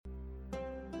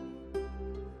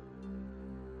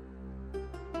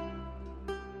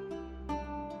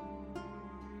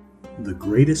The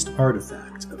greatest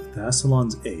artifact of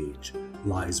Thassalon's age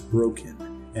lies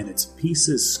broken, and its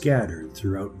pieces scattered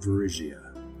throughout Varygia.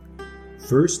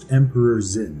 First Emperor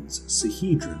Zin's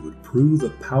Sahedron would prove a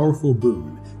powerful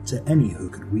boon to any who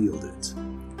could wield it.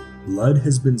 Blood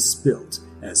has been spilt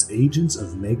as agents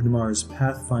of Magnmar's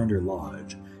Pathfinder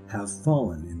Lodge have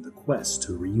fallen in the quest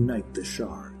to reunite the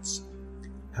shards.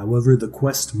 However, the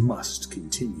quest must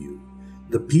continue.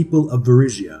 The people of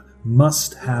Varygia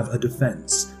must have a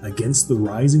defense against the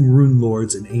rising rune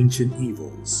lords and ancient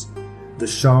evils. The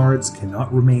shards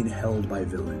cannot remain held by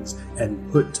villains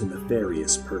and put to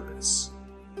nefarious purpose.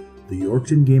 The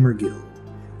Yorkton Gamer Guild,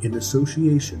 in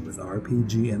association with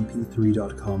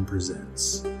RPGMP3.com,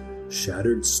 presents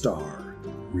Shattered Star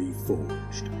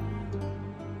Reforged.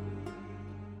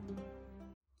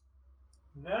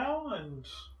 Now, and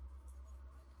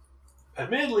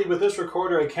admittedly with this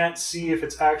recorder I can't see if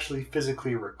it's actually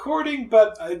physically recording,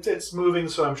 but it's moving,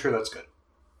 so I'm sure that's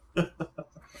good.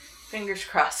 Fingers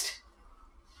crossed.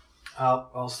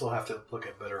 I'll still have to look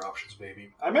at better options,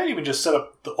 maybe. I might even just set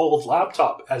up the old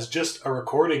laptop as just a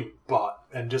recording bot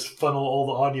and just funnel all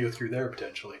the audio through there,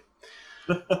 potentially.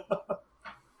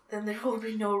 Then there will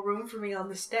be no room for me on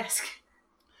this desk.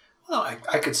 Well,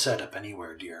 I could set up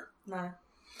anywhere, dear. Nah.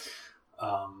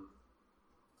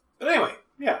 But anyway,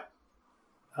 yeah.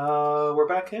 We're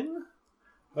back in.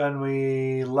 When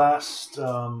we last...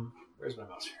 where's my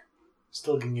mouse here?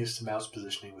 Still getting used to mouse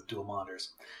positioning with dual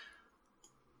monitors.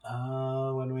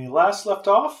 When we last left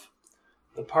off,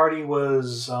 the party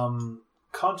was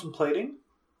contemplating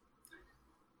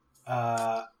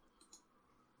how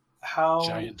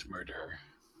giant murder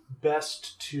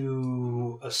best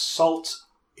to assault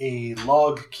a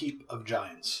log keep of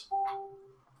giants.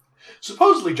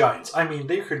 Supposedly giants. I mean,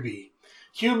 there could be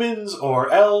humans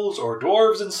or elves or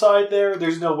dwarves inside there.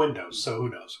 There's no windows, so who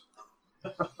knows?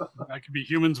 That could be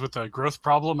humans with a growth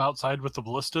problem outside with the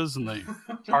ballistas and the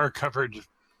tar-covered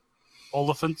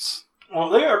elephants. Well,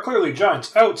 they are clearly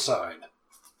giants outside,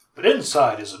 but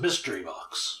inside is a mystery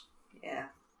box. Yeah.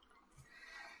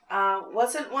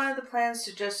 Wasn't one of the plans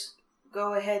to just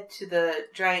go ahead to the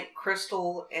giant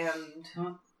crystal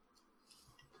and...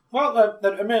 Well,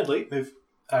 admittedly,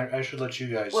 I should let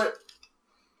you guys... What?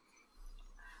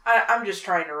 I'm just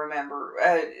trying to remember.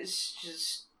 It's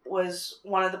just... Was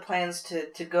one of the plans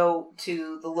to go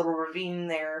to the little ravine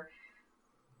there,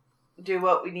 do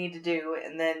what we need to do,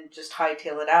 and then just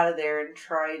hightail it out of there and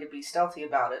try to be stealthy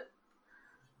about it?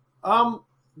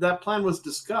 That plan was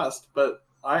discussed, but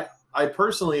I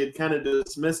personally had kind of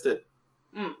dismissed it.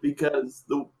 Because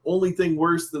the only thing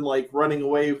worse than like running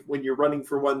away when you're running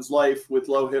for one's life with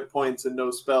low hit points and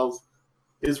no spells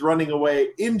is running away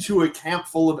into a camp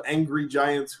full of angry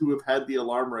giants who have had the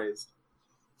alarm raised.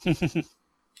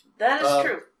 That is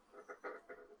true.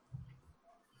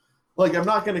 Like, I'm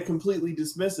not going to completely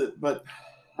dismiss it, but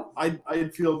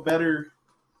I'd feel better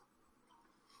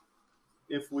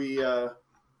if we...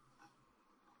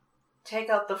 Take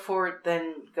out the fort,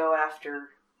 then go after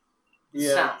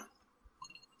Sound.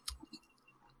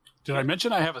 Did I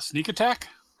mention I have a sneak attack?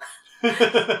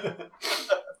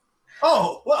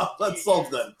 Oh, well, let's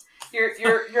solve them.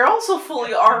 You're also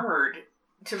fully armored,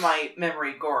 to my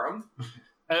memory, Gorham.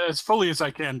 As fully as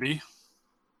I can be.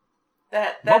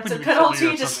 That's a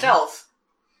penalty to stealth.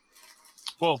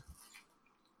 Well,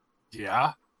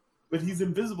 yeah. But he's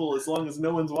invisible as long as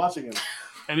no one's watching him.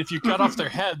 And if you cut off their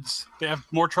heads, they have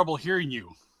more trouble hearing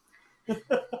you.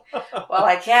 Well,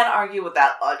 I can't argue with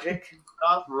that logic.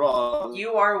 Not wrong.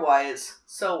 You are wise.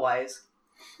 So wise.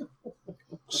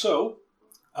 So,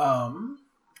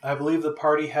 I believe the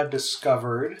party had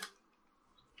discovered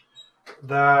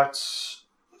that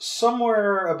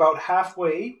somewhere about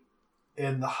halfway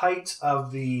in the height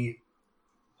of the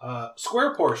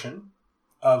square portion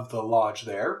of the lodge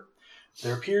there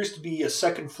appears to be a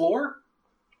second floor.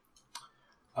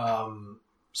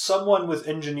 Someone with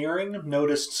engineering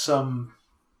noticed some,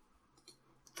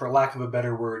 for lack of a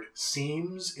better word,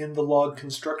 seams in the log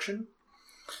construction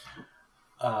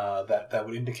that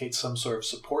would indicate some sort of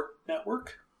support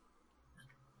network.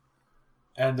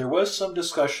 And there was some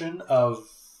discussion of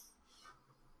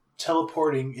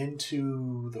teleporting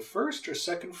into the first or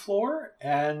second floor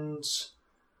and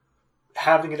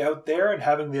having it out there and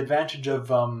having the advantage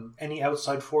of any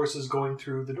outside forces going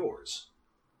through the doors.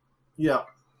 Yeah,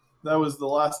 that was the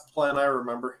last plan I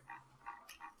remember.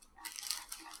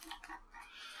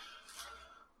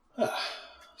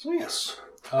 So yes,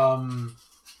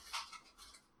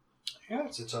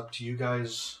 it's up to you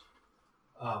guys.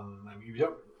 I mean, you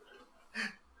don't.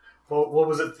 What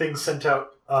was it? Thing sent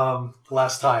out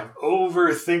last time.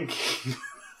 Overthinking.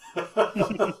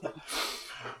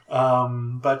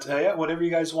 But yeah, whatever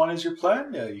you guys want as your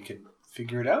plan, you can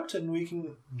figure it out, and we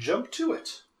can jump to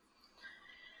it.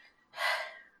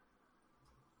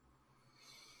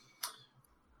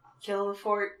 Kill the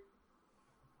fort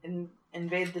and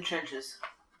invade the trenches.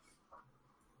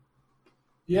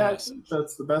 Yeah, Yes. I think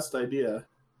that's the best idea.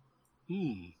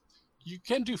 You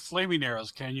can do flaming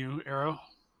arrows, can you, Arrow?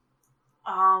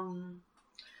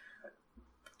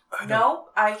 No,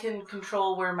 I can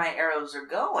control where my arrows are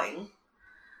going.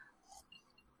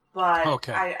 But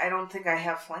Okay. I don't think I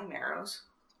have flame arrows.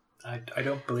 I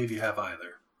don't believe you have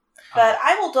either. But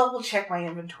I will double check my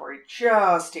inventory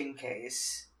just in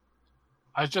case.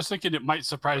 I was just thinking it might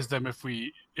surprise them if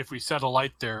we set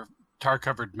alight their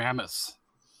tar-covered mammoths.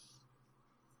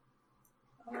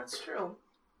 Oh, that's true.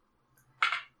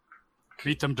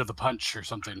 Beat them to the punch or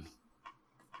something.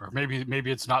 Or maybe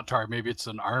it's not tar, maybe it's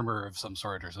an armor of some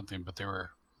sort or something, but they were...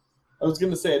 I was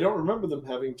going to say, I don't remember them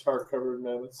having tar-covered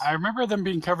mammoths. I remember them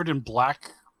being covered in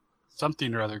black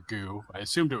something or other goo. I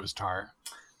assumed it was tar.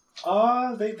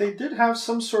 They did have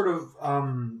some sort of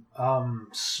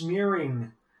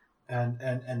smearing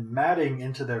and matting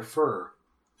into their fur.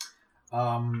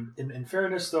 In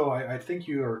fairness, though, I think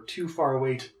you are too far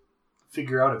away to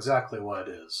figure out exactly what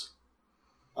it is.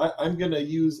 I'm going to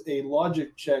use a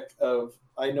logic check of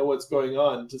I know what's going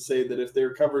on to say that if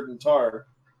they're covered in tar,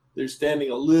 they're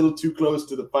standing a little too close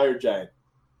to the fire giant.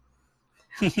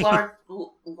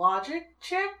 Logic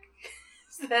check?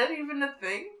 Is that even a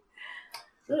thing?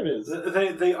 Sure it is.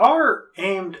 They are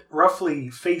aimed roughly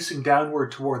facing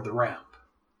downward toward the ramp.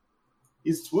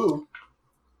 He's twoo.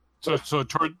 So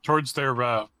towards their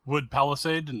wood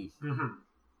palisade and... Mm-hmm.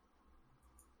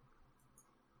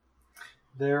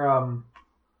 They're,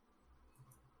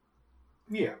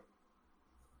 yeah.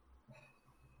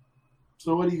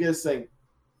 So what do you guys think?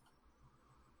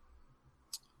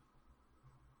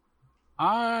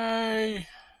 I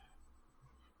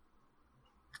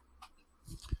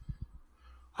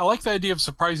like the idea of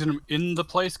surprising them in the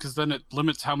place because then it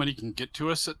limits how many can get to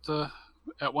us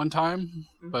at one time.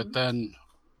 Mm-hmm. But then,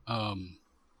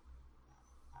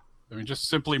 just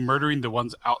simply murdering the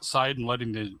ones outside and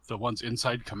letting the ones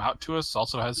inside come out to us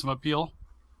also has some appeal.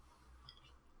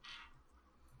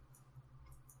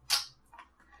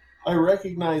 I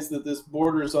recognize that this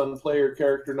borders on player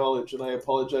character knowledge, and I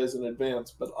apologize in advance,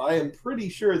 but I am pretty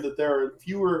sure that there are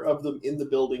fewer of them in the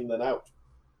building than out.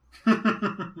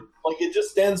 Like, it just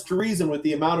stands to reason with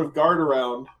the amount of guard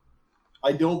around.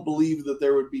 I don't believe that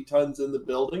there would be tons in the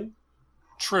building.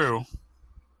 True.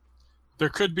 There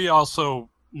could be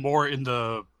also more in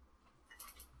the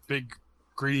big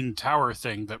green tower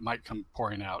thing that might come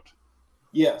pouring out.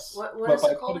 Yes, What but is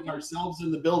by it called putting again? ourselves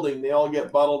in the building, they all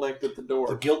get bottlenecked at the door.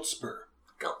 The Guilt Spur.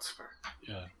 Guildspur.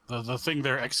 Yeah, the thing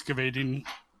they're excavating,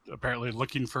 apparently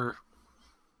looking for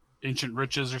ancient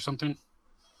riches or something.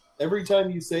 Every time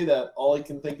you say that, all I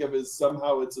can think of is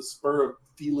somehow it's a spur of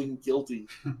feeling guilty.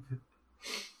 I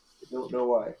don't know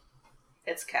why.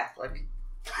 It's Catholic.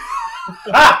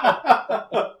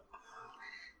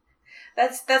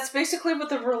 That's basically what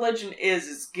the religion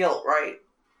is guilt, right?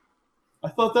 I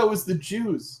thought that was the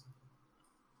Jews.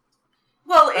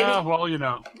 Well,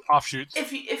 Offshoots.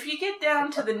 if you get down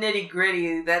to the nitty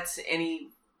gritty, that's any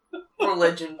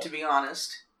religion, to be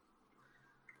honest.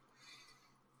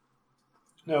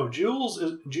 No, Jews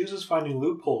is finding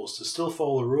loopholes to still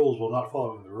follow the rules while not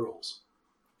following the rules.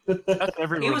 That's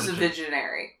every He was a religion.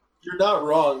 visionary. You're not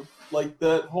wrong. Like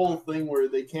that whole thing where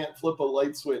they can't flip a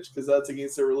light switch because that's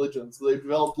against their religion. So they've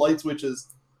developed light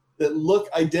switches that look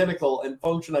identical and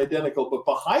function identical, but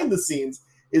behind the scenes,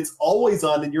 it's always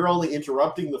on and you're only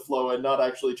interrupting the flow and not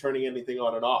actually turning anything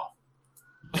on and off.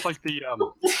 It's like the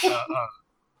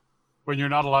when you're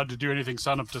not allowed to do anything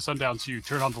sun up to sundown, so you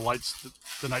turn on the lights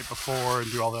the night before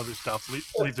and do all the other stuff.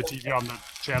 Leave the TV on the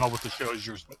channel with the shows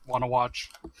you want to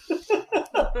watch.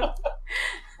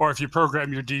 Or if you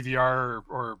program your DVR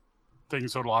or thing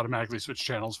so it'll automatically switch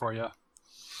channels for you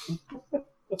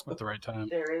at the right time.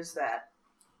 There is that.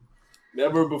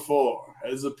 Never before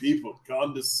has a people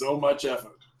gone to so much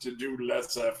effort to do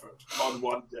less effort on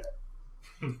one day.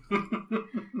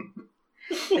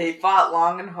 They fought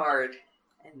long and hard,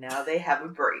 and now they have a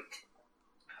break.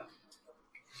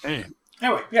 Hey,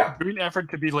 Anyway, yeah. doing effort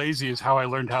to be lazy is how I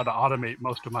learned how to automate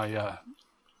most of my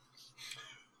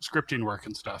scripting work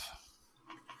and stuff.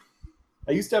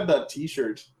 I used to have that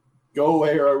T-shirt. Go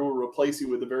away or I will replace you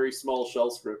with a very small shell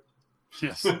script.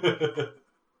 Yes.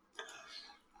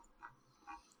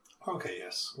 Okay,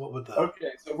 yes. What would that?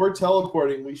 Okay, so if we're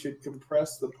teleporting, we should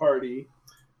compress the party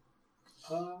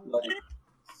like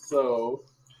so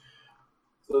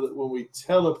that when we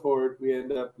teleport, we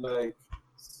end up like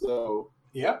so.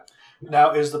 Yeah.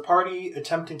 Now, is the party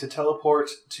attempting to teleport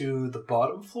to the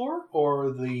bottom floor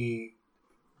or the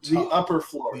upper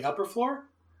floor? The upper floor?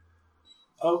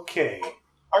 Okay.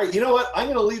 All right, you know what? I'm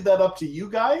going to leave that up to you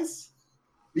guys,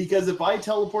 because if I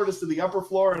teleport us to the upper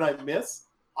floor and I miss,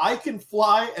 I can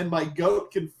fly and my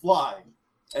goat can fly.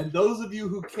 And those of you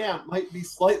who can't might be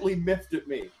slightly miffed at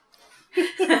me.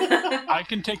 I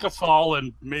can take a fall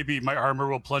and maybe my armor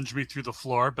will plunge me through the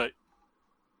floor, but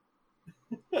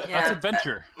that's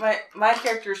adventure. My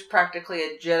character's practically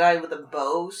a Jedi with a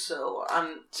bow, so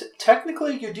I'm...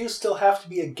 Technically, you do still have to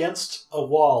be against a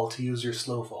wall to use your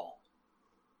slow fall.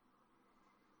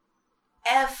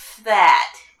 F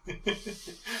that.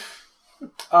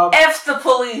 F the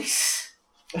police.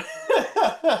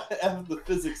 F the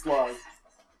physics laws.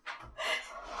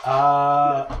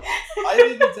 I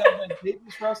think it's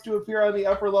advantageous for us to appear on the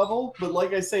upper level, but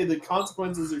like I say, the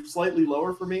consequences are slightly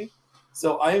lower for me.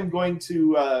 So I am going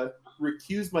to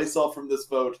recuse myself from this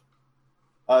vote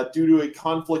due to a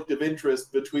conflict of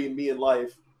interest between me and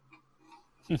life.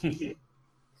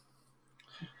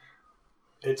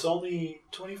 It's only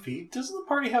 20 feet. Doesn't the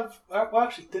party have... Well,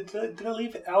 actually, did I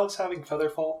leave Alex having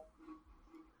Featherfall?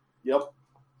 Yep.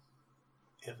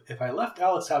 If I left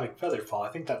Alex having Featherfall,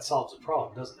 I think that solves the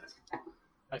problem, doesn't it?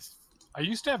 I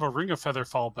used to have a ring of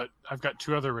Featherfall, but I've got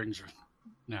 2 other rings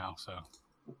now, so...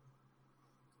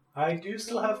 I do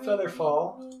still have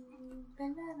Featherfall.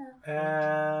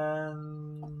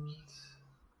 And...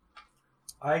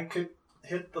 I could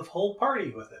hit the whole party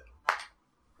with it.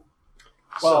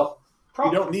 Well... You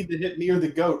don't need to hit me or the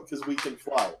goat because we can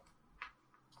fly.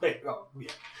 Wait, oh, yeah.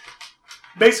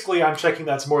 Basically, I'm checking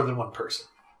that's more than one person.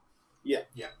 Yeah.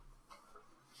 Yeah.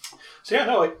 So yeah,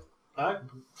 no,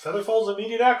 Featherfall's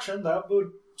immediate action, that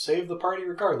would save the party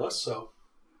regardless, so...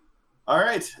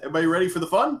 Alright, everybody ready for the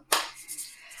fun?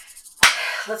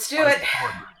 Let's do it.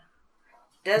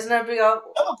 Desna be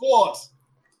Teleport!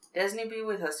 Desna be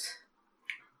with us.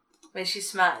 May she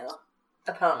smile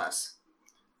upon us.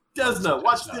 Desna,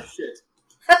 watch this shit.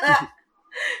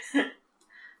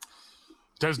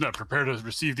 Desna, prepare to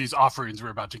receive these offerings we're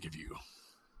about to give you.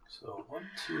 So, 1,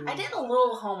 2... I did a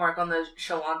little homework on the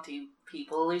Shawanti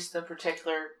people, at least the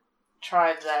particular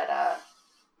tribe that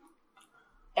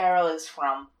Errol is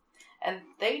from. And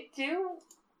they do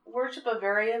worship a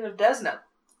variant of Desna.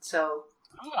 So,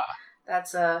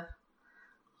 that's well,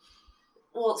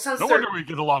 since no wonder we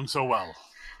get along so well.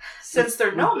 Since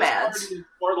they're nomads. It's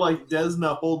more like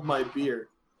Desna, hold my beer.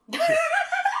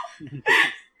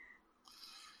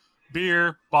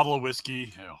 Beer, bottle of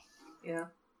whiskey. Yeah.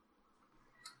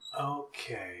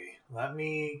 Okay,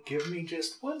 give me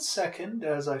just 1 second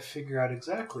as I figure out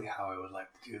exactly how I would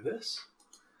like to do this.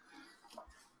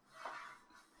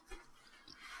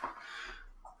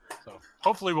 So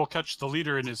hopefully we'll catch the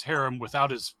leader in his harem without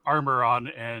his armor on,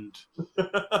 and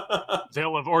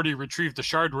they'll have already retrieved the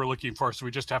shard we're looking for, so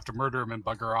we just have to murder him and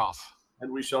bugger off.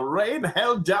 And we shall rain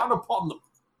hell down upon them.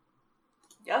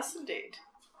 Yes, indeed.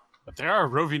 But there are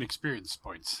roving experience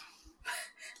points.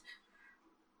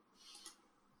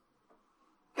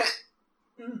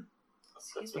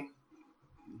 Excuse me.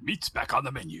 Meat's back on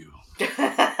the menu.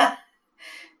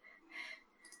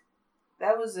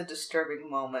 That was a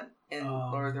disturbing moment in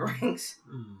Lord of the Rings.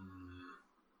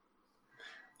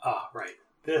 Ah, right.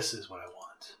 This is what I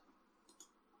want.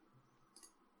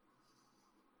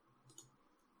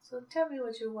 So tell me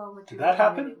what you want. Did that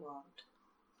happen?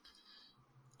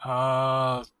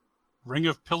 Ring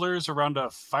of pillars around a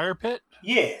fire pit?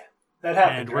 Yeah, that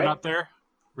happened, and we're right? not there?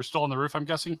 We're still on the roof, I'm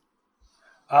guessing?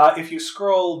 If you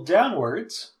scroll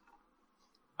downwards...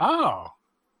 Oh.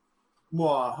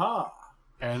 Waha.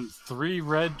 And 3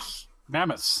 red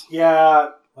mammoths. Yeah.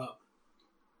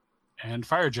 And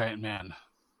fire giant man.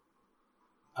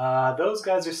 Those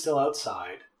guys are still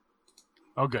outside.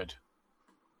 Oh, good.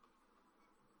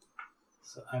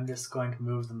 So I'm just going to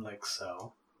move them like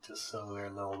so. Just so they're a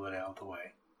little bit out of the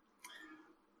way.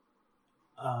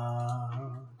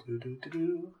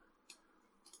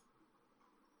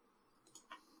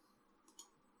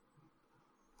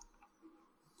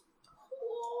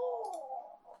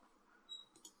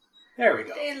 There we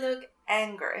go. They look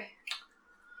angry.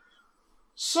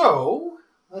 So,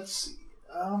 let's see.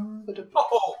 Oh,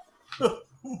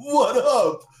 what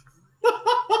up?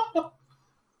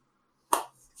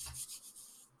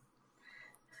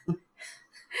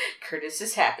 Curtis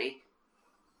is happy.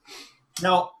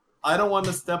 Now, I don't want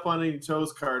to step on any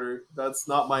toes, Carter. That's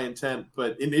not my intent.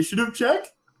 But initiative check?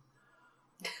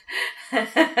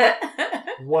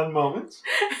 1 moment.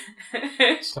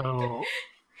 So,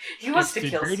 He wants to the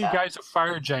kill greedy stuff. guy's a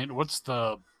fire giant. What's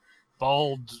the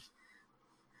bald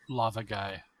lava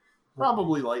guy?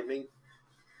 Probably lightning.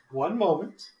 One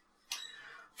moment.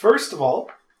 First of all,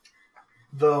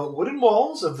 the wooden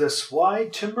walls of this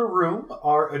wide timber room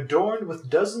are adorned with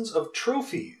dozens of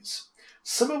trophies,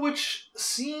 some of which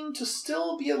seem to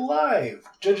still be alive,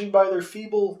 judging by their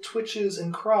feeble twitches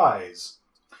and cries.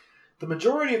 The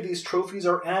majority of these trophies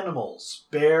are animals: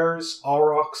 bears,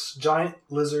 aurochs, giant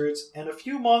lizards, and a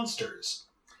few monsters.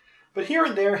 But here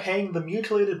and there hang the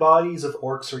mutilated bodies of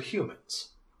orcs or humans.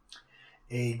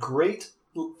 A great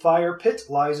fire pit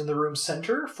lies in the room's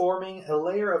center, forming a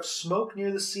layer of smoke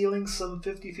near the ceiling some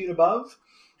 50 feet above,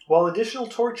 while additional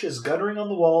torches guttering on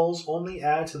the walls only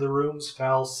add to the room's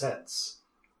foul scents.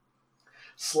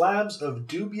 Slabs of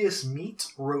dubious meat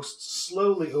roast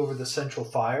slowly over the central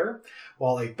fire,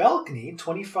 while a balcony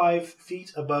 25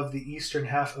 feet above the eastern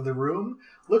half of the room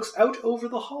looks out over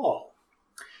the hall.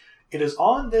 It is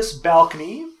on this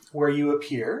balcony where you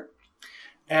appear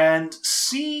and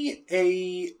see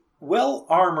a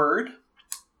well-armored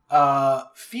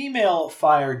female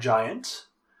fire giant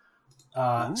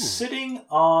sitting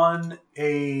on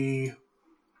a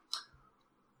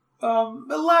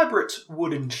elaborate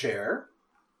wooden chair.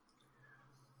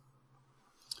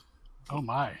 Oh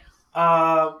my.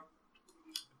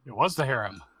 It was the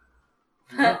harem.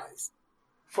 Nice.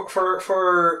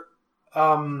 For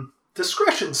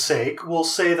discretion's sake, we'll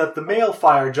say that the male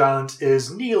fire giant is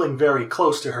kneeling very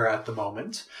close to her at the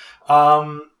moment.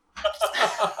 You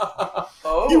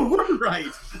Oh, were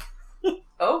right.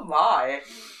 oh my.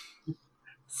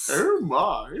 Oh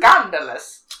my.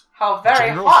 Scandalous. How very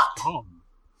General hot.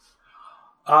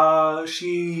 Storm.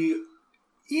 She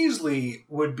easily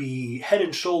would be head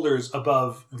and shoulders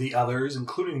above the others,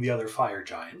 including the other fire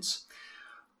giants.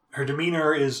 Her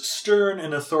demeanor is stern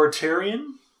and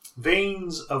authoritarian.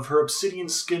 Veins of her obsidian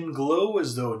skin glow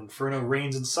as though inferno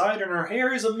reigns inside, and her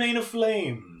hair is a mane of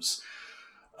flames.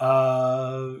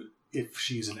 If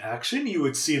she's in action, you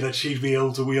would see that she'd be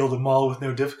able to wield a maul with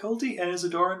no difficulty, and is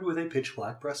adorned with a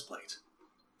pitch-black breastplate.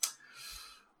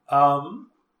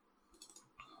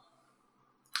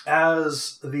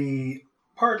 As the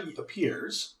party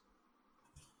appears,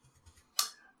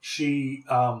 she,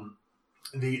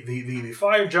 the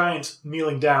fire giant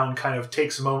kneeling down kind of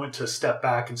takes a moment to step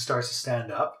back and starts to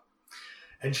stand up,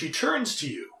 and she turns to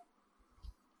you.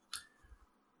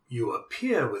 You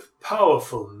appear with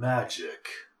powerful magic.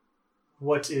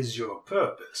 What is your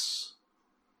purpose?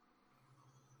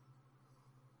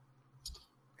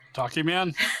 Talkie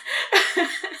man?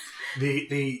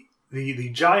 The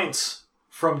giants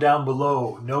from down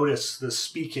below notice the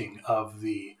speaking of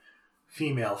the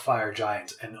female fire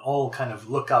giant and all kind of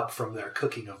look up from their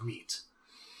cooking of meat.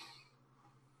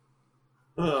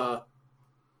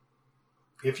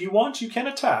 If you want, you can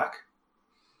attack.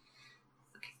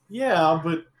 Yeah,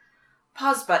 but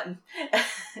Pause button.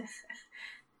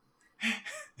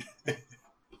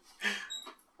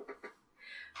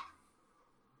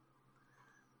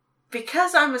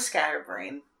 Because I'm a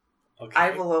scatterbrain, Okay.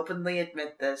 I will openly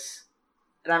admit this.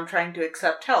 And I'm trying to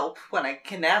accept help when I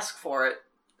can ask for it.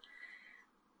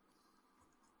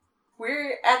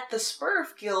 We're at the Spur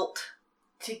of Guilt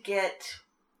to get...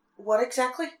 what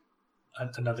exactly?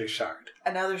 Another shard.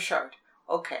 Another shard.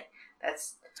 Okay,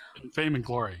 that's... Fame and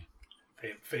glory.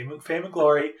 Fame and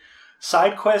glory.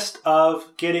 Side quest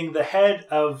of getting the head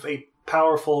of a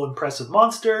powerful, impressive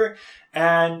monster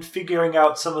and figuring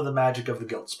out some of the magic of the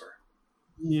Guild Spur.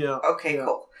 yeah. Okay, yeah.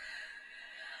 cool.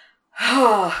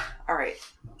 Alright.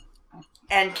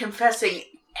 And confessing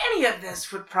any of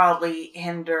this would probably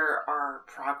hinder our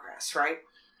progress, right?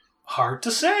 Hard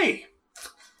to say.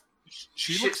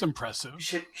 She looks impressive.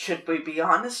 Should we be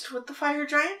honest with the fire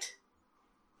giant?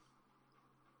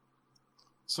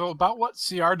 So about what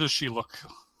CR does she look?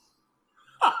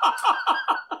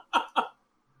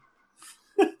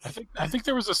 I think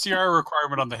there was a CR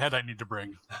requirement on the head I need to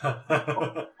bring. All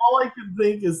I can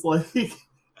think is like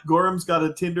Gorham's got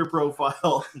a Tinder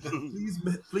profile.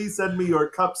 Please send me your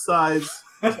cup size,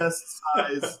 chest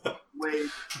size,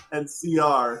 weight, and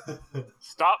CR.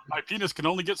 Stop! My penis can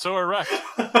only get so erect.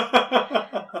 What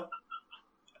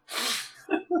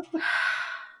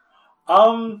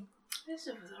is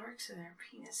it with orcs and their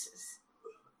penises?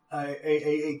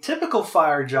 A typical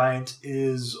fire giant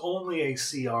is only a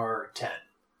CR 10.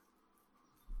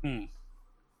 I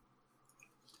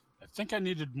think I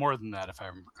needed more than that, if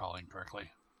I'm recalling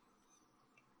correctly.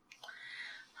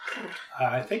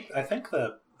 I think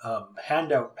the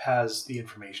handout has the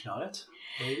information on it.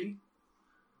 Maybe.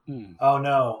 Oh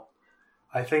no,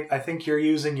 I think you're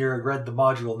using your read the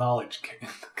module knowledge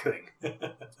thing.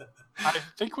 I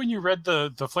think when you read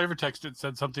the flavor text, it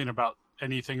said something about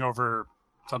anything over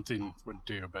something would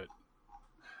do, but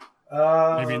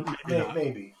maybe not.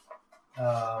 Maybe.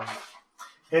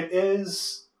 It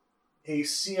is a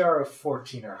CR of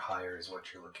 14 or higher is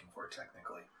what you're looking for,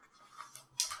 technically.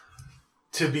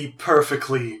 To be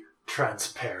perfectly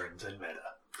transparent and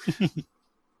meta.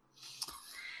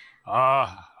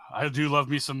 I do love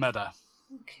me some meta.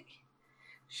 Okay.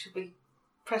 Should we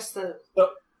press the...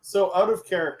 So out of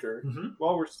character,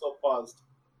 while we're still paused,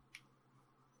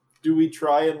 do we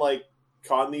try and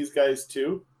con these guys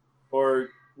too? Or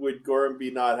would Gorham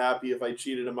be not happy if I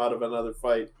cheated him out of another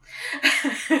fight?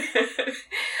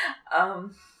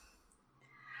 I'm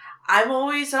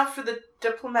always up for the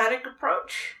diplomatic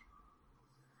approach.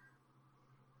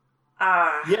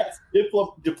 Yes,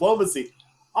 diplomacy.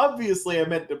 Obviously, I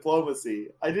meant diplomacy.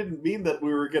 I didn't mean that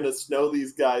we were going to snow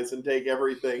these guys and take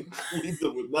everything, leave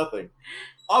them with nothing.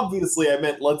 Obviously, I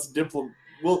meant we'll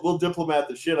diplomat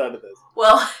the shit out of this.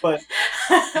 Well, but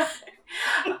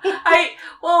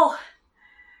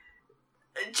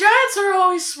giants are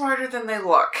always smarter than they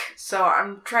look, so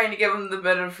I'm trying to give them the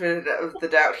benefit of the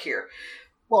doubt here.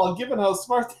 Well, given how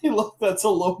smart they look, that's a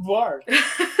low bar.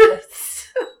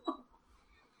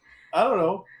 I don't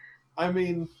know. I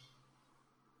mean,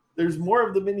 there's more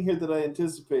of them in here than I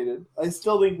anticipated. I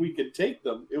still think we could take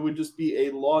them. It would just be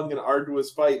a long and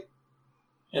arduous fight.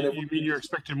 And you mean you're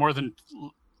expecting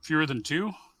fewer than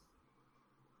 2?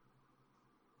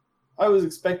 I was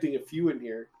expecting a few in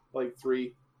here, like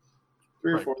 3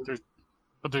 or 4.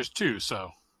 But there's 2,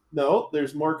 so... No,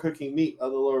 there's more cooking meat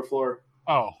on the lower floor.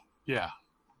 Oh, yeah.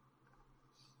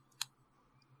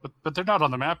 But they're not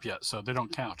on the map yet, so they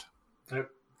don't count. They're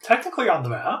technically on the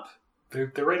map. They're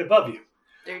right above you.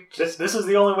 This is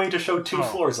the only way to show 2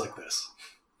 floors like this.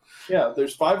 Yeah,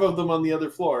 there's 5 of them on the other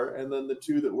floor, and then the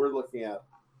 2 that we're looking at.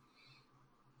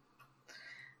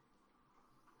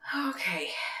 Okay.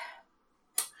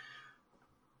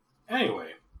 Anyway,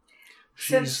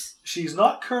 she's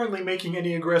not currently making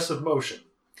any aggressive motion,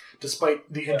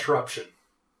 despite the interruption.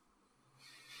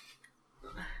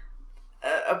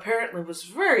 Apparently was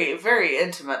very, very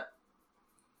intimate.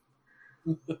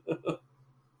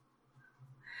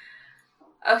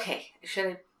 Okay,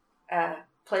 should I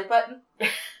play button?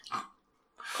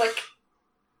 Click.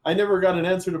 I never got an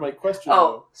answer to my question. Oh,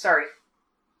 though. sorry.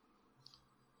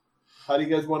 How do you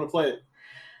guys want to play it?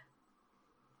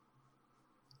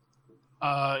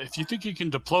 If you think you can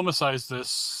diplomatize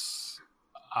this,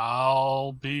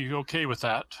 I'll be okay with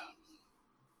that.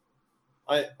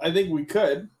 I think we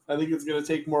could. I think it's going to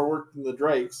take more work than the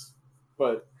Drakes,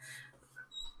 but...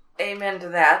 Amen to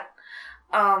that.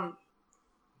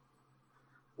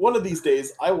 One of these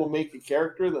days, I will make a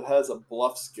character that has a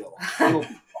bluff skill. It'll be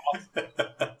awesome.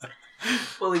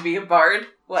 Will he be a bard?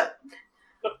 What?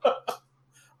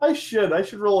 I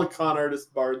should roll a con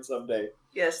artist bard someday.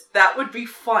 Yes, that would be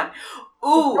fun. The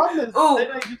Ooh, problem is, ooh.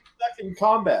 then I get stuck in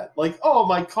combat. Like, oh,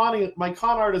 my con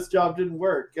artist job didn't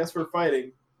work. Guess we're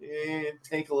fighting.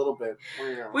 Take a little bit.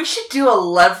 We should do a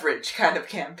leverage kind of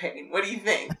campaign. What do you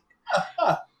think?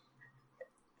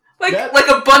 like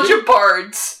a bunch of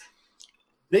bards.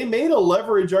 They made a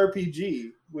leverage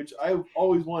RPG, which I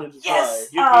always wanted to try.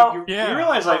 You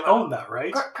realize I own that,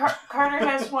 right? Carter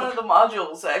has one of the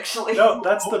modules, actually. No,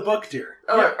 that's the book, dear.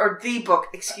 Or the book,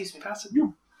 excuse me. Pass it.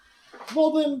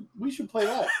 Well, then we should play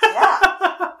that.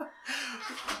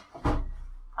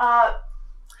 Yeah.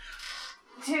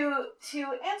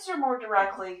 To answer more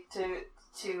directly to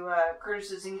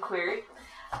Curtis's inquiry,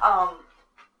 I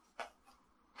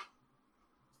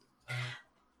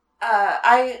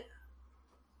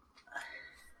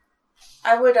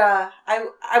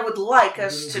would like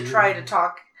us to try to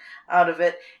talk out of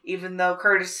it, even though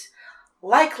Curtis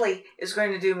likely is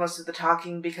going to do most of the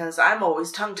talking because I'm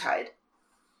always tongue-tied.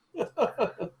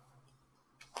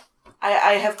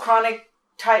 I have chronic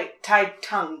tied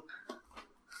tongue,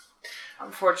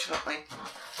 unfortunately.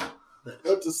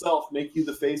 Note to self, make you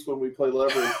the face when we play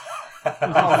leverage.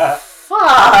 Oh,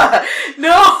 fuck!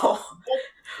 No!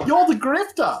 You're the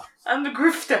grifter! I'm the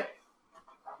grifter.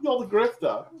 You're the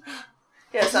grifter.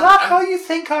 Yes, Not how you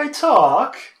think I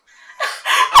talk.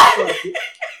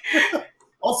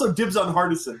 Also, dibs on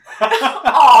Hardison.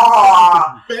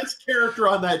 Aww! Best character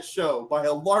on that show by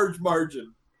a large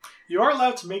margin. You are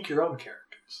allowed to make your own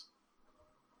characters.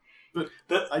 But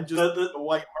the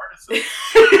white Hardison.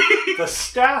 The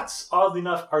stats, oddly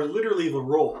enough, are literally the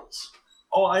rolls.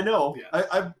 Oh, I know.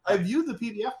 Yeah. I've viewed the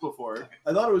PDF before.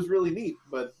 I thought it was really neat,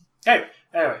 but... Anyway,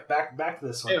 back to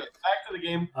this one. Anyway, back to the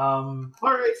game. All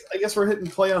right, I guess we're hitting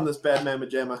play on this bad mamma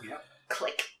jamma. Yeah.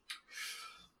 Click.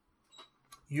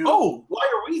 Oh, why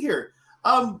are we here?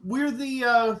 We're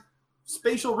the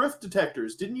spatial rift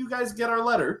detectors. Didn't you guys get our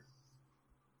letter?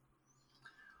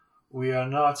 We are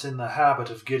not in the habit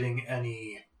of getting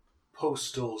any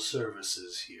postal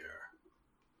services here.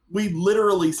 We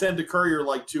literally sent a courier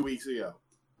like 2 weeks ago.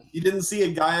 You didn't see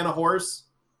a guy on a horse?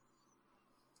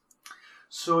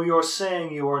 So you're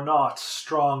saying you are not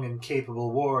strong and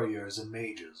capable warriors and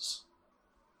mages?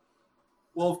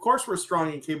 Well, of course we're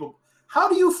strong and capable. How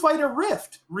do you fight a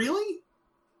rift? Really?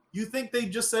 You think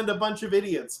they'd just send a bunch of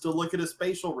idiots to look at a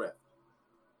spatial rift?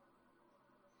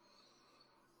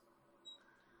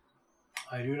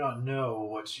 I do not know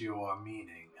what you are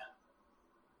meaning.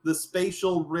 The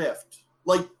spatial rift.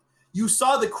 Like, you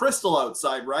saw the crystal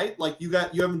outside, right? Like, you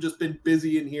haven't just been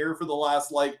busy in here for the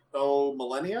last,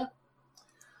 millennia?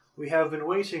 We have been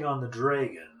waiting on the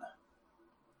dragon.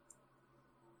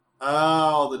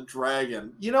 Oh, the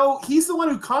dragon. You know, he's the one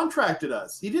who contracted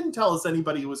us. He didn't tell us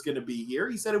anybody was going to be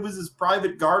here. He said it was his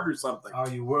private guard or something. Are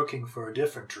you working for a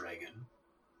different dragon?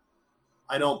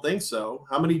 I don't think so.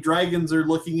 How many dragons are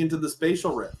looking into the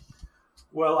spatial rift?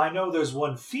 Well, I know there's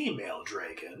one female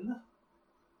dragon.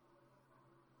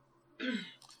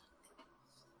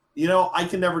 You know, I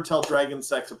can never tell dragon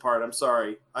sex apart. I'm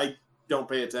sorry. I don't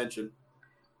pay attention.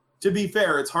 To be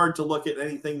fair, it's hard to look at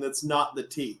anything that's not the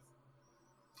teeth.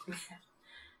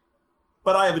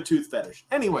 But I have a tooth fetish.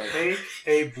 Anyway. Make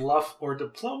a bluff or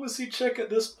diplomacy check at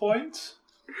this point.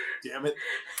 Damn it.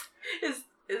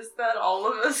 Is that all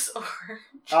of us, or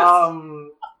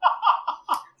just...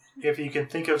 If you can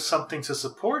think of something to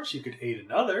support, you could aid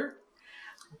another.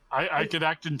 I could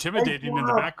act intimidating in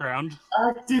the background.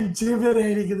 Act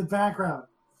intimidating in the background.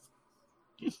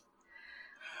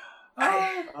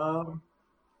 Well,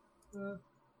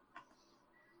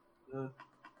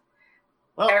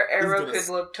 Arrow could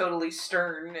look totally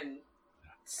stern and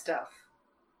stuff.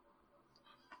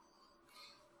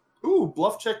 Ooh,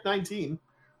 bluff check 19.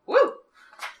 Woo!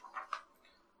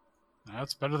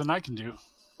 That's better than I can do.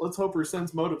 Let's hope her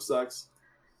sense motive sucks.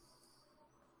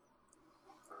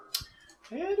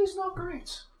 It is not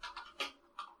great.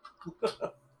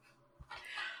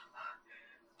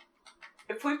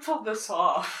 If we pull this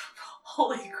off,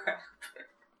 holy crap.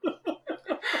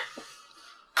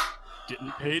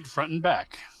 Getting paid front and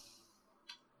back.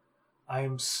 I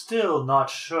am still not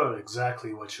sure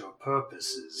exactly what your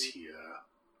purpose is here.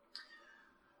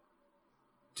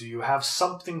 Do you have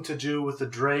something to do with the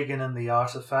dragon and the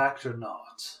artifact or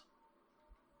not?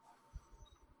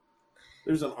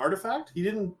 There's an artifact?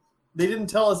 They didn't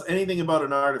tell us anything about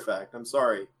an artifact. I'm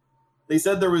sorry. They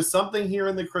said there was something here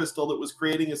in the crystal that was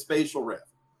creating a spatial rift.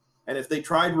 And if they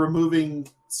tried removing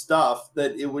stuff,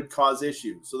 that it would cause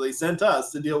issues. So they sent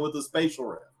us to deal with the spatial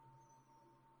rift.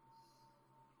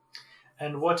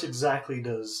 And what exactly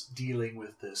does dealing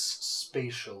with this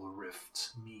spatial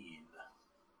rift mean?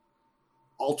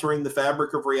 Altering the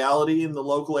fabric of reality in the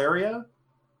local area?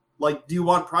 Like, do you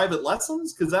want private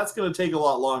lessons? Because that's going to take a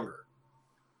lot longer.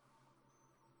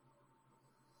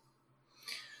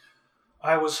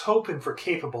 I was hoping for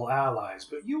capable allies,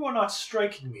 but you are not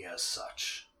striking me as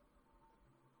such.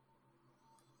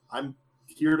 I'm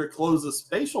here to close a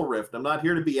spatial rift. I'm not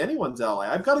here to be anyone's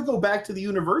ally. I've got to go back to the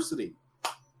university.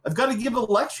 I've got to give a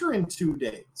lecture in 2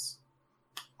 days.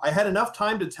 I had enough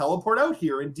time to teleport out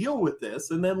here and deal with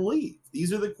this and then leave.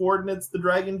 These are the coordinates the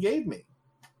dragon gave me.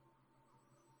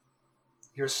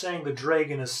 You're saying the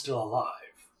dragon is still alive?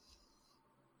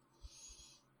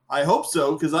 I hope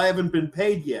so, because I haven't been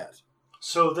paid yet.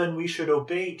 So then we should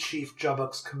obey Chief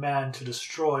Jubbuck's command to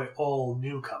destroy all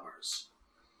newcomers.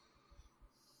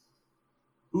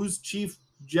 Who's Chief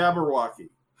Jabberwocky?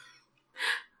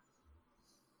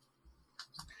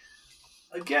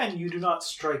 Again, you do not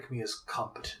strike me as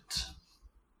competent.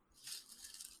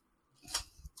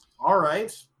 All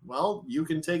right. Well, you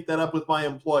can take that up with my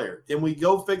employer. Can we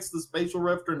go fix the spatial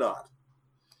rift or not?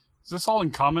 Is this all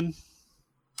in common?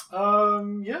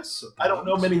 Yes. I don't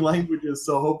know many languages,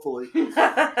 so hopefully.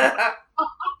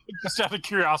 Just out of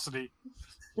curiosity.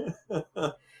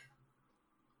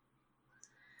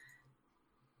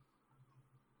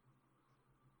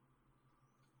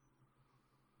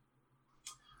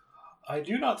 I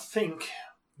do not think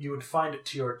you would find it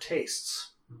to your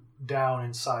tastes down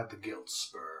inside the Guild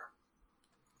Spur.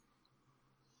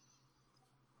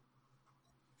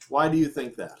 Why do you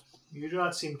think that? You do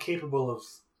not seem capable of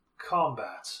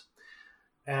combat,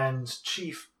 and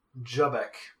Chief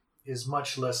Jubbuck is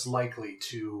much less likely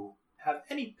to have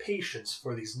any patience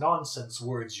for these nonsense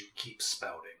words you keep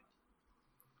spouting.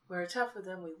 We're tougher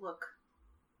than we look.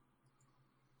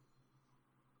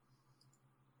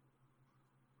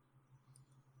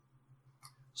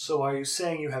 So are you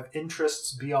saying you have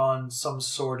interests beyond some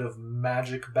sort of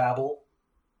magic babble?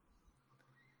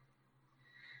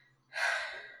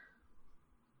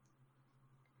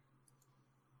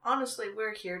 Honestly,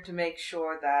 we're here to make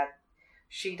sure that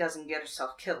she doesn't get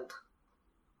herself killed.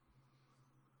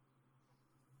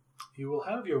 You will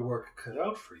have your work cut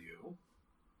out for you.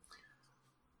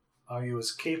 Are you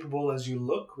as capable as you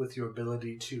look with your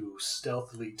ability to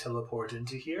stealthily teleport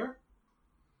into here?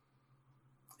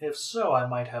 If so, I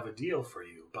might have a deal for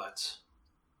you, but...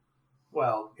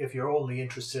 Well, if you're only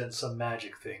interested in some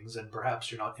magic things, then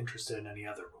perhaps you're not interested in any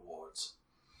other rewards.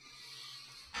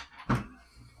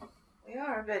 We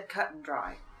are a bit cut and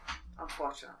dry,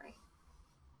 unfortunately.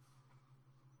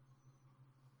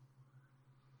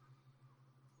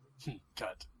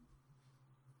 Cut.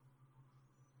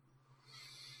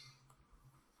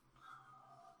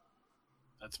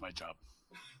 That's my job.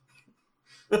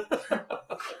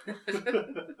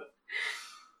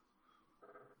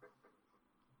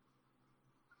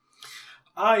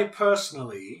 I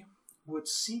personally would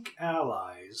seek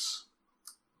allies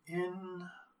in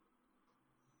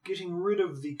getting rid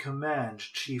of the command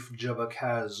Chief Jubbuck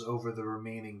has over the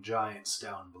remaining giants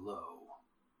down below.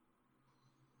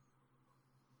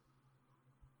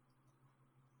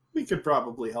 We could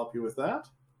probably help you with that.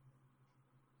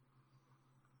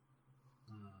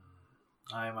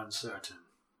 I am uncertain.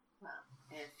 Well,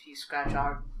 if you scratch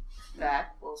our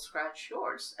back, we'll scratch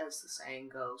yours, as the saying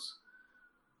goes.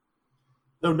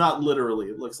 No, not literally.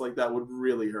 It looks like that would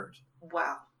really hurt.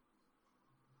 Wow.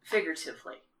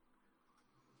 Figuratively.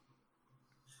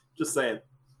 Just saying.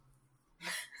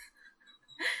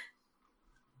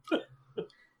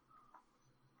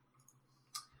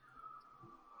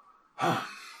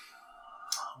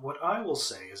 What I will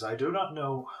say is I do not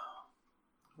know...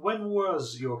 When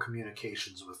was your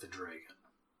communications with the dragon?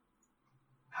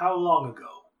 How long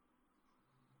ago?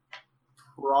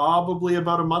 Probably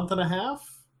about a month and a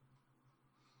half.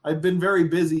 I've been very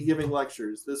busy giving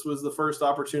lectures. This was the first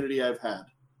opportunity I've had.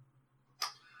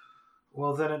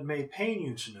 Well, then it may pain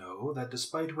you to know that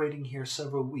despite waiting here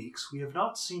several weeks, we have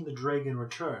not seen the dragon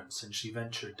return since she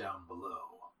ventured down below.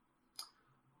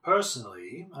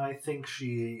 Personally, I think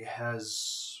she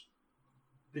has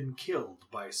been killed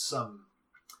by some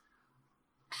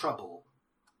trouble,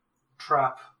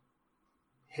 trap,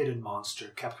 hidden monster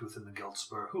kept within the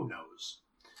Guildspur, who knows.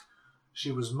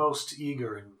 She was most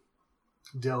eager in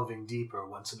delving deeper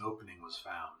once an opening was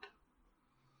found.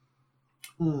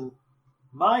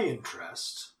 My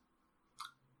interest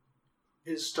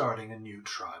is starting a new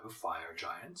tribe of fire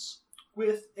giants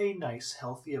with a nice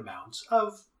healthy amount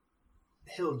of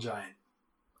hill giant,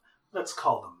 let's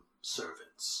call them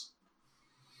servants.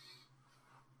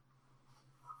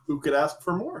 Who could ask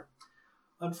for more?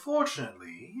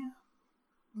 Unfortunately,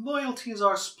 loyalties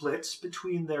are split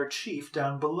between their chief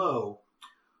down below,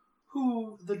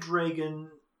 who the dragon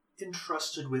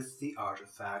entrusted with the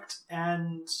artifact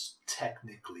and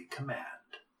technically command.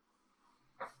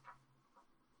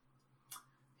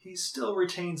 He still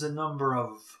retains a number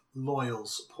of loyal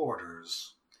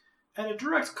supporters, and a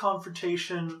direct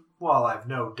confrontation, while I've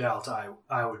no doubt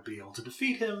I would be able to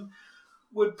defeat him,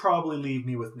 would probably leave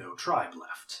me with no tribe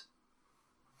left.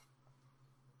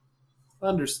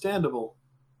 Understandable.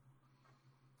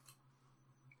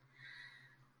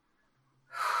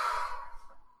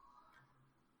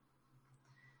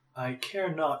 I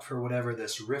care not for whatever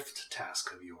this rift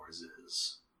task of yours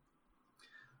is.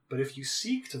 But if you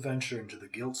seek to venture into the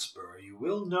Guildspur, you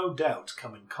will no doubt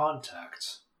come in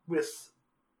contact with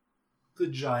the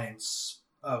giants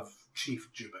of Chief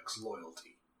Jubbuck's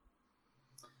loyalty.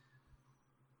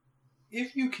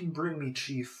 If you can bring me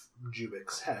Chief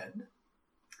Jubbuck's head,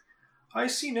 I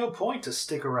see no point to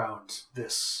stick around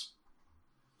this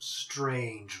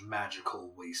strange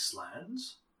magical wasteland,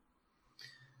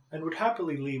 and would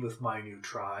happily leave with my new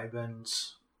tribe and,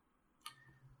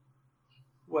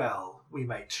 well, we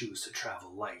might choose to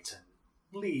travel light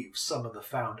and leave some of the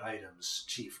found items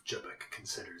Chief Jubbuck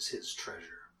considers his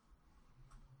treasure.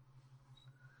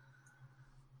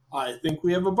 I think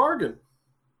we have a bargain.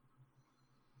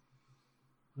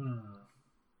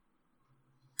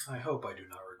 I hope I do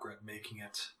not regret making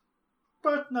it.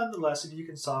 But nonetheless, if you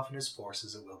can soften his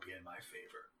forces, it will be in my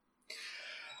favor.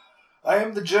 I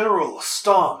am the General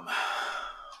Stom.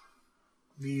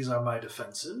 These are my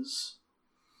defenses.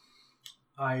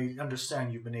 I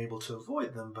understand you've been able to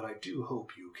avoid them, but I do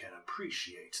hope you can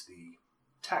appreciate the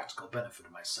tactical benefit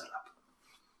of my setup.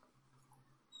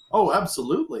 Oh,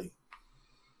 absolutely.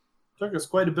 Took us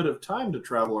quite a bit of time to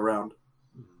travel around.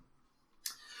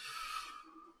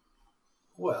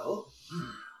 Well,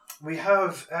 we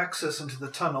have access into the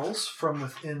tunnels from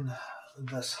within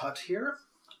this hut here.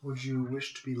 Would you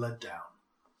wish to be led down?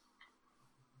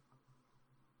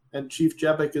 And Chief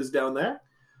Jubbuck is down there?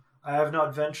 I have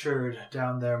not ventured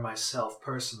down there myself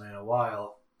personally in a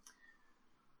while.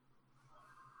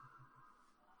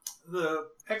 The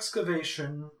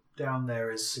excavation down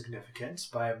there is significant,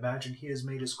 but I imagine he has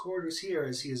made his quarters here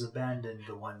as he has abandoned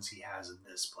the ones he has in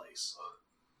this place.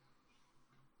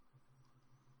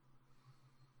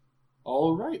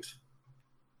 All right.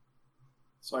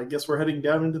 So I guess we're heading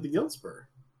down into the Guildspur.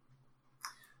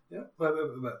 Yeah, but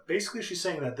basically she's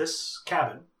saying that this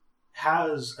cabin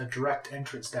has a direct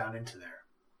entrance down into there.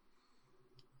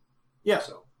 Yeah,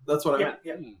 So that's what I meant.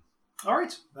 yeah. All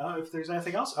right. If there's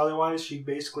anything else, otherwise she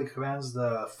basically commands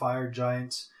the fire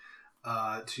giant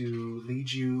to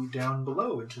lead you down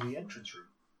below into the entrance room.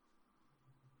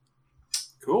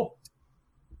 Cool.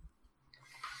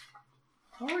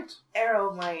 All right.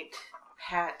 Arrow might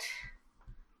pat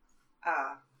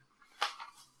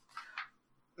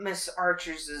Miss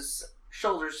Archer's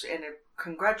shoulders in a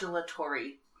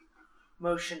congratulatory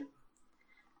motion.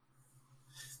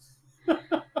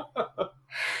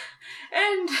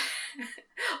 And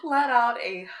let out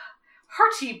a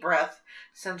hearty breath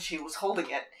since she was holding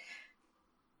it.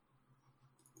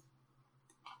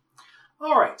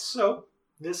 All right. So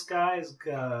this guy's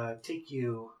gonna take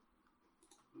you.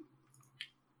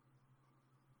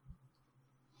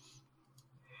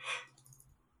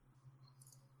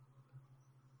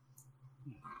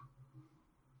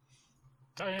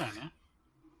 Diana,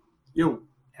 Yo.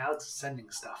 Alex is sending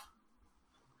stuff.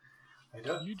 I do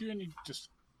don't. you do any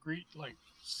discreet,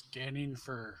 scanning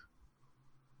for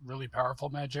really powerful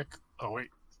magic? Oh, wait.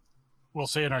 We'll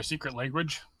say in our secret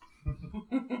language.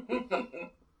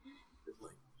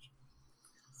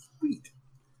 Sweet.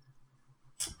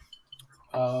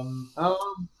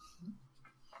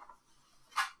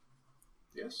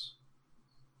 Yes.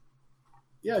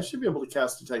 Yeah, I should be able to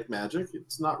cast Detect Magic.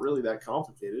 It's not really that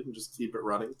complicated, and just keep it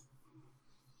running.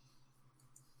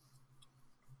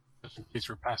 Just in case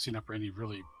we're passing up any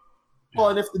really... Well,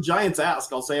 and if the giants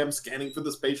ask, I'll say I'm scanning for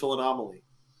the spatial anomaly.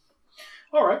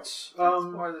 All right.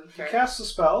 more than You fair. cast the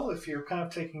spell. If you're kind of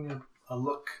taking a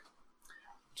look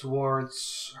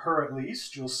towards her, at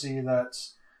least, you'll see that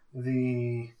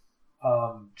the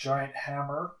giant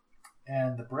hammer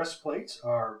and the breastplate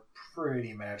are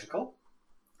pretty magical.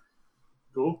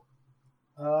 Cool.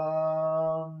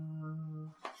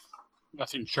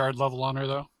 Nothing shard level on her,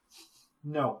 though?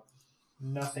 No,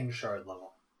 nothing shard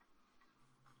level.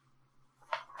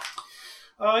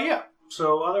 Yeah.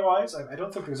 So otherwise, I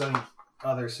don't think there's any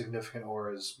other significant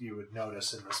auras you would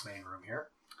notice in this main room here.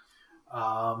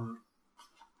 Mind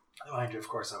you, of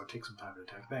course, that would take some time to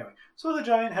detect. But anyway, so the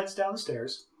giant heads down the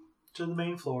stairs to the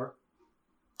main floor.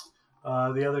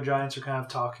 The other giants are kind of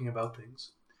talking about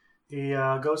things. He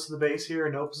goes to the base here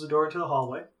and opens the door into the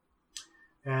hallway,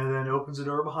 and then opens the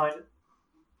door behind it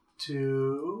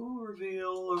to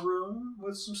reveal a room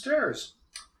with some stairs.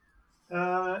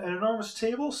 An enormous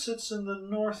table sits in the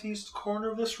northeast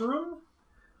corner of this room,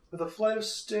 with a flight of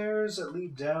stairs that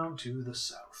lead down to the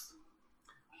south.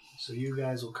 So you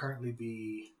guys will currently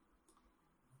be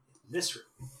in this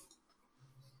room.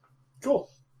 Cool.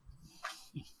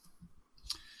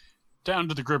 Down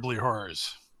to the Gribbly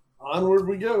Horrors. Onward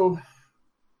we go.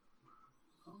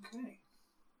 Okay.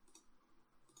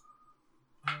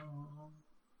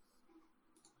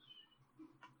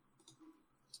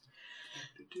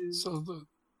 So the...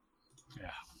 Yeah.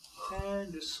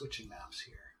 And just switching maps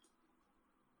here.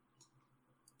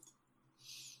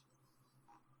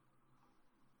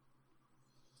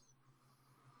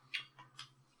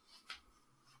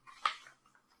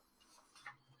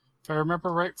 If I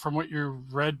remember right from what you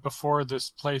read before, this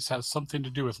place has something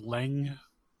to do with Leng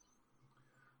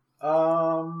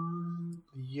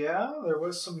Yeah, there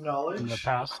was some knowledge in the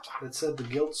past. that said the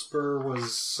Guildspur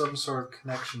was some sort of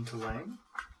connection to Lang.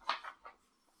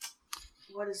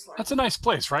 What is like? That's a nice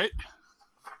place, right?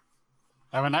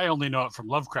 I mean, I only know it from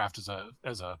Lovecraft as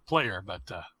a player, but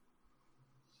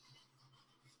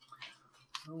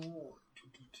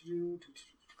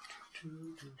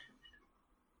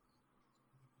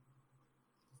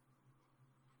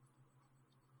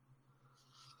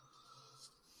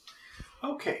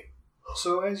Okay,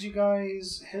 so as you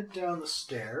guys head down the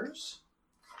stairs,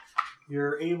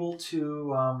 you're able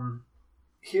to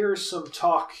hear some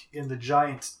talk in the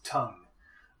giant tongue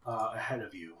ahead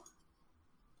of you.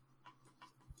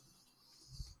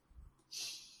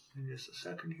 In just a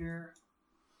second here.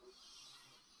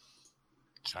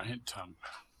 giant tongue.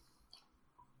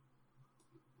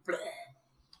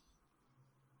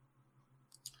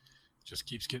 Just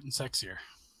keeps getting sexier.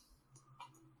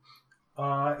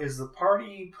 Is the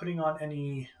party putting on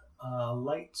any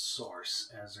light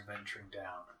source as they're venturing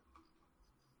down?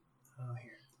 Oh,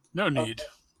 here. No need.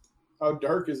 How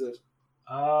dark is it?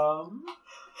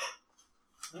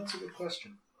 That's a good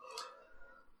question.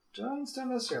 Giants don't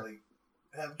necessarily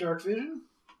have dark vision?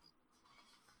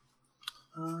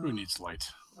 Who needs light?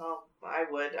 Oh, I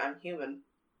would. I'm human.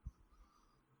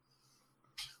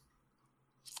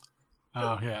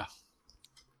 Oh, yeah.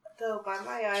 Though, by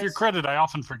my eyes... To your credit, I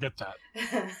often forget that.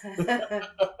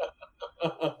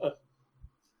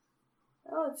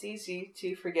 Well, it's easy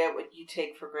to forget what you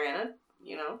take for granted,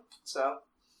 so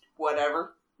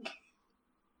whatever.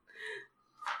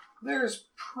 There's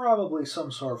probably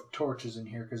some sort of torches in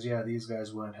here, because, these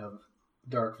guys wouldn't have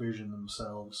dark vision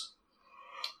themselves.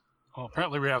 Well,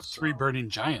 apparently we have 3 burning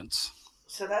giants.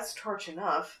 So that's torch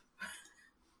enough.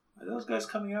 Are those guys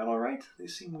coming out all right? They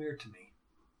seem weird to me.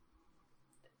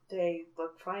 They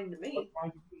look fine to me.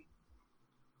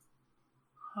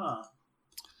 Huh.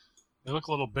 They look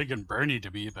a little big and burny to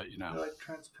me, but They're like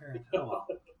transparent. Oh, well.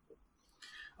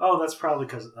 Oh, that's probably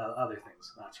because of other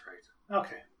things. That's right.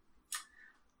 Okay.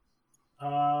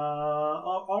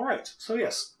 All right. So,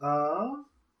 yes.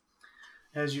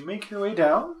 As you make your way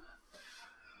down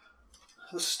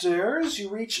the stairs, you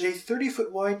reach a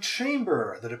 30-foot wide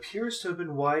chamber that appears to have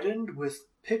been widened with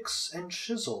picks and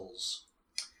chisels.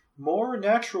 More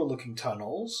natural-looking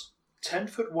tunnels,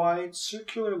 10-foot wide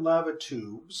circular lava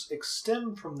tubes,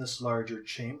 extend from this larger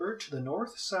chamber to the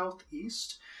north, south,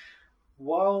 east,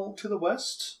 while to the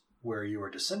west, where you are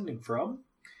descending from,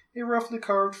 a roughly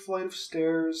carved flight of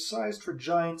stairs sized for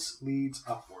giants leads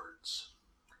upwards.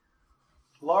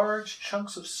 Large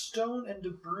chunks of stone and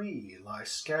debris lie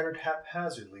scattered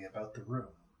haphazardly about the room.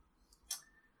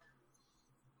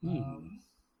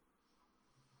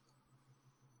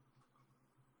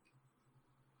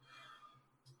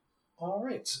 All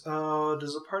right.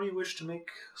 Does the party wish to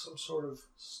make some sort of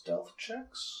stealth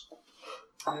checks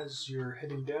as you're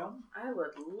heading down? I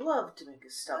would love to make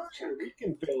a stealth check. We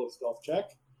can fail a stealth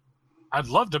check. I'd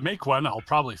love to make one. I'll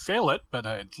probably fail it, but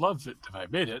I'd love it if I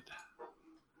made it.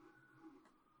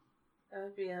 That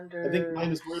would be under. I think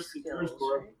mine is worse than yours,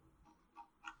 Cora. right?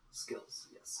 Skills,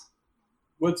 yes.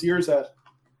 What's yours at?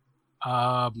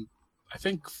 I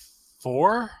think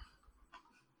 4.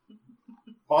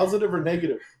 Positive or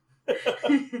negative?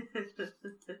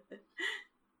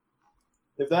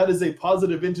 If that is a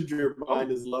positive integer,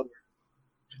 mine is lower.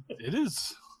 It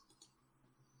is.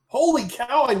 Holy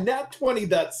cow, I nat 20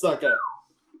 that sucker.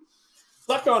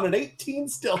 Suck on an 18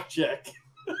 stealth check.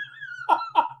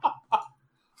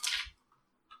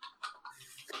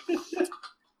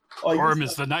 Orm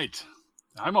is the knight.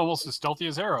 I'm almost as stealthy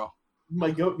as Arrow.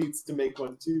 My goat needs to make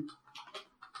one too.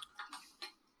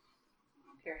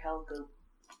 Here, hell goat.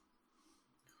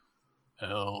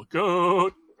 Hell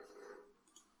goat.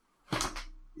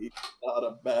 He's not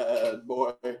a bad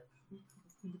boy.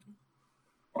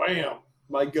 Bam!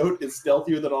 My goat is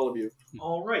stealthier than all of you.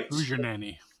 All right. Who's your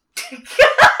nanny?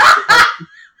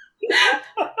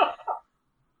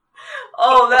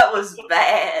 Oh, that was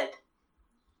bad.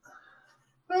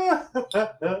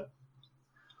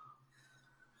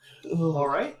 All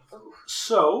right.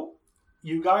 So,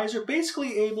 you guys are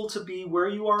basically able to be where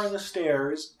you are in the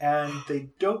stairs, and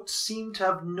they don't seem to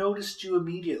have noticed you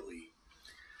immediately.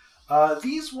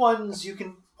 These ones, you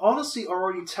can honestly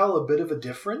already tell a bit of a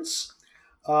difference.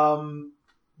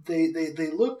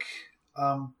 They look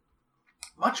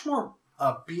much more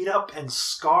beat up and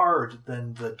scarred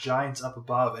than the giants up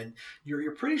above, and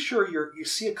you're pretty sure you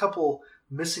see a couple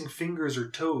missing fingers or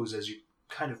toes as you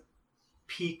kind of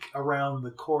peek around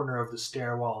the corner of the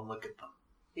stairwell and look at them.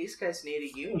 These guys need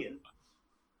a union.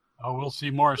 Oh, we'll see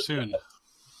more soon.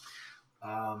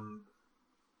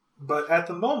 But at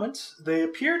the moment, they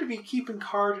appear to be keeping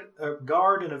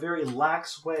guard in a very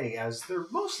lax way, as they're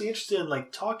mostly interested in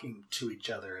talking to each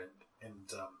other and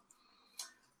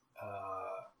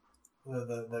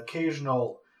the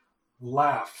occasional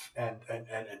laugh and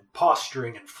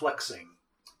posturing and flexing.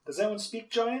 Does anyone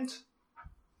speak giant?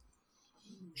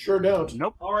 Sure don't.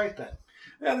 Nope. All right then.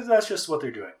 Yeah, that's just what they're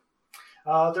doing.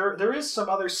 There is some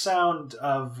other sound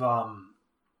of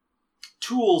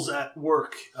tools at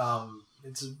work.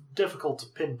 It's difficult to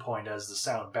pinpoint as the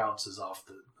sound bounces off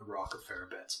the rock a fair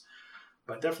bit.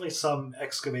 But definitely some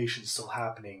excavation still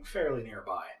happening fairly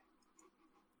nearby.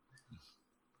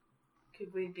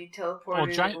 Could we be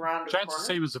teleported around a Giant's corner? the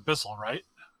same as Abyssal, right?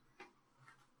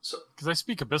 So, because I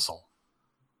speak Abyssal.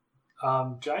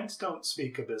 Giants don't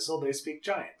speak Abyssal, they speak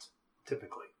Giant,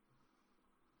 typically.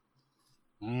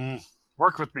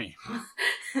 Work with me.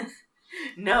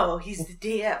 No, he's the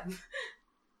DM.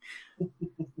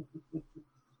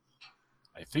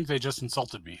 I think they just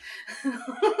insulted me.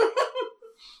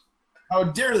 How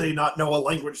dare they not know a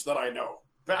language that I know?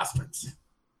 Bastards.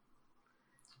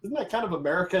 Isn't that kind of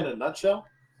America in a nutshell?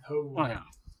 Oh, yeah.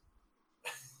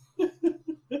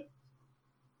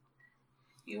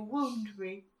 You wound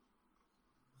me.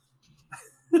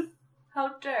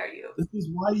 How dare you? This is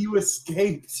why you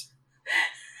escaped.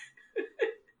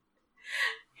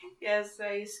 Yes,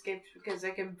 I escaped because I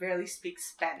can barely speak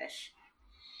Spanish.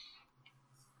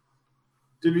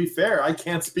 To be fair, I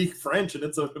can't speak French, and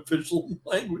it's an official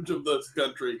language of this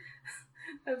country.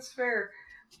 That's fair.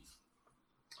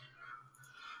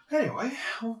 Anyway,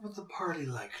 what would the party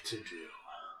like to do?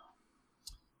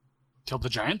 Kill the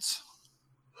giants?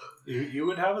 You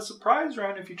would have a surprise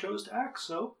round if you chose to act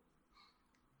so.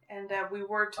 And we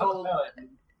were told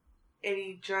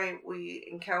any giant we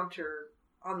encounter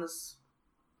on this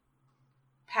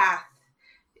path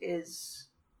is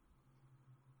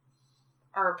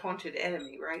our appointed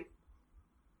enemy, right?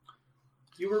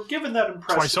 You were given that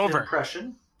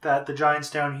impression that the giants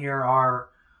down here are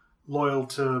loyal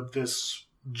to this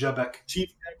Jebek Chief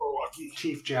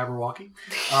Jabberwocky.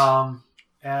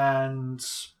 And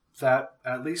that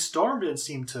at least Storm didn't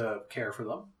seem to care for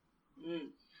them. Mm.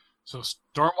 So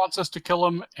Storm wants us to kill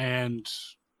him, and,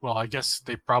 well, I guess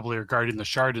they probably are guarding the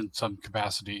shard in some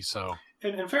capacity, so...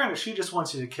 In fairness, she just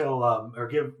wants you to kill,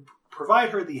 provide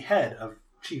her the head of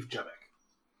Chief Jebek.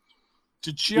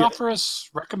 Did she offer us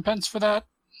recompense for that?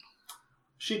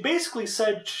 She basically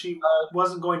said she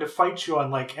wasn't going to fight you on,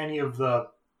 like, any of the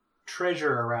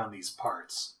treasure around these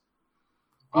parts.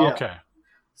 Yeah. Yeah. Okay.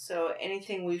 So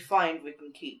anything we find, we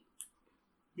can keep.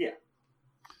 Yeah.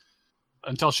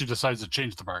 Until she decides to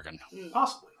change the bargain.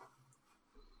 Possibly.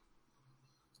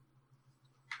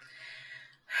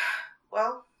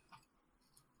 Well,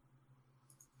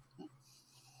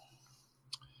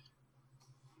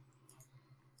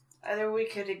 either we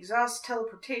could exhaust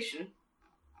teleportation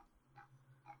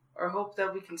or hope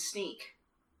that we can sneak.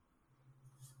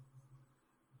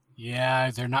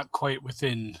 Yeah, they're not quite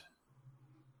within...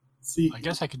 See, I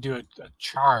guess I could do a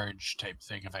charge type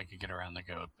thing if I could get around the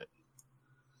goat, but...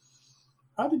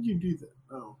 how did you do that?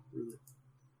 Oh, really?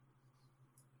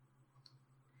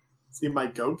 See, my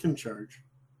goat can charge.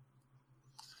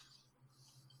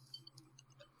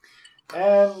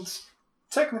 And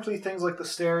technically things like the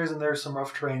stairs, and there's some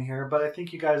rough terrain here, but I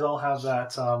think you guys all have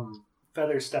that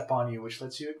feather step on you, which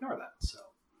lets you ignore that. So,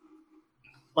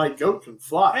 My goat can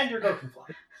fly. and your goat can fly.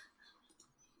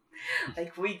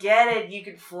 Like, we get it, you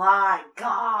can fly.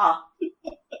 Gah!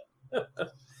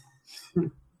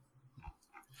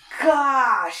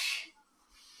 Gosh!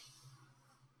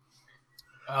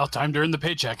 Well, time to earn the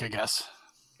paycheck, I guess.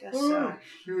 Guess so.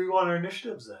 Do we want our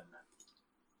initiatives then?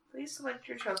 Please select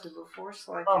your token before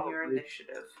selecting your Probably.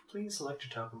 initiative. Please select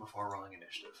your token before rolling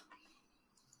initiative.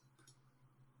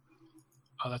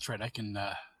 Oh, that's right. I can...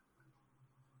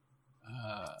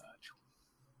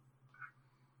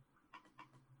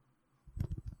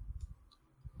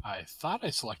 I thought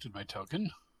I selected my token.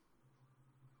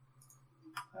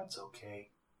 That's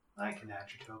okay. I can add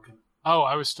your token. Oh,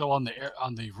 I was still on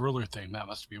the ruler thing. That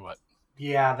must be what.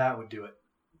 Yeah, that would do it.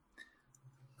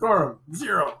 Gorham,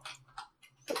 0.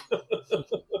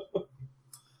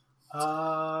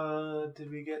 Did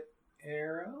we get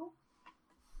arrow?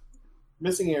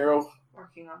 Missing arrow.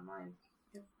 Working on mine.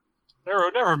 Arrow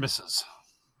never misses.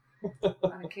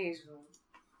 On occasion.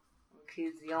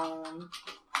 Occasion.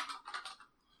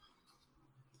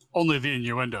 Only the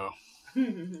innuendo.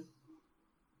 Okay,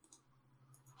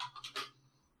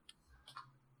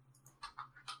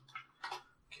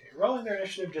 rolling their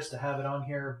initiative just to have it on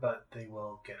here, but they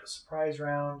will get a surprise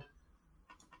round,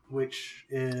 which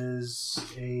is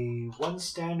a 1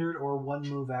 standard or 1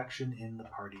 move action in the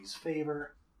party's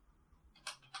favor.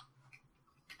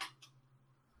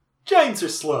 Giants are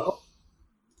slow.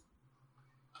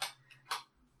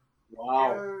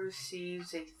 Wow. Arrow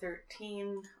receives a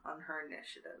 13 on her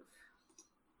initiative.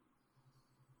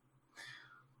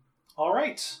 All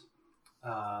right.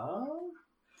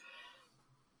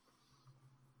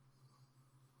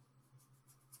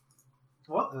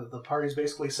 What? The party's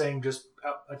basically saying just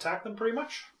attack them pretty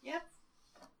much? Yep.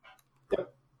 That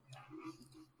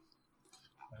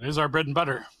is our bread and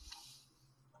butter.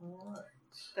 All right.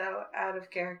 Though out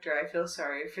of character, I feel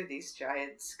sorry for these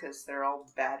giants because they're all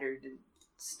battered and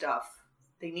stuff.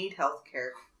 They need health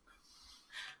care.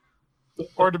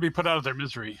 Or to be put out of their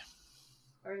misery.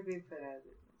 Or to be put out of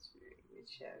misery,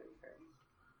 whichever.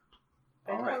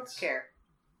 But All right. health care.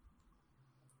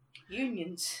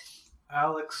 Unions.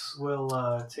 Alex will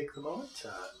take the moment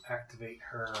to activate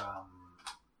her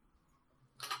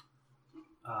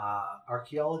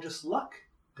archaeologist luck.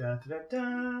 Dun da da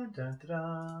dun da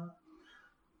da.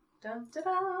 Dun da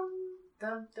dun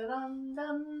dun da dun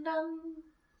dun dun.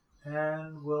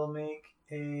 And we'll make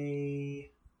a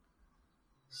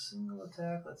single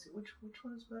attack. Let's see which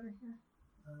one is better here.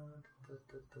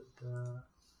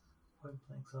 point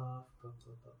blanks off. Blah, blah,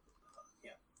 blah, blah.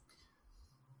 Yeah.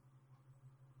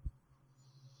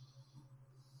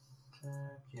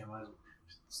 Attack. Yeah, might as well.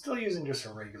 Still using just a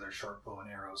regular short bow and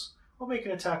arrows. We'll make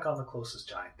an attack on the closest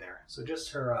giant there. So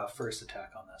just her first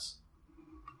attack on this.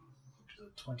 Which is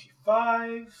a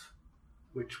 25,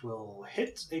 which will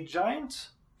hit a giant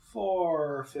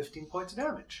for 15 points of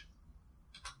damage.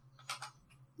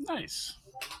 Nice.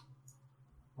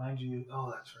 Mind you,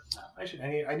 oh, that's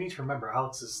right. I need to remember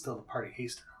Alex is still the party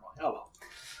haster. Oh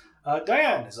well.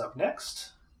 Diane is up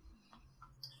next.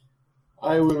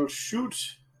 I will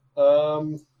shoot.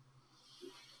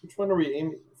 Which one are we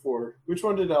aiming for? Which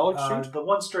one did Alex shoot? The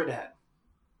one straight ahead.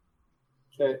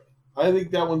 Okay. I think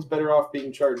that one's better off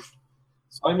being charged.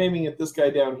 So I'm aiming at this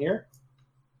guy down here.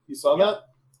 You saw that?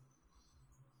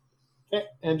 Okay.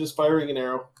 And just firing an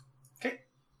arrow. Okay.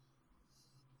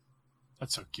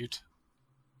 That's so cute.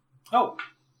 Oh,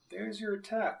 there's your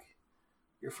attack.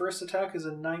 Your first attack is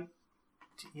a 19.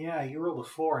 Yeah, you rolled a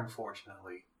 4,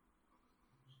 unfortunately.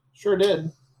 Sure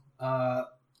did.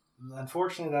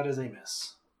 Unfortunately, that is a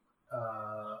miss.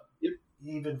 Yep.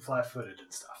 Even flat-footed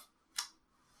and stuff.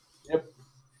 Yep.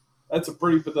 That's a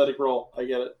pretty pathetic roll. I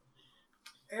get it.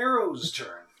 Arrow's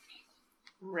turn.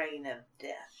 Rain of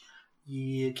death.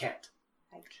 You can't.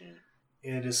 I can't.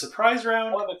 It is surprise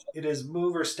round. One attack. It is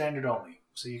move or standard only.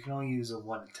 So you can only use a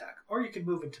 1 attack. Or you can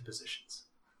move into positions.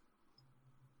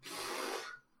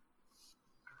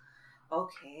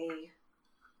 Okay.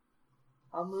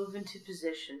 I'll move into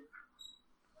position.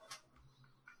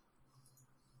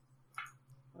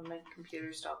 When my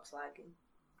computer stops lagging.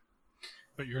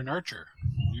 But you're an archer.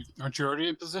 Aren't you already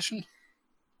in position?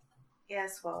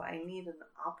 Yes, well, I need an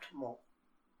optimal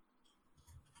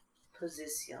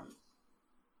position.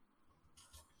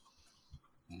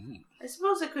 Mm. I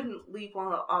suppose I couldn't leap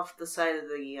off the side of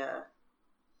the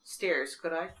stairs,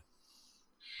 could I?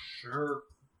 Sure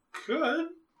could,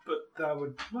 but that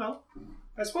would, well,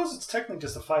 I suppose it's technically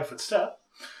just a 5-foot step.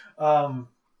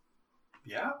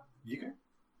 Yeah, you can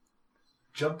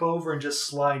jump over and just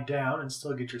slide down and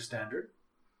still get your standard.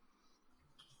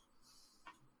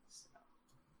 So,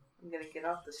 I'm going to get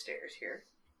off the stairs here.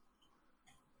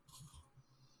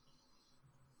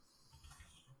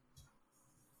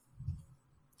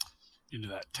 Into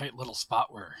that tight little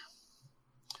spot where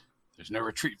there's no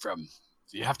retreat from.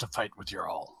 So you have to fight with your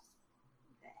all.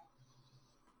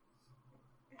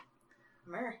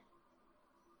 Come here.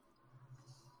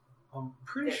 I'm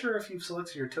pretty sure if you've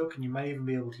selected your token, you might even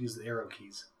be able to use the arrow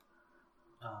keys.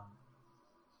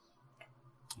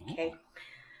 Okay.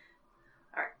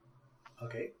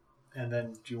 Okay. And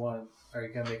then are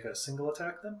you going to make a single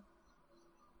attack then?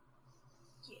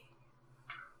 Yeah.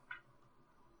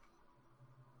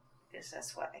 Guess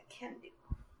that's what I can do.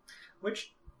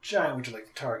 Which giant would you like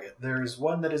to target? There's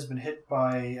one that has been hit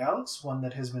by Alex, one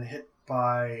that has been hit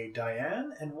by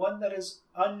Diane, and one that is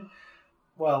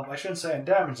well, I shouldn't say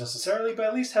undamaged necessarily, but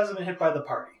at least hasn't been hit by the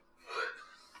party.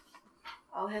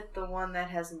 I'll hit the one that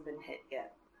hasn't been hit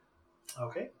yet.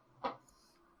 Okay.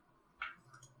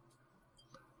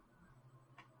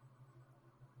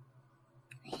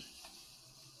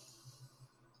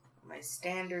 My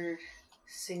standard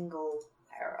single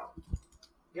arrow.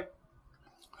 Yep.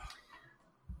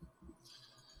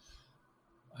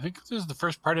 I think this is the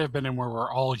first party I've been in where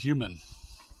we're all human.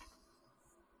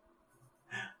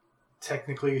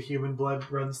 Technically, human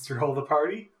blood runs through all the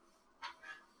party.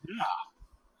 Yeah.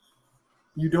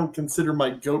 You don't consider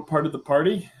my goat part of the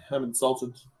party? I'm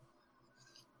insulted.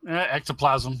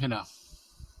 Ectoplasm, you know.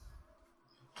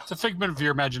 It's a figment of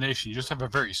your imagination. You just have a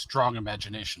very strong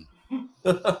imagination.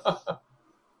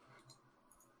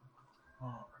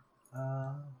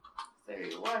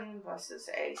 31 versus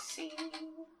AC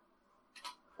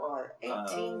for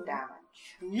 18 damage.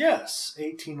 Yes,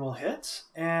 18 will hit,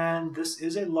 and this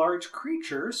is a large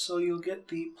creature, so you'll get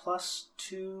the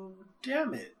 +2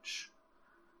 damage.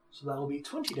 So that'll be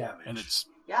 20 damage. And it's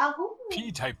Yahoo!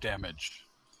 P-type damage.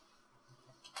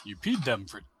 You peed them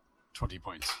for 20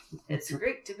 points. It's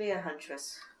great to be a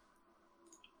huntress.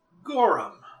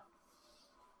 Gorham.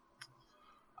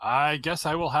 I guess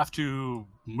I will have to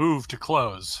move to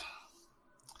close.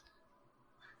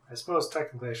 I suppose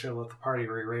technically I should let the party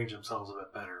rearrange themselves a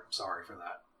bit better. Sorry for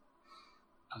that.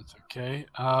 That's okay.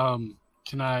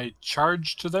 Can I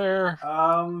charge to there?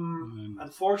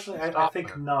 Unfortunately, I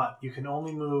think not. You can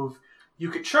only move. You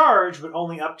could charge, but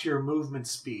only up to your movement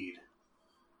speed.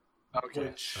 Okay.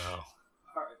 Which, So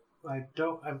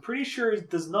I'm pretty sure it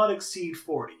does not exceed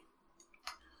 40.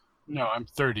 no, I'm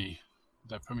 30. Does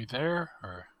that put me there,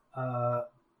 or There.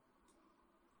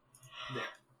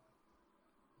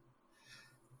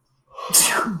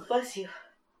 Bless you.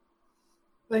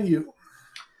 Thank you.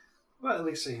 Well, at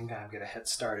least so you can kind of get a head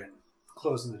start in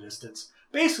closing the distance.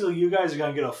 Basically, you guys are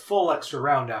going to get a full extra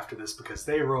round after this because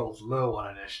they rolled low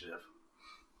on initiative.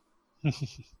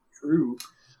 True.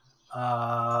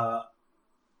 And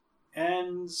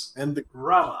the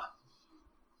Rama.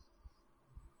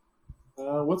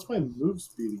 What's my move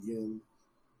speed again?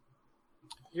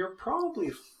 You're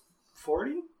probably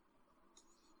 40?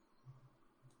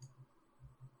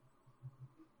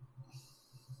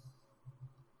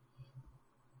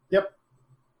 Yep.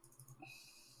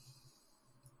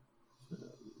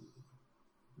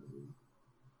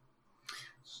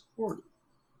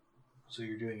 So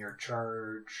you're doing your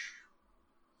charge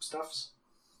stuffs?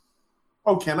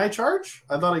 Oh, can I charge?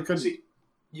 I thought I couldn't. See,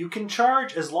 you can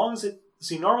charge as long as it...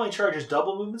 See, normally charges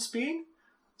double movement speed.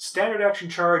 Standard action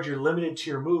charge, you're limited to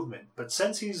your movement. But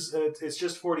since it's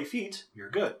just 40 feet,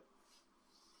 you're good.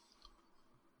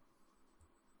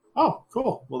 Oh,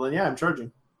 cool. Well, then, yeah, I'm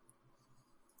charging.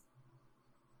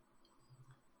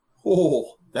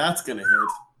 Oh, that's going to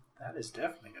hit. That is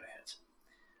definitely going to hit.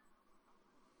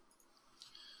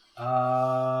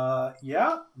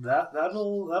 Yeah,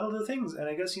 that'll do things. And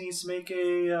I guess he needs to make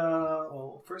a...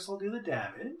 well, first I'll do the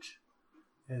damage.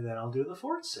 And then I'll do the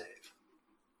fort save.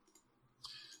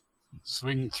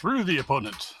 Swing through the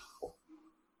opponent.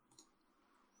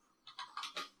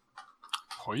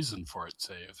 Poison fort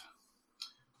save.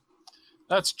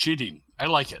 That's cheating. I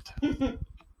like it.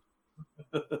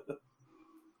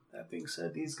 That being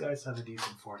said, these guys have a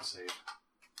decent fort save.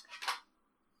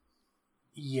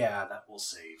 Yeah, that will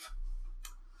save.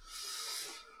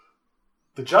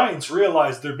 The giants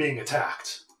realize they're being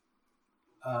attacked.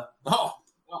 All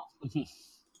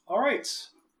right.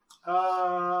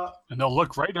 And they'll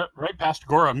look right past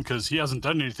Gorham because he hasn't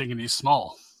done anything and he's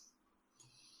small.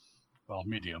 Well,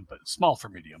 medium, but small for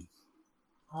medium.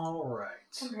 All right.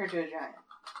 Compared to a giant.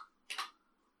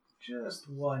 Just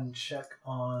one check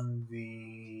on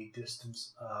the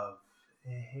distance of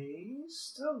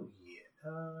haste. Oh, yeah.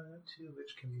 Two of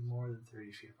which can be more than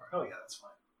 30 feet apart. Oh, yeah, that's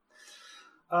fine.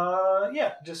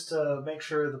 Yeah, just to make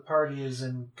sure the party is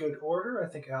in good order, I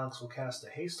think Alex will cast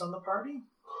a haste on the party.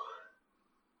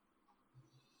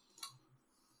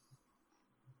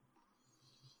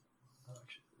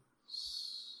 Which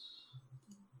is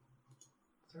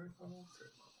third level.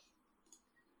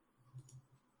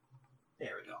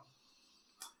 There we go.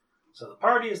 So the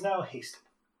party is now hasted.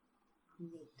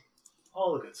 Neat.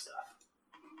 All the good stuff.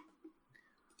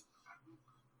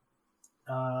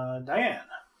 Diane.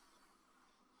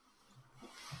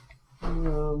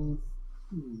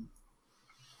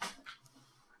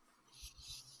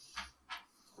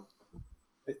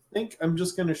 I think I'm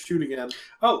just going to shoot again.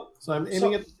 Oh, So I'm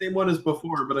aiming at the same one as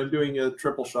before, but I'm doing a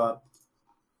triple shot.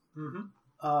 mm-hmm.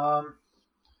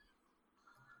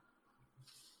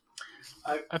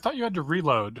 I thought you had to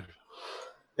reload.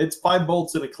 It's 5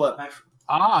 bolts in a clip. I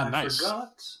Nice.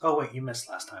 forgot. Oh, wait, you missed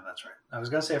last time. That's right. I was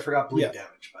going to say I forgot bleed Yeah.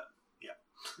 damage, but yeah.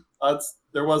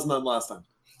 There was none last time.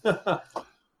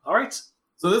 All right.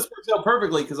 So this works out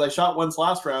perfectly because I shot once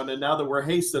last round, and now that we're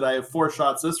hasted, I have 4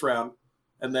 shots this round,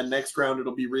 and then next round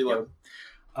it'll be reload.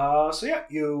 So yeah,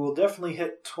 you will definitely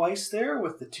hit twice there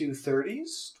with the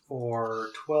 230s for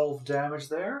 12 damage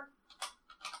there.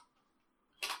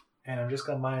 And I'm just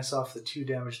going to minus off the 2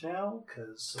 damage now,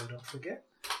 so don't forget.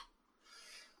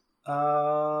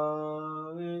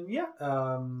 And yeah,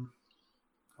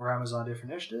 Rama's on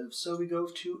different initiatives, so we go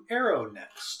to Arrow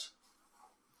next.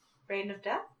 Rain of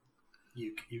Death?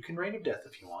 You can Rain of Death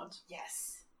if you want.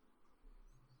 Yes.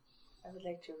 I would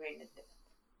like to Rain of Death.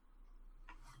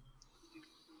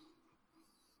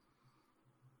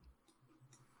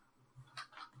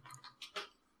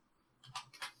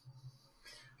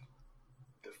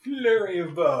 The Flurry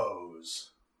of Bows.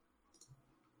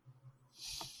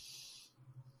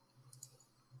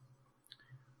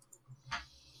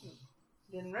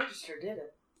 Didn't register, did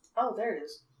it? Oh, there it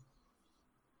is.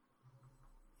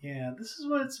 Yeah, this is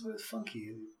what it's a bit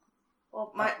funky.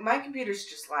 Well, my computer's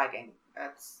just lagging.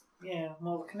 That's... Yeah,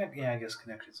 well, I guess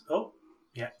connections. Oh,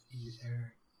 yeah,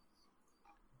 there.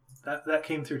 That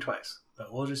came through twice,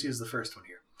 but we'll just use the first one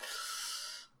here.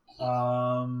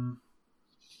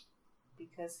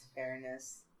 Because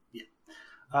fairness. Yeah.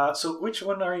 So which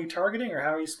one are you targeting, or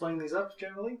how are you splitting these up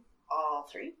generally? All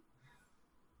 3?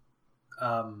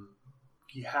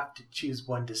 You have to choose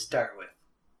one to start with.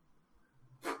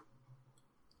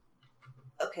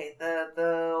 Okay,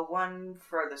 the one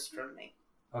furthest from me.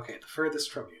 Okay, the furthest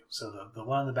from you. So the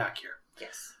one on the back here.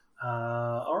 Yes.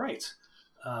 All right.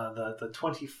 The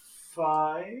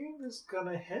 25 is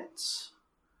gonna hit.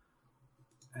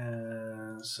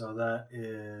 And so that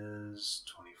is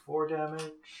 24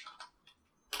 damage.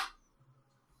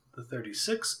 The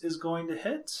 36 is going to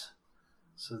hit.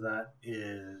 So that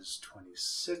is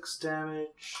 26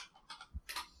 damage.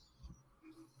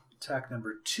 Attack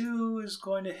number 2 is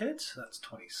going to hit. That's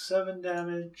 27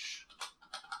 damage.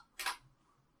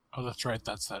 Oh, that's right.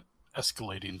 That's that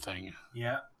escalating thing.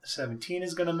 Yeah, 17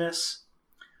 is going to miss.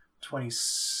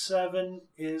 27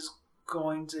 is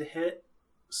going to hit.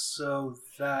 So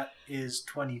that is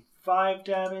 25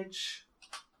 damage.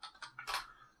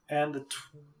 And the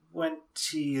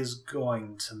 20 is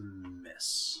going to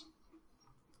miss.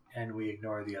 And we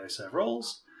ignore the other set of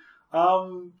rolls.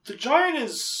 The giant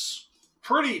is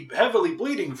pretty heavily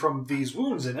bleeding from these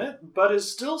wounds in it, but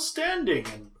is still standing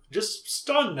and just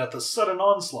stunned at the sudden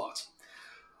onslaught.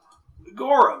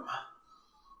 Gorham.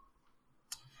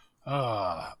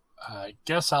 I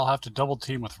guess I'll have to double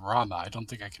team with Rama. I don't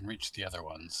think I can reach the other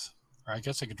ones. Or I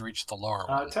guess I could reach the lower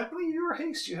one. Technically, you're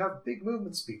haste. You have big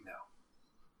movement speed now.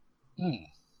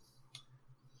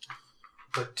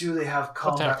 But do they have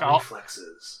combat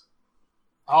reflexes?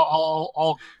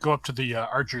 I'll go up to the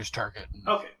archer's target.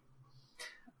 Okay.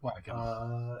 Whack him.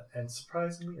 And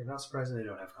surprisingly, or not surprisingly, they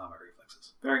don't have combat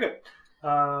reflexes. Very good.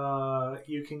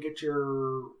 You can get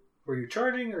your... Were you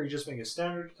charging, or you just making a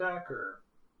standard attack, or...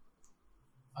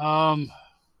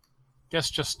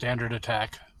 Guess just standard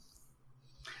attack.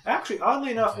 Actually,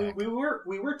 oddly enough, we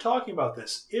were talking about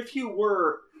this. If you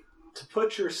were to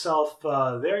put yourself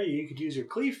there, you could use your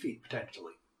cleave feat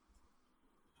potentially.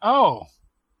 Oh,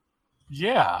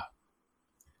 yeah.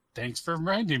 Thanks for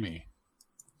reminding me.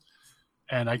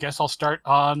 And I guess I'll start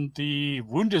on the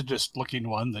woundedest looking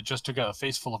one that just took a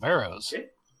face full of arrows. Okay.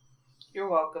 You're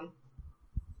welcome.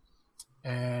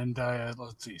 And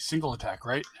let's see, single attack,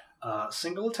 right?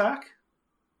 Single attack.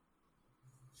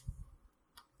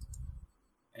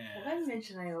 Did I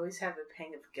mention I always have a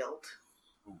pang of guilt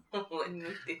when we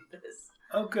do this?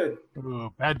 Oh, good.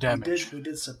 Ooh, bad damage. We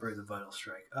did separate the vital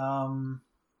strike.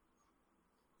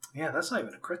 Yeah, that's not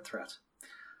even a crit threat.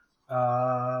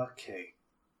 Okay.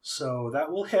 So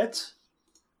that will hit.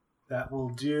 That will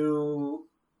do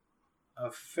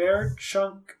a fair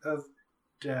chunk of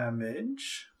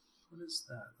damage. What is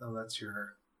that? Oh, that's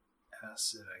your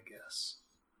acid, I guess.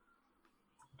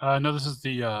 No, this is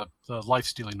the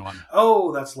life-stealing one.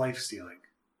 Oh, that's life stealing.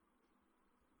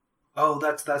 Oh,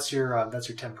 that's your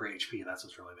temporary HP. That's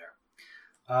what's really there.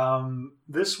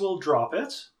 This will drop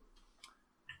it.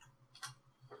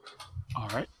 All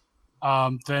right.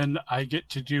 Then I get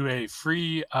to do a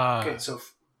free Okay, so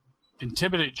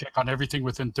intimidate check on everything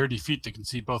within 30 feet that can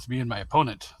see both me and my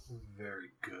opponent.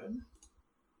 very good.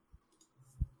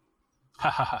 Ha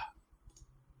ha ha.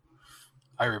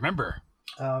 I remember.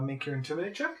 Make your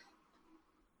intimidate check.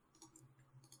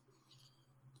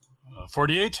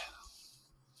 48.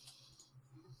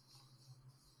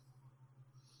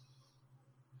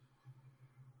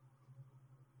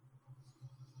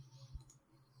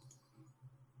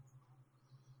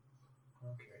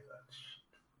 Okay, that's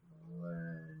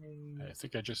 20. I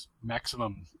think I just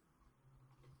maximum.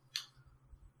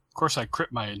 Of course, I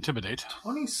crit my intimidate.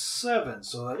 27,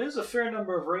 so that is a fair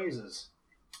number of raises.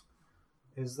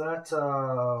 Is that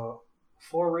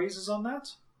 4 raises on that?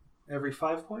 Every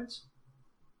 5 points?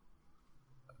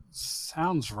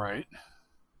 Sounds right.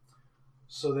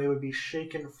 So they would be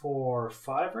shaken for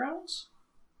 5 rounds?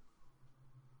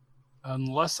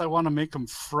 Unless I want to make them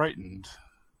frightened.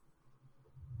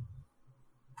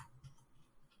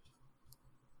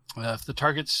 If the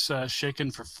target's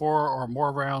shaken for 4 or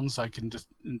more rounds, I can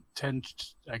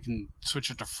I can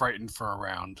switch it to frightened for a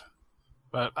round.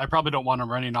 But I probably don't want them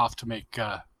running off to make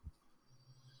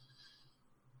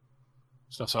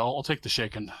stuff, so I'll take the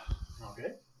shaken.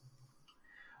 Okay.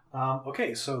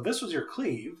 Okay, so this was your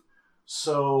cleave.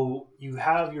 So you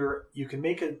can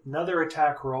make another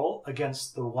attack roll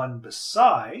against the one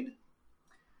beside.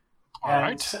 All and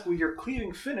right. with your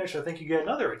cleaving finish, I think you get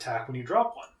another attack when you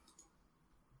drop one.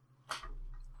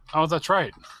 Oh, that's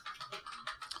right.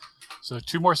 So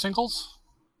 2 more singles?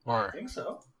 I Or think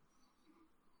so.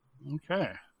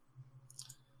 okay.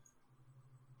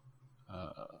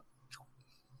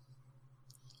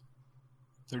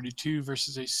 32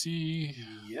 versus AC.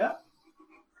 Yeah.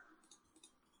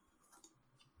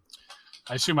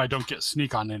 I assume I don't get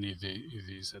sneak on any of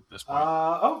these at this point.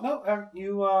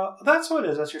 That's what it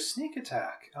is. That's your sneak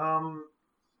attack.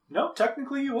 No,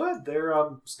 technically you would. They're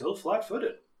still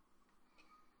flat-footed.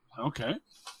 Okay.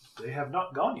 They have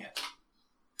not gone yet.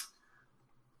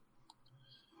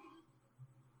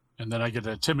 And then I get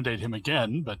to intimidate him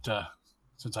again, but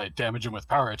since I damage him with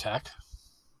power attack.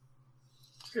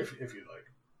 If you'd like.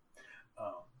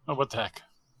 Oh, what the heck?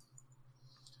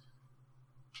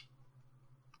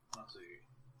 Let's see.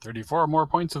 34 more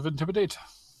points of intimidate.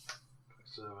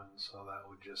 7, so that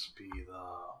would just be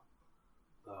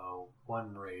the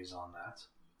 1 raise on that.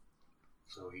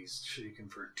 So he's shaken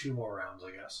for 2 more rounds,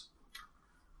 I guess.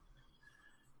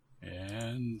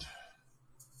 And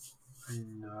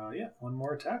yeah, 1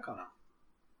 more attack on him.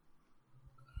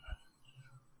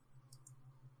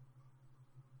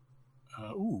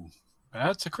 Ooh,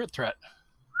 that's a crit threat.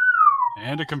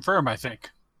 And a confirm, I think.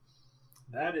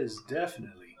 That is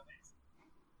definitely.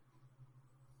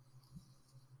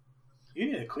 You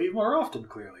need to cleave more often,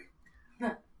 clearly.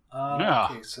 Yeah.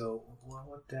 Okay, so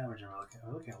what damage am I looking at?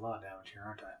 I'm looking at a lot of damage here,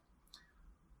 aren't I?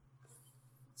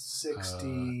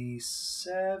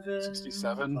 67.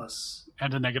 67. Plus,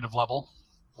 And a negative level.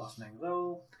 plus negative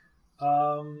level.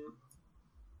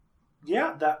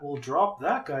 Yeah, that will drop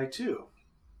that guy, too.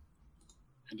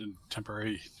 And a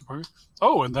temporary.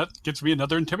 Oh, and that gets me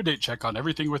another intimidate check on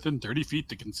everything within 30 feet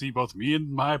that can see both me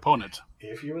and my opponent.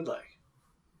 If you would like.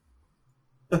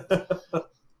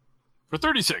 For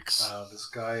 36. This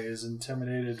guy is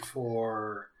intimidated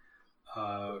for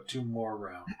 2 more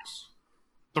rounds.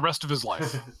 The rest of his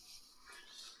life.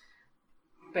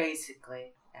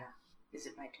 Basically, yeah. Is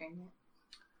it my turn yet?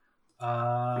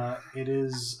 It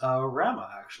is Rama,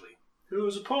 actually,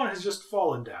 whose opponent has just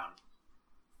fallen down.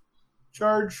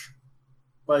 Charge.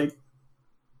 Bite.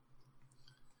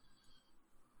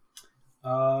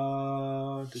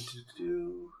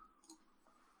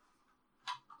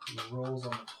 He rolls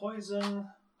on the poison.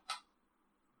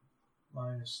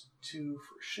 -2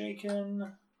 for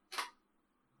shaken.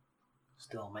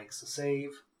 Still makes the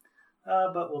save,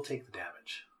 but we'll take the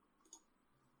damage.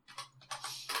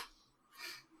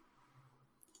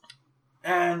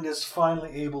 And is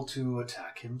finally able to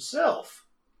attack himself.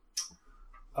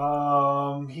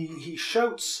 He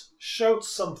shouts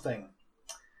something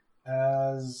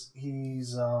as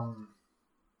he's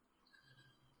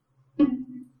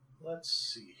let's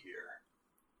see here.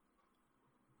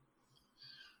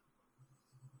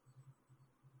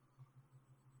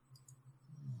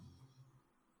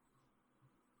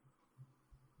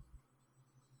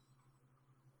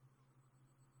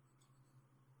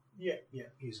 Yeah,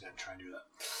 he's gonna try and do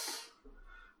that.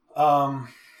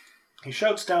 He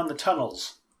shouts down the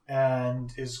tunnels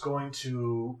and is going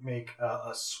to make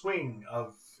a swing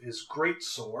of his great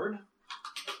sword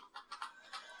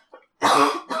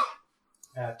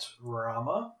at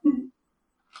Rama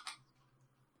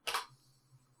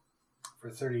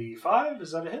for 35.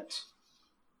 Is that a hit?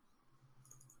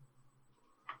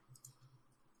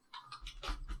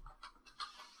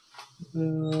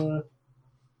 Where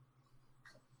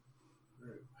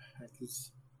the heck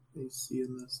is AC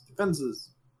in this?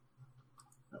 Defenses.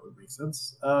 That would make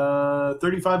sense.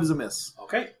 35 is a miss.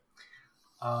 Okay.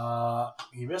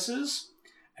 He misses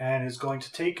and is going to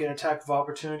take an attack of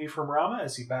opportunity from Rama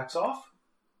as he backs off.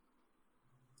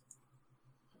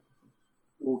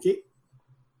 Okay.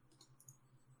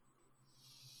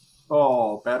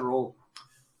 Oh, bad roll.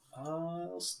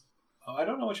 I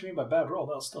don't know what you mean by bad roll.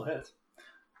 That'll still hit.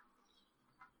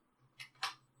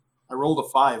 I rolled a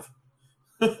 5.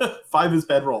 5 is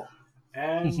bad roll.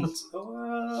 And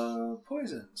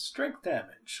poison. Strength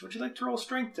damage. Would you like to roll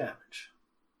strength damage?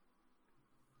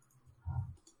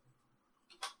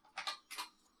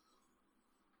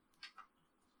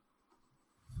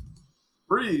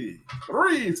 Three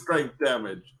strength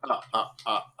damage. I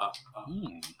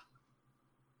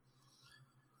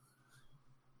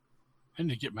need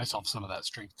to get myself some of that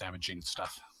strength damaging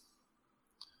stuff.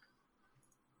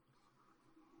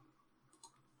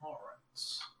 All right.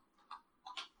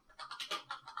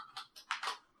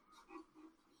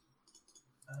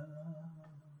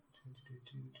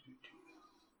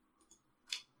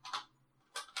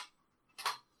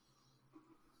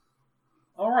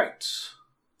 All right.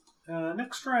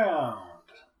 Next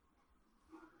round.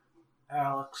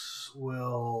 Alex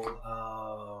will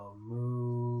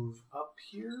move up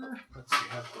here. Let's see,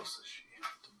 how close does she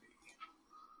have to be?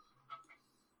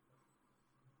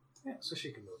 Yeah, so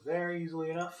she can move there easily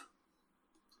enough.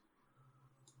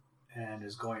 And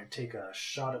is going to take a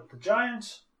shot at the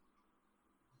giant.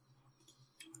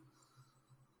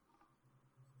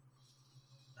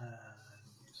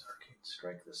 And use Arcane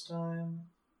Strike this time.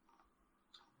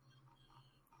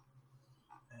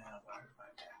 And where's my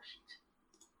attack sheet?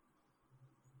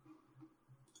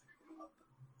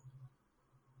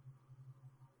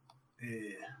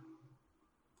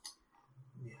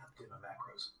 Yeah, get my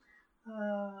macros.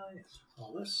 Yes,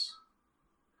 all this.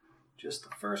 Just the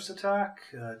first attack.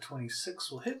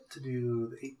 26 will hit to do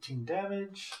the 18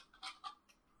 damage.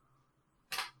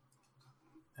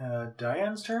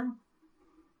 Diane's turn.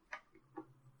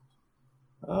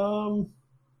 I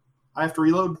have to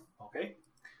reload. Okay.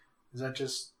 Is that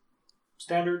just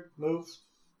Standard move.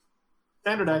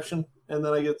 Standard action, and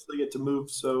then I get to move,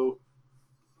 so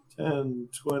 10,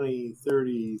 20,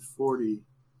 30, 40,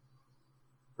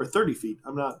 or 30 feet.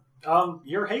 I'm not...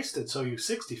 You're hasted, so you're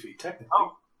 60 feet, technically.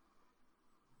 Oh.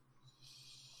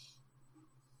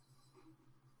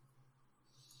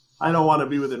 I don't want to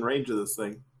be within range of this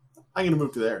thing. I'm going to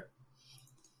move to there.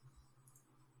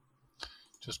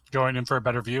 Just going in for a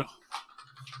better view.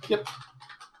 Yep.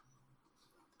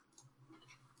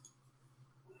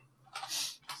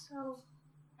 So,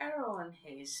 Arrow on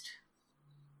haste.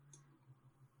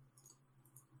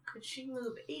 Could she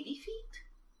move 80 feet?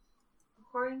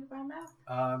 According to my map?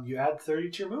 You add 30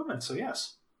 to your movement, so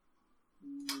yes.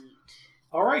 Neat.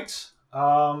 All right.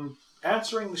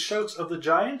 Answering the shouts of the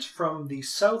giant from the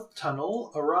south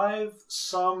tunnel arrive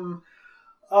some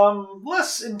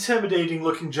less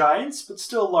intimidating-looking giants, but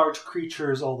still large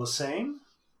creatures all the same.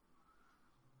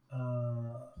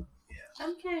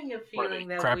 I'm getting a What are feeling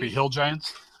they, that crappy hill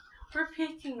giants? we're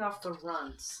picking off the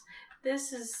runts.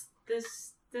 This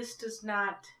does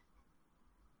not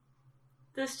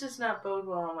bode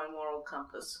well on my moral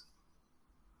compass.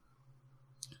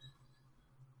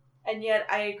 And yet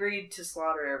I agreed to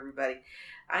slaughter everybody.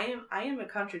 I am a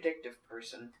contradictive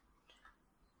person.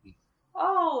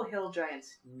 Oh, hill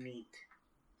giants, neat.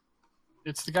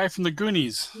 It's the guy from the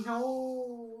Goonies.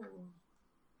 No.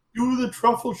 You the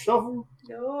truffle shovel?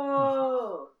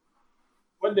 No.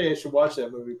 One day I should watch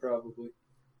that movie, probably.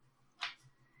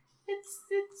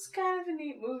 It's kind of a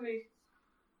neat movie.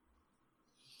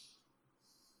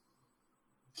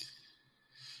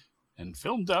 And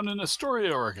filmed down in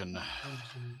Astoria, Oregon.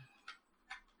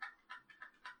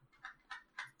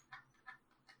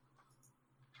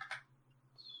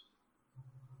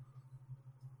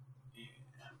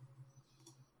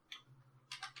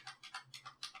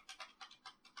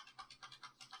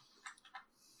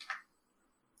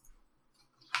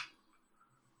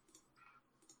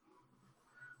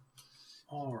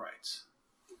 All right.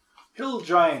 Hill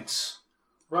giants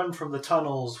run from the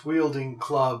tunnels wielding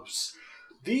clubs.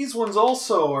 These ones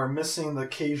also are missing the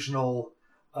occasional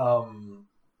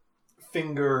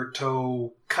finger,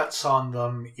 toe cuts on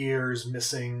them, ears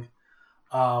missing.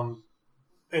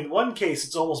 In one case,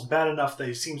 it's almost bad enough that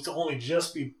he seems to only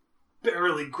just be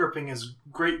barely gripping his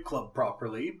great club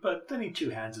properly, but then he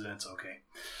two-hands it and it's okay.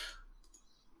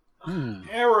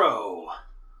 Arrow!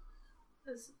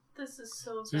 This is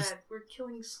so Just- bad. We're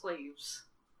killing slaves.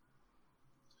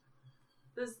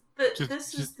 This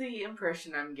is the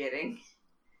impression I'm getting.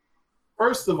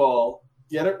 First of all,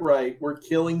 get it right. We're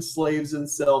killing slaves in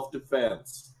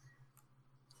self-defense.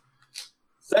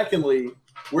 Secondly,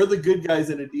 we're the good guys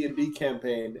in a D&D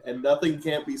campaign, and nothing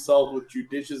can't be solved with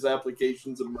judicious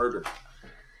applications of murder.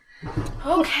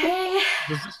 Okay.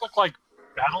 Does this look like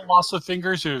battle loss of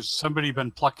fingers, or has somebody been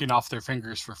plucking off their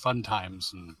fingers for fun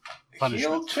times and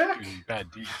punishment for check. doing bad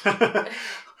deeds?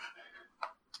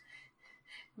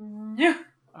 No.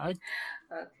 I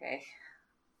Okay.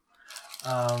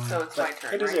 So it's my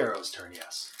turn, It is right? Arrow's turn,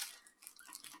 yes.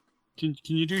 can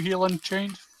you do heal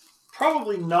unchained?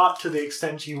 Probably not to the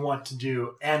extent you want to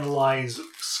do analyze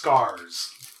scars.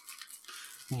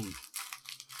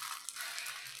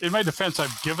 In my defense,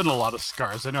 I've given a lot of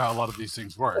scars. I know how a lot of these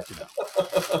things work. You know.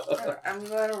 I'm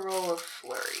going to roll a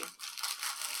flurry.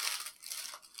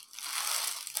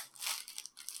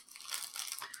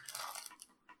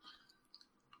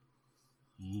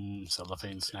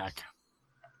 Cellophane snack.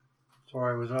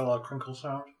 Sorry, was that a lot of crinkle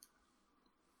sound?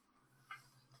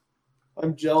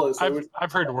 I'm jealous.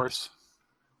 I've heard worse.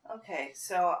 Okay,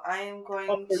 so I am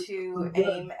going to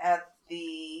aim at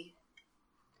the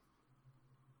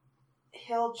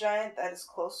hill giant that is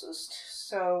closest.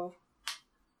 So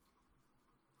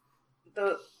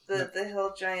the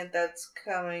hill giant that's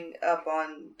coming up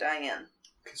on Diane.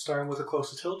 Starting with the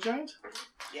closest hill giant?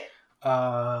 Yeah.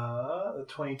 The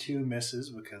 22 misses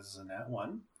because it's a nat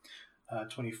 1.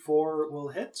 24 will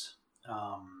hit.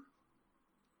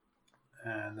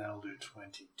 And that'll do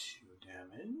 22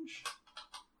 damage.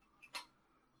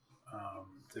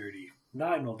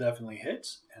 39 will definitely hit,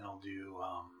 and I'll do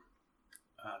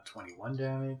 21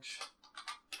 damage.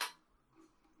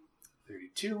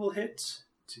 32 will hit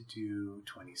to do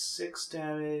 26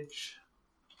 damage.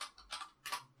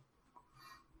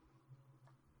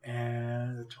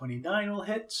 And the 29 will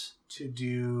hit to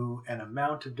do an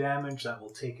amount of damage that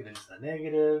will take it into the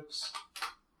negatives.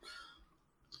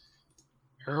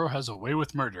 Arrow has a way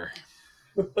with murder.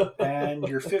 And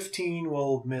your 15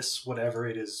 will miss whatever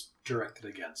it is directed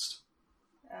against.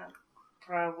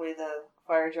 Probably the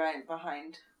fire giant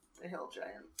behind the hill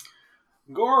giant.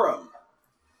 Gorham.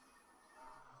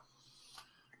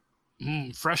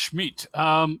 Fresh meat.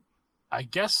 I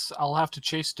guess I'll have to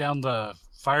chase down the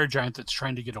fire giant that's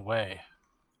trying to get away.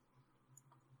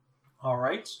 All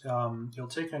right. You'll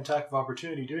take an attack of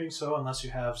opportunity doing so, unless you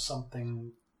have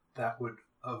something that would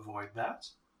avoid that.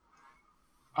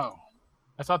 Oh,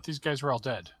 I thought these guys were all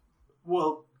dead.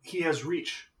 Well, he has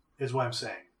reach, is what I'm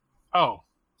saying. Oh.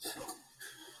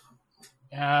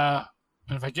 And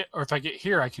if I get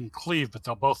here, I can cleave, but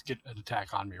they'll both get an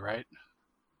attack on me, right?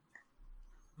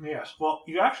 Yes. Well,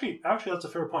 you actually that's a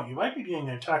fair point. You might be getting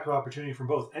an attack of opportunity from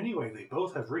both anyway. They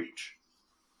both have reach.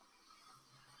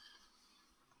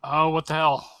 Oh, what the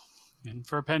hell? In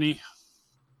for a penny.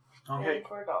 Okay.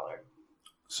 For $1.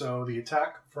 So the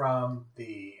attack from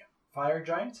the fire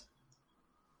giant.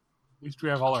 At least we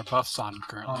have all our buffs on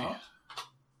currently. Uh-huh.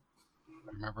 If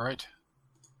I remember right.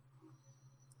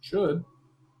 Should.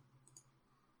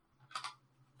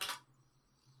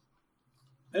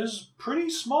 Is pretty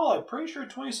small. I'm pretty sure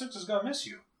 26 is going to miss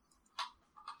you.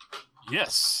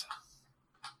 Yes.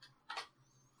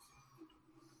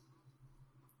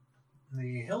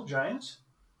 The hill giant.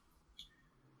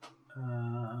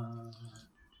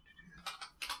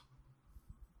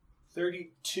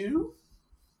 32?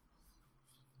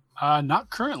 Not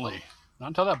currently. Not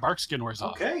until that bark skin wears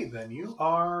off. Okay, then you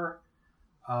are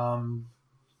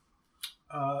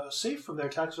safe from their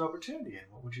attacks of opportunity. And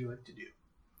what would you like to do?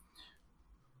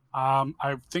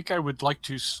 I think I would like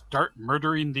to start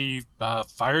murdering the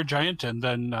fire giant and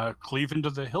then cleave into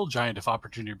the hill giant if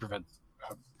opportunity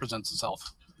presents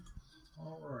itself.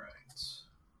 All right.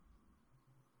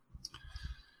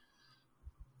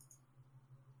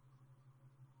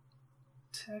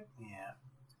 Yeah.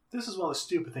 This is one of the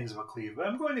stupid things about cleave, but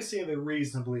I'm going to say they're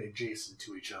reasonably adjacent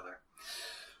to each other.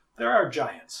 There are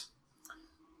giants.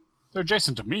 They're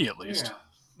adjacent to me, at least. Yeah.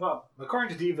 Well,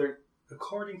 according to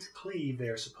Cleve, they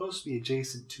are supposed to be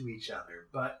adjacent to each other,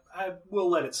 but I will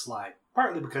let it slide.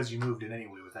 Partly because you moved in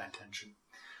anyway with that intention.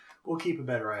 We'll keep a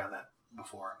better eye on that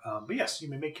before. But yes, you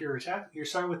may make your attack. You're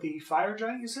starting with the fire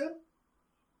giant, you said?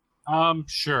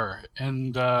 Sure.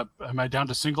 And am I down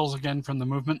to singles again from the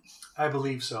movement? I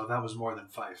believe so. That was more than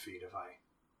 5 feet.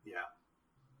 Yeah.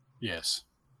 Yes.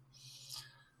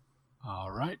 All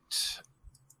right.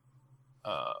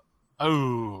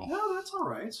 No, that's all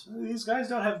right. These guys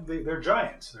don't have. They're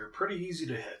giants. They're pretty easy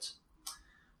to hit.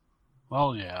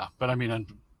 Well, yeah, but I mean, I'm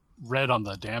red on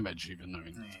the damage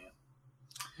even.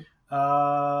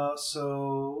 Yeah.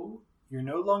 So you're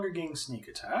no longer getting sneak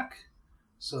attack.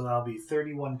 So that'll be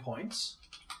 31 points.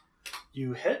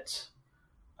 You hit.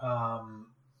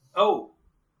 Oh,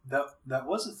 that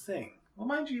was a thing. Well,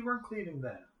 mind you weren't cleaving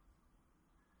then.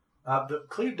 The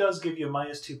cleave does give you a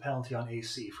 -2 penalty on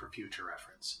AC for future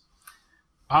reference.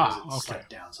 Okay. Slight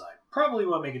downside. Probably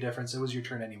won't make a difference. It was your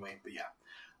turn anyway, but yeah.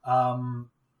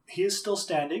 He is still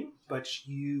standing, but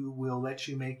we'll let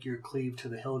you make your cleave to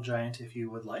the hill giant if you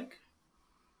would like.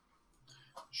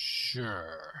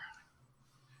 Sure.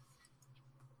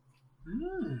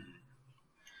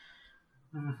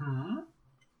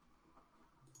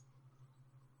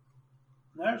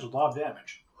 There's a lot of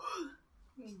damage.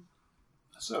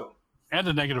 So. And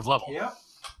a negative level. Yep.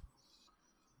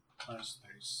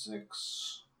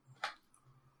 -36.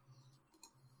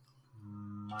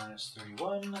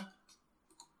 -31.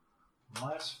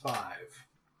 -5.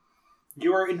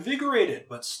 You are invigorated,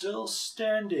 but still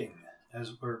standing,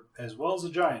 as well as the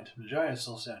giant. The giant is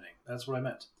still standing. That's what I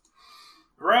meant.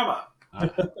 Rama.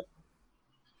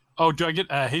 Oh, do I get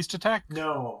a haste attack?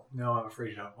 No, I'm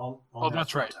afraid you don't. Oh,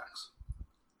 that's right. Attacks.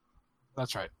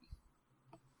 That's right.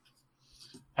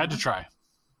 Had to try.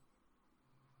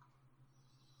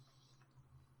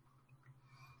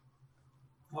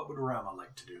 What would Rama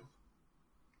like to do?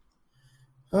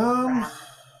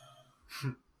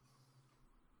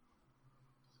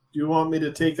 Do you want me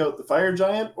to take out the fire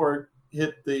giant or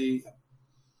hit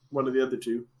one of the other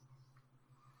two?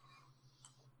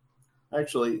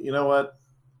 Actually, you know what?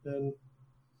 Then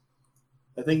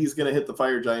I think he's going to hit the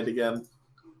fire giant again.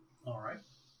 All right.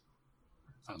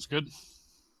 Sounds good.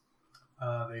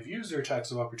 They've used their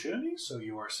attacks of opportunity, so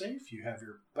you are safe. You have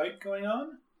your bite going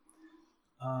on.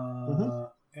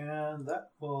 And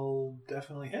that will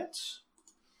definitely hit.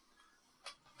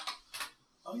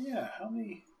 Oh, yeah. How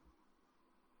many...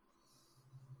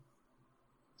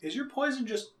 Is your poison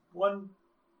just one...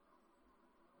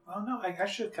 Oh, no. I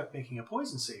should have kept making a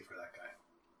poison save for that guy.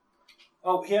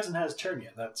 Oh, he hasn't had his turn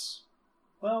yet. That's...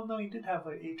 Well, no, he did have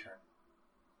a turn.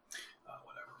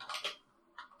 Whatever.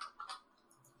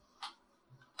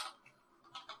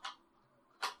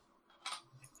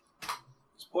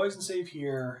 His poison save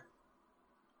here...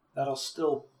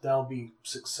 That'll be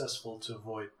successful to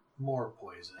avoid more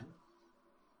poison.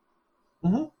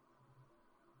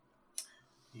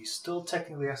 He still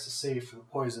technically has to save for the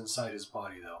poison inside his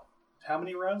body, though. How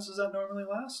many rounds does that normally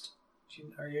last?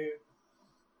 Are you...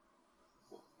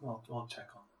 Well, I'll check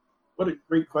on. What a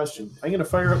great question. I'm going to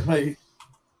fire up my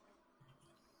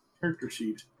character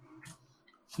sheet.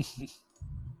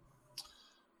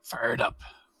 Fire it up.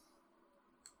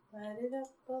 Light it up,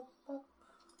 up.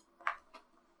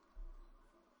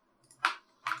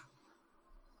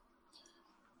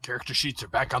 Character sheets are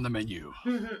back on the menu.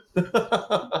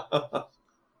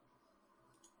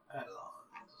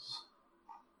 Add-ons.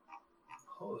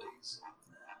 Poison.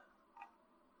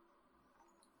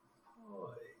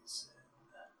 Poison.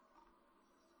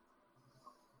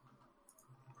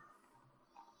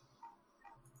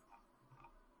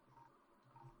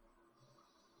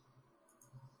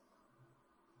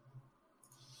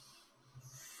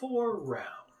 Four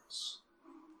rounds.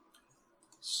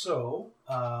 So,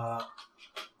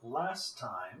 last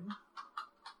time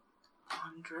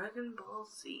On Dragon Ball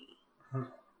Z.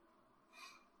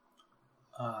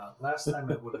 last time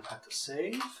it would have had to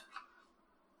save,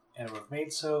 and it would have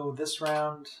made so this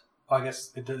round. Oh, I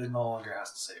guess it no longer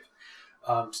has to save.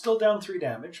 Still down 3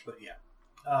 damage, but yeah.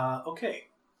 Okay.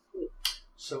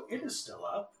 So it is still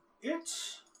up. It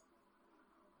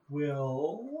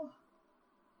will.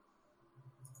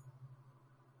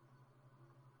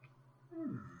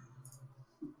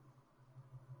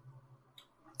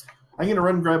 I'm going to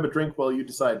run grab a drink while you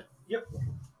decide. Yep.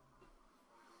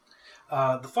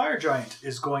 The fire giant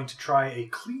is going to try a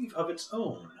cleave of its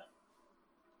own.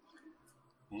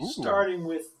 Ooh. Starting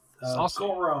with Saucy.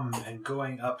 Gorum and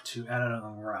going up to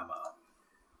Anangrama.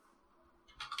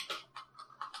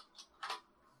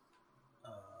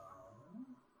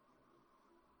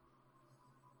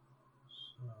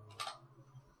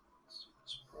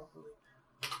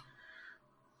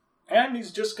 And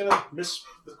he's just going to miss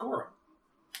with Gorum.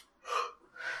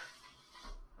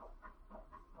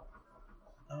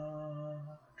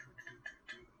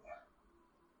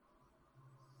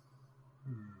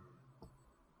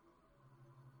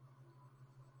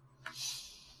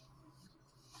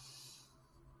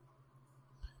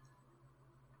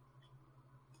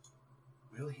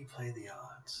 Will he play the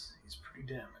odds? He's pretty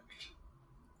damaged.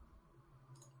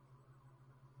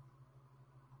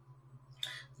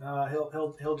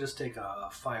 He'll just take a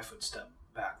 5-foot step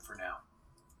back for now.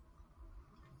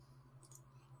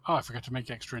 Oh, I forgot to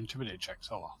make extra intimidate checks.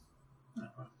 Oh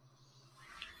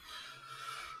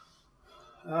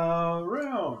well.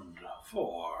 Round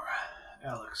 4.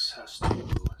 Alex has to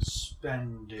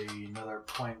spend another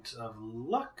point of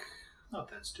luck. Not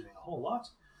that it's doing a whole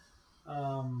lot.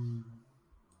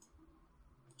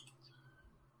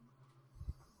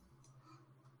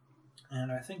 And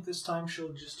I think this time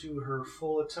she'll just do her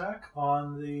full attack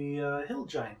on the hill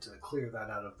giant to clear that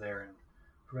out of there and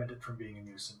prevent it from being a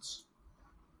nuisance.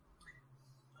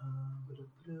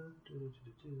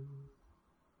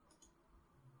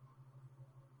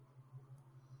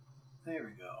 There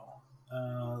we go.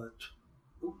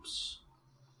 Oops.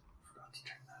 Forgot to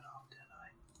turn that off, did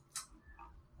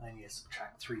I? I need to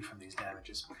subtract 3 from these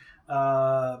damages.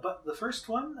 But the first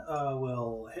one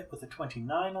will hit with a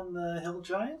 29 on the hill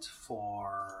giant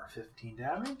for 15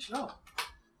 damage. Oh,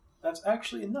 that's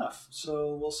actually enough.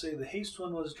 So we'll say the haste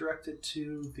one was directed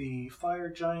to the fire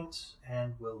giant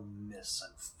and will miss,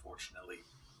 unfortunately.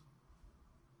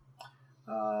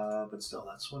 But still,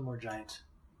 that's one more giant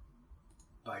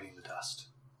biting the dust.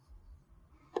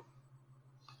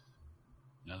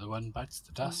 Another one bites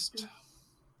the dust.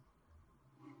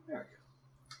 There we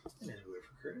go. And as we wait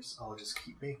for Curtis, I'll just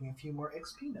keep making a few more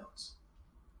XP notes.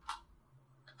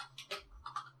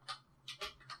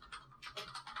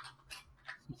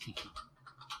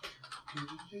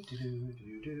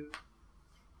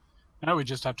 Now we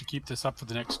just have to keep this up for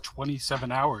the next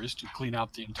 27 hours to clean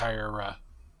out the entire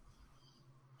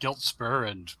Gilt Spur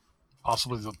and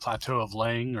possibly the Plateau of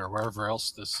Lang or wherever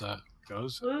else this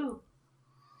goes. Ooh.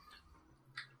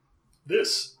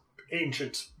 This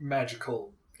ancient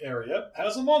magical area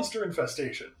has a monster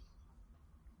infestation.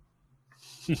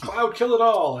 Cloud, kill it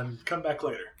all and come back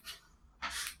later.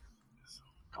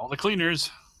 Call the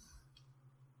cleaners.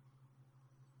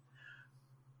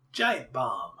 Giant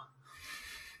bomb.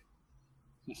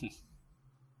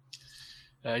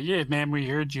 Yeah, ma'am, we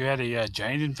heard you had a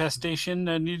giant infestation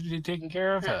needed to be taken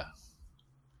care of.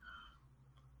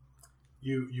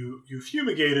 You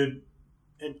fumigated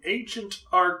an ancient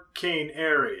arcane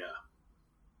area.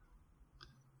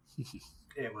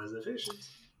 It was efficient.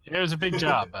 It was a big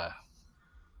job.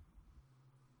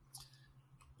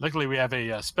 Luckily, we have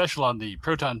a special on the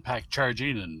proton pack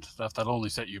charging, and that'll only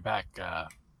set you back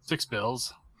 6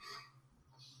 bills.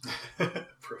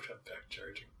 Proton pack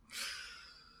charging.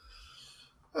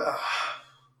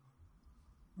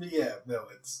 Yeah, no,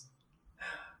 it's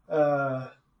on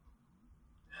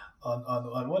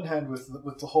one hand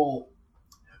with the whole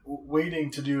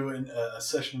waiting to do a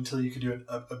session until you could do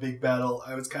a big battle.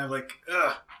 I was kind of like,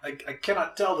 I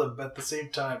cannot tell them, but at the same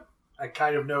time, I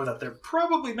kind of know that they're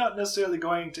probably not necessarily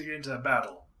going to get into a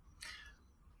battle.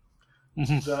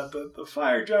 The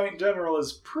Fire Giant General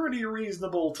is pretty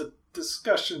reasonable to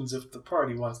discussions if the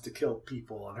party wants to kill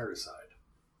people on her side.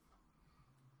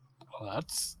 Well,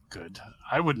 that's good.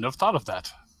 I wouldn't have thought of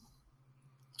that.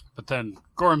 But then,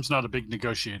 Gorham's not a big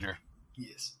negotiator.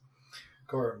 Yes.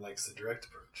 Gorham likes the direct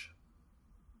approach.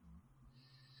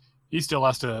 He still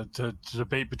has to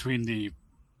debate between the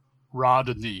rod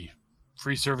and the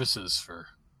free services for...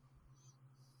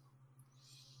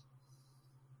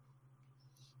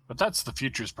 But that's the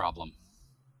future's problem.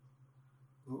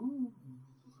 Ooh.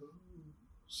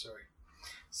 Sorry.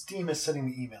 Steam is sending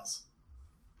me emails.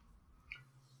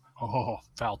 Oh,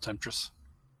 foul temptress.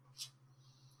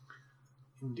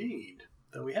 Indeed.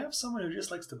 Though we have someone who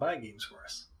just likes to buy games for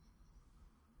us.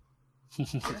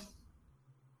 Are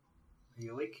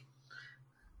you awake?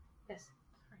 Yes.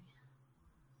 Sorry.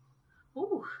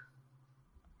 Ooh.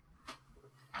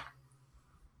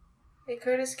 Hey,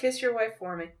 Curtis, kiss your wife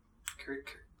for me. Kurt,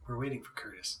 we're waiting for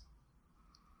Curtis.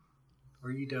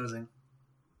 Were you dozing?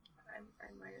 I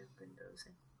might have been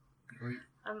dozing. Were you...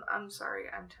 I'm sorry.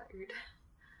 I'm tired.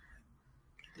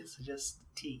 This is just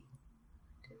tea.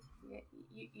 Yeah,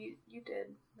 you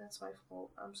did. That's my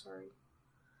fault. I'm sorry.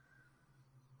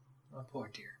 Oh, poor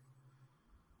dear.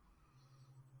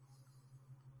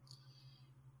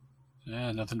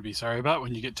 Yeah, nothing to be sorry about.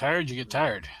 When you get tired, you get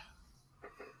tired.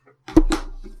 Not in front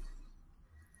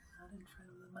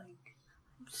of the mic.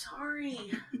 I'm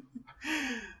sorry.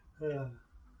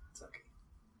 It's okay.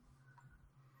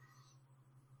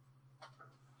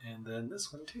 And then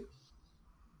this one too.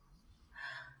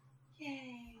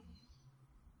 Yay.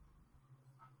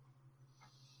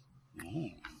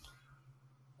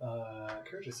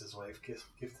 Curtis's wife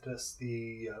gifted us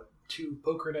the 2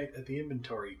 Poker Night at the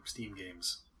Inventory Steam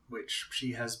games, which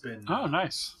she has been... Oh,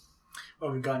 nice.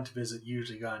 When we've gone to visit,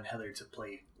 usually gotten Heather to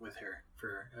play with her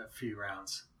for a few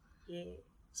rounds. Yeah.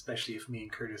 Especially if me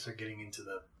and Curtis are getting into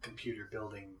the computer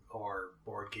building or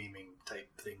board gaming type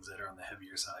things that are on the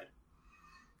heavier side.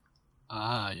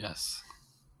 Ah, yes.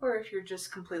 Or if you're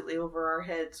just completely over our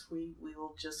heads, we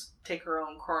will just take our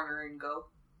own corner and go,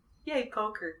 yay,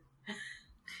 poker.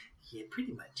 Yeah,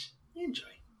 pretty much.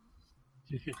 Enjoy.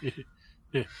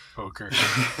 Poker.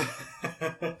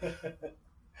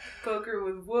 Poker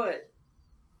with wood.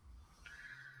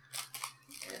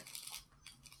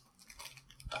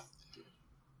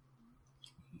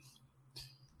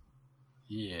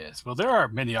 Yes, well, there are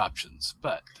many options,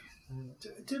 but...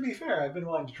 To be fair, I've been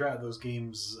wanting to try those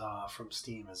games from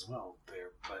Steam as well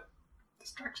there, but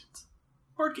distractions.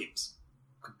 Board games.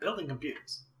 Building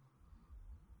computers.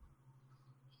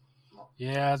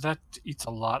 Yeah, that eats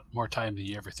a lot more time than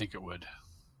you ever think it would.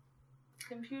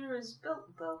 Computer is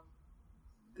built, though.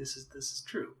 This is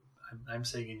true. I'm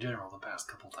saying in general the past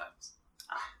couple times.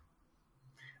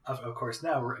 Of course,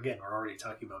 now we're already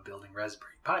talking about building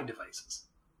Raspberry Pi devices.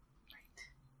 Right.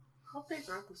 How big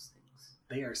are those things?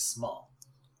 They are small.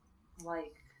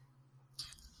 Like...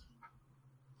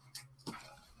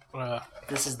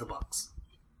 This is the box.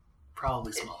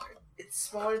 Probably smaller. It's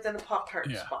smaller than a Pop-Tarts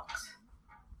Yeah. box.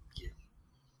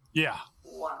 Yeah,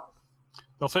 Wow.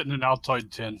 they'll fit in an Altoid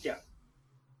tin. Yeah.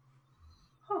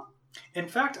 Huh. In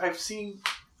fact, I'm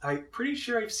pretty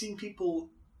sure I've seen people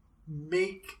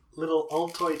make little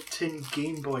Altoid tin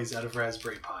Game Boys out of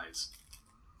Raspberry Pis.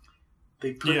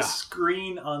 They put a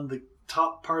screen on the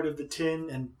top part of the tin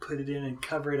and put it in and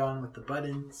cover it on with the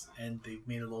buttons, and they've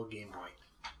made a little Game Boy.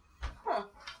 Huh.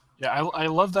 Yeah, I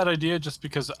love that idea just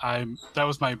because that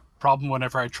was my problem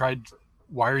whenever I tried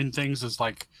wiring things is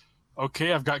like,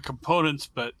 okay, I've got components,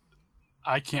 but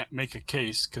I can't make a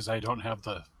case because I don't have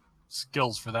the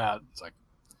skills for that. It's like,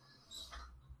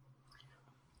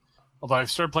 although I've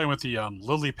started playing with the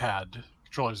LilyPad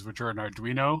controllers, which are an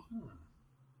Arduino,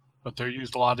 but they're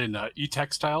used a lot in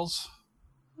e-textiles.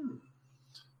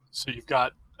 So you've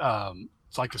got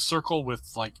it's like a circle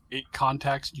with like 8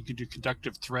 contacts. You can do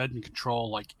conductive thread and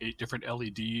control like 8 different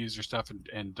LEDs or stuff,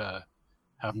 and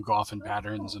have them go off in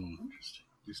patterns and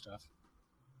do stuff.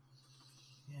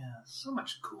 Yeah, so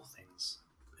much cool things.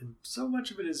 And so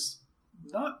much of it is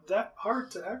not that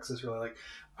hard to access, really. Like,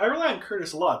 I rely on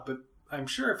Curtis a lot, but I'm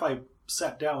sure if I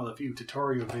sat down with a few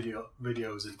tutorial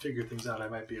videos and figured things out, I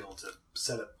might be able to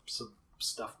set up some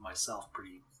stuff myself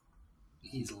pretty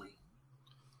easily.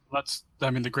 That's, I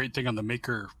mean, the great thing on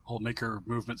the whole maker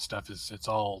movement stuff is it's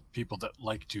all people that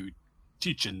like to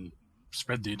teach and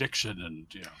spread the addiction, and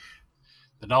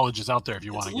the knowledge is out there if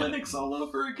you want to get it. Linux all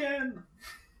over again.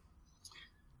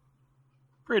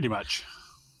 Pretty much,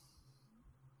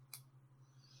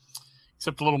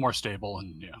 except a little more stable,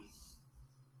 and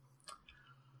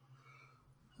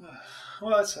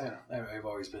Well, I've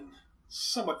always been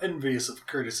somewhat envious of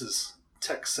Curtis's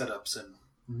tech setups, and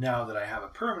now that I have a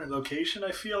permanent location,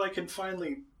 I feel I can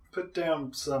finally put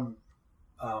down some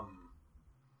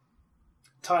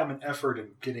time and effort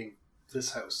in getting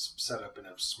this house set up in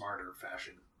a smarter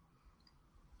fashion.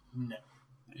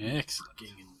 excellent.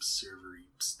 Networking and servery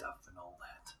stuff and all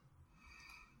that.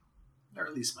 Or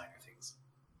at least minor things.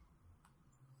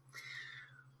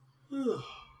 Oh,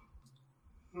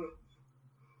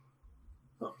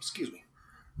 excuse me.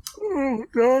 Oh,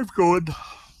 now I'm going.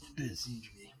 It's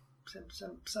usually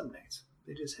some nights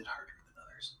they just hit harder than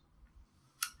others.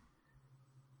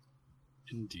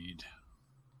 Indeed.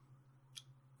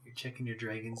 You're checking your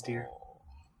dragons, dear.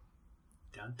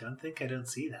 Don't think I don't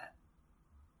see that.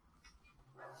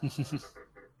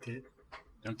 Good.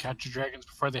 Don't catch your dragons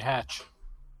before they hatch.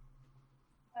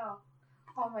 Oh,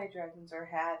 all my dragons are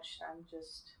hatched. I'm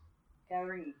just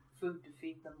gathering food to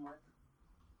feed them with.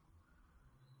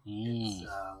 It's,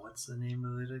 what's the name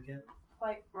of it again?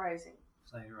 Flight Rising.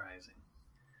 Flight Rising.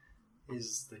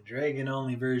 Is the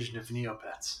dragon-only version of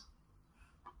Neopets.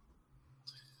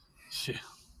 Yeah.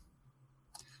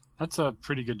 That's a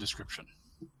pretty good description.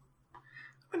 I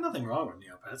mean, nothing wrong with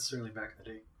Neopets, certainly back in the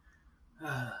day.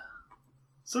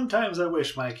 Sometimes I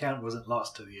wish my account wasn't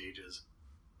lost to the ages.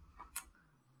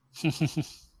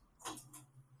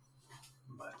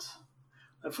 But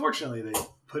unfortunately, they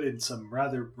put in some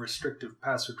rather restrictive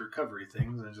password recovery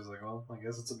things, and it's just like, well, I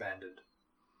guess it's abandoned.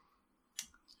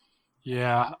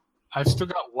 Yeah, I've still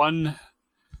got one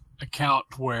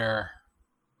account where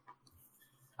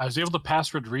I was able to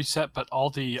password reset, but all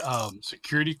the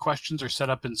security questions are set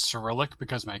up in Cyrillic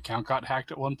because my account got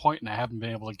hacked at one point, and I haven't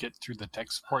been able to get through the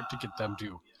tech support to get them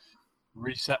to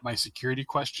reset my security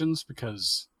questions,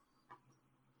 because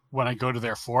when I go to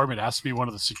their form, it asks me one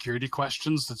of the security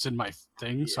questions that's in my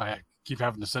thing, so I keep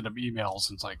having to send them emails,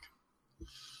 and it's like...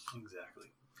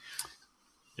 Exactly.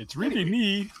 It's really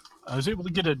me. I was able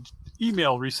to get an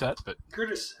email reset, but...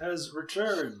 Curtis has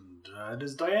returned. It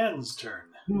is Diane's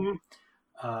turn. Mhm.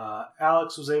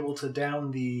 Alex was able to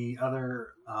down the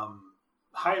other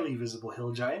highly visible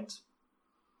hill giant.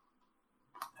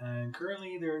 And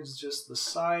currently there's just the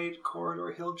side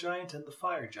corridor hill giant and the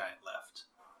fire giant left.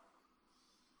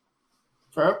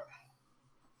 Okay.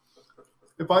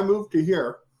 If I move to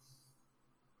here,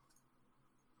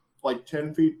 like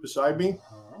 10 feet beside me,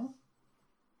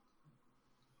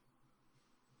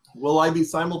 will I be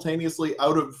simultaneously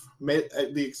out of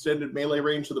the extended melee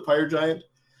range of the fire giant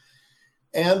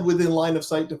and within line of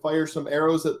sight to fire some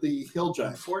arrows at the hill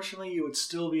giant? Unfortunately, you would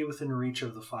still be within reach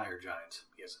of the fire giant.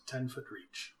 He has a 10-foot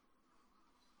reach.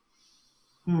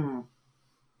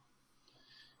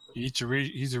 He's a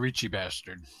reachy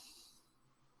bastard.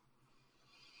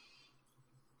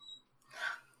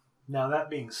 Now, that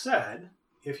being said,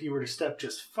 if you were to step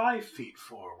just 5 feet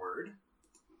forward,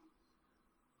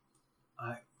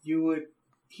 he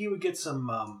would get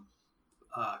some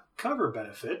cover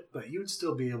benefit, but you would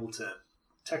still be able to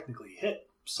technically hit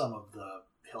some of the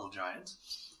hill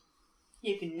giants.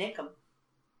 You can nick them.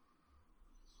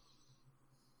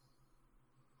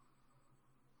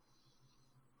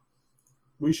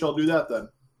 We shall do that then.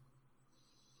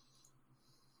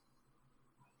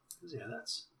 Yeah,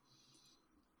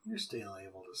 you're still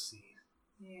able to see.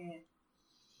 Yeah.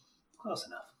 Close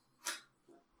enough.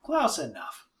 Close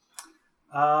enough.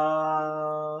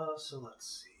 So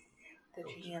let's see. The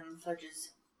GM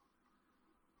fudges.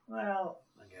 Well,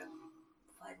 again,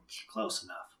 Fudge. close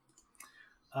enough.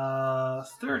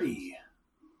 30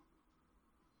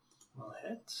 will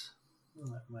hit. Oh,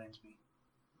 that reminds me.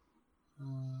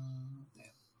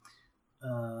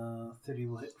 30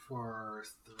 will hit for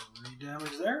 3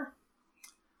 damage there.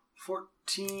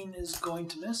 14 is going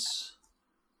to miss.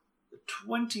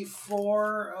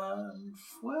 24,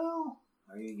 well,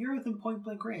 you're within point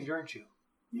blank range, aren't you?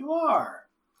 You are.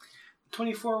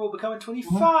 24 will become a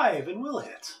 25 and will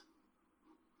hit.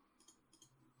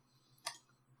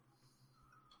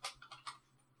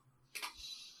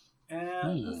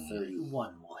 And the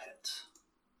 31 will hit.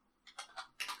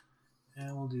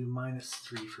 And we'll do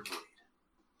 -3 for bleed.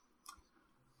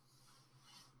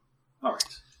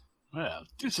 Alright. Well,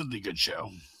 decently good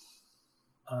show.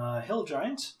 Hill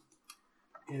Giant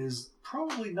is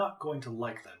probably not going to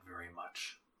like that very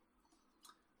much.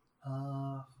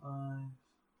 5, 10,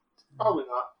 Probably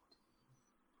not.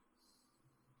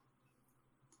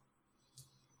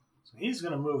 He's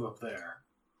going to move up there,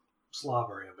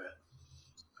 slobbering a bit.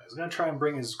 He's going to try and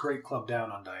bring his great club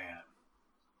down on Diane.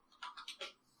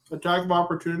 Attack of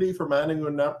opportunity for Manning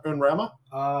and Rama?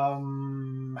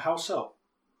 How so?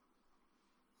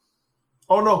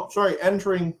 Oh, no. Sorry.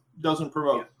 Entering doesn't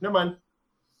provoke. Yeah. Never mind.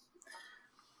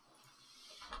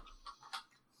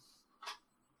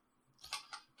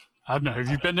 I don't know. Have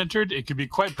you been entered? It could be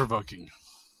quite provoking.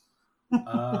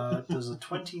 Does a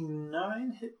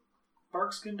 29 hit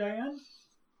Barkskin Diane?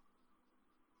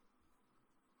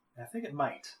 I think it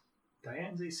might.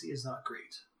 Diane's AC is not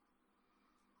great.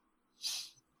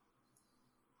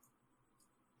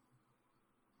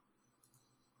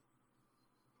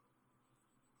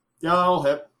 Yeah, I'll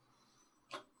hit.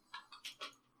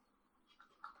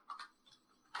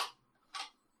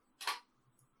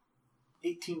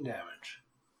 $18 damage.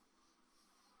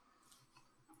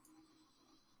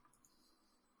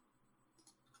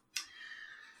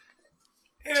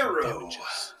 Arrow.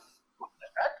 Damages.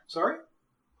 Sorry?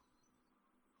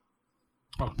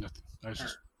 Oh, nothing. I was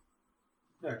just...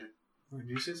 There, did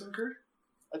you say something, Kurt?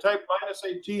 I typed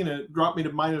 -18 and it dropped me to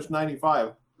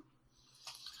 -95.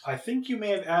 I think you may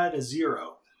have added a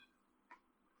 0.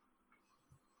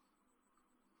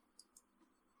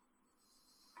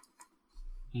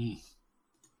 Hmm.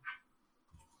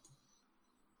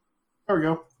 There we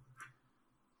go.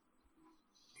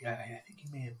 Yeah, I think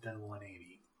you may have done 180.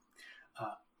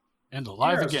 And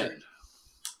alive Arrow's again. turn.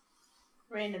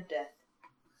 Rain of Death.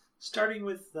 Starting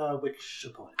with which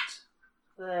opponent?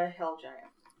 The Hell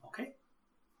Giant. Okay.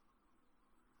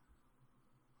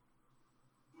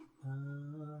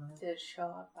 Did it show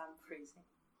up? I'm freezing.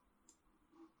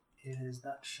 It has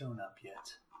not shown up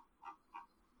yet.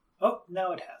 Oh,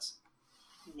 now it has.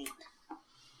 Neat.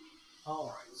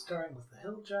 Alright, starting with the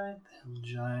Hill Giant. The Hill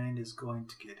Giant is going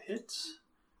to get hit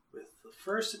with the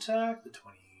first attack. The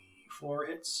 24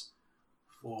 hits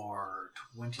for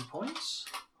 20 points.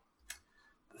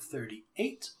 The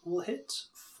 38 will hit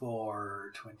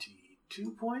for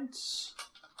 22 points.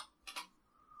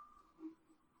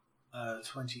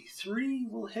 23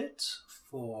 will hit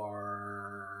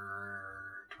for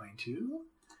 22.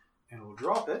 And we'll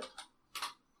drop it.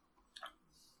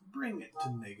 Bring it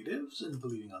to negatives and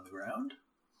bleeding on the ground.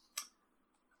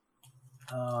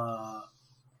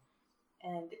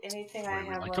 And anything Where I we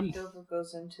have like left 'em. over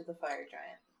goes into the Fire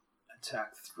Giant.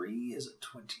 Attack 3 is at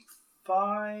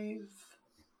 25.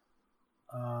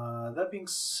 That being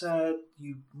said,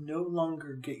 you no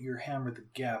longer get your Hammer the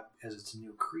Gap as it's a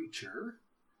new creature.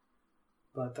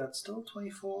 But that's still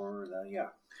 24. Yeah.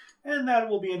 And that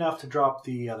will be enough to drop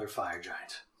the other Fire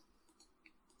Giant.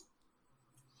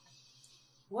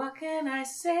 What can I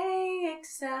say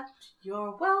except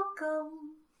you're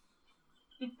welcome?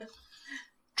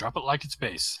 Drop it like it's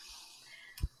base.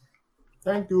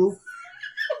 Thank you.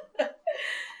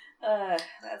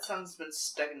 That song's been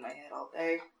stuck in my head all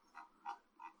day.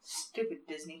 Stupid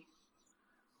Disney.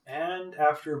 And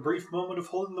after a brief moment of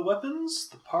holding the weapons,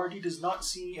 the party does not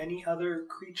see any other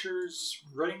creatures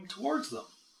running towards them.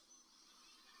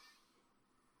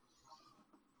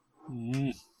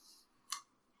 Mm.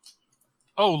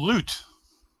 Oh, loot.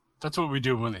 That's what we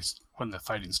do when the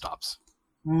fighting stops.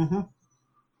 Mm-hmm.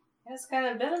 It's kind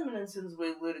of been a minute since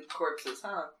we looted corpses,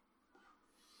 huh?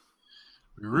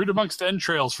 We root amongst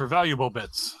entrails for valuable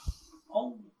bits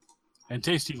Oh, and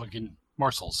tasty-looking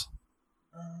morsels.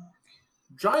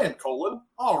 Giant colon.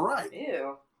 All right.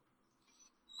 Ew.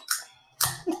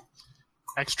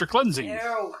 Extra cleansing.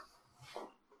 Ew.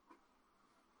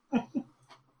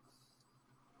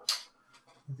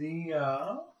 the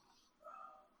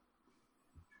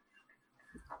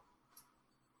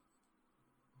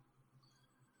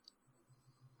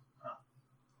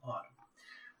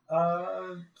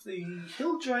the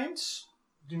hill giants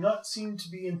do not seem to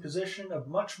be in possession of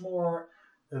much more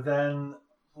than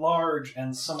large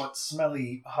and somewhat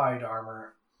smelly hide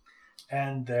armor,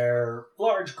 and their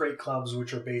large great clubs,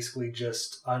 which are basically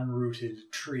just unrooted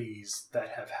trees that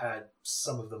have had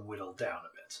some of them whittled down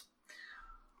a bit.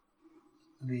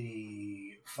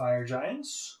 The fire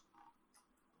giants,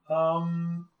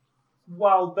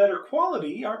 while better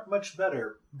quality, aren't much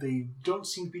better. They don't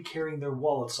seem to be carrying their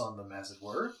wallets on them, as it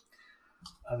were.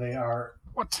 They are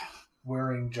What?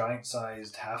 wearing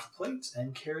giant-sized half-plates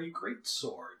and carry great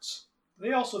swords.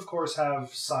 They also, of course,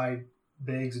 have side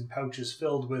bags and pouches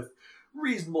filled with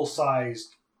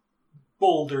reasonable-sized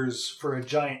boulders for a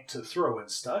giant to throw and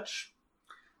such,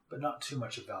 but not too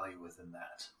much of value within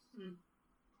that.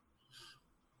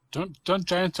 Don't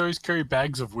giants always carry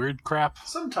bags of weird crap?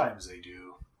 Sometimes they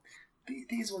do.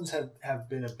 These ones have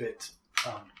been a bit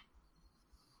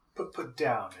put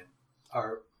down and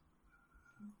are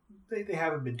they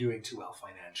haven't been doing too well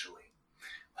financially.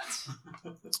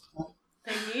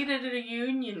 They needed a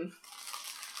union.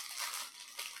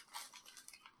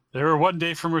 They were one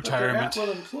day from But they're retirement.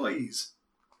 Atwell employees.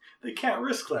 They can't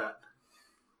risk that.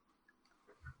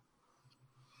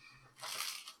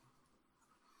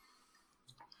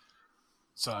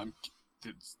 So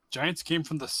the Giants came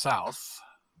from the south.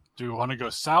 Do we want to go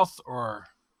south or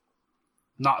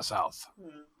not south?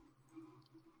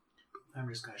 I'm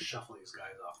just going to shuffle these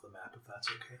guys off the map if that's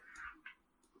okay.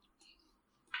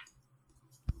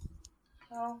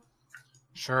 Well,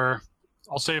 Sure.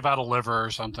 I'll save out a liver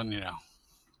or something, you know.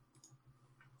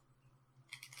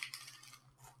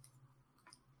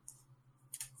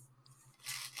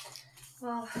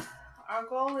 well, our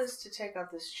goal is to take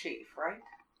out this chief, right?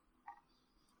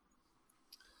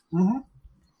 Mm-hmm.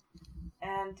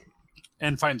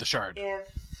 And find the shard. if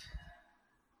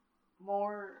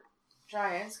more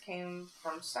giants came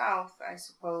from south, I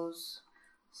suppose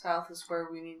south is where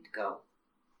we need to go.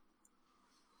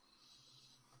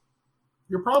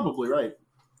 You're probably right.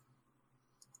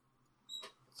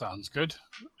 Sounds good.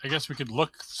 I guess we could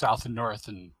look south and north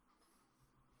and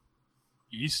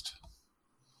east.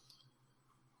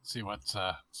 See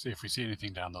if we see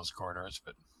anything down those corridors,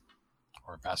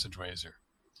 or passageways, or.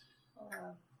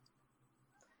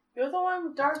 You're the one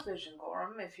with dark vision,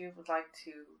 Gorham. If you would like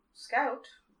to scout,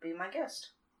 be my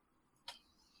guest.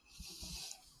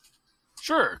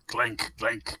 Sure. Clink,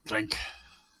 clink, clink.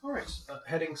 All right.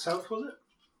 Heading south, was it?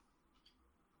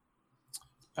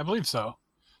 I believe so.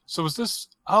 So was this?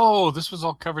 Oh, this was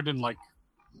all covered in like.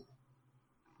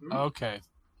 Okay.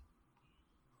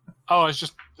 Oh, it's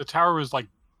just the tower was like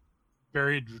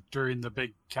buried during the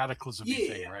big cataclysm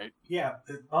thing, right? Yeah.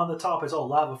 On the top is all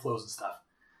lava flows and stuff.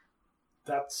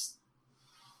 That's.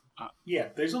 Yeah,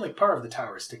 there's only part of the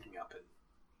tower sticking up.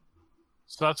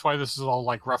 So that's why this is all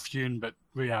like rough hewn, but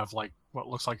we have like what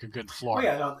looks like a good floor. Oh,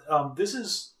 yeah, no, this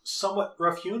is somewhat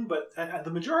rough hewn, but the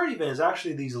majority of it is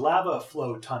actually these lava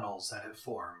flow tunnels that have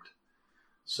formed.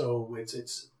 So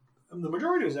it's the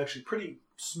majority of it is actually pretty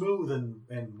smooth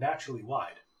and naturally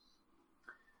wide.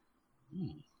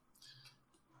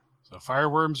 So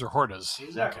fireworms or hordas.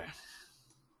 Exactly. Okay.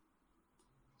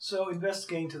 So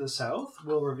investigating to the south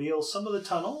will reveal some of the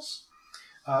tunnels.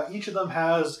 Each of them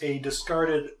has a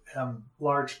discarded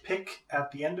large pick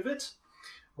at the end of it,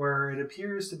 where it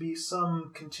appears to be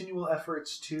some continual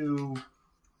efforts to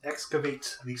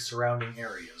excavate the surrounding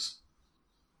areas.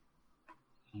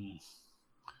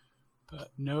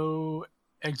 But no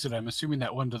exit. I'm assuming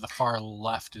that one to the far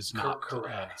left is not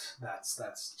correct. That's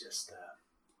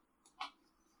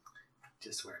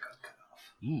just where it got cut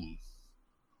off.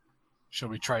 Shall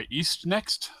we try east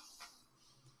next?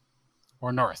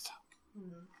 Or north?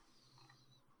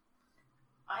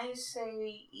 I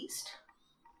say east.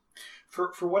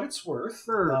 For what it's worth,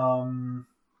 Sure.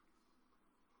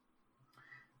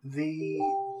 The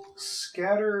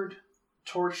scattered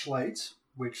torchlight,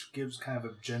 which gives kind of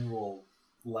a general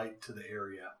light to the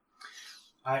area.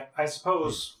 I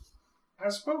suppose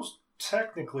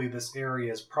technically this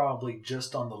area is probably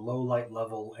just on the low light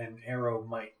level, and Arrow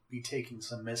might be taking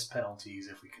some miss penalties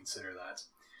if we consider that,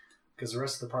 because the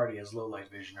rest of the party has low light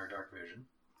vision or dark vision.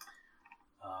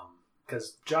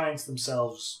 Because giants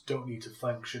themselves don't need to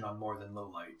function on more than low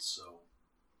light. So,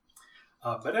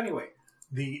 but anyway,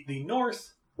 the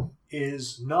north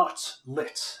is not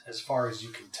lit as far as you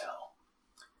can tell.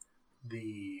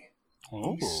 The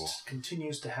east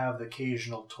continues to have the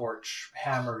occasional torch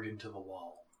hammered into the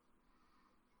wall.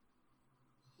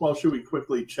 Well, should we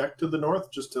quickly check to the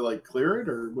north just to like clear it,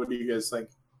 or what do you guys think?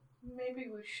 Maybe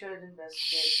we should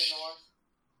investigate the north.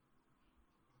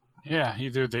 Yeah,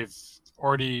 either they've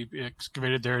already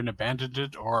excavated there and abandoned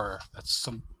it, or that's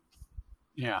some.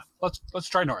 Yeah, let's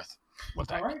try north. What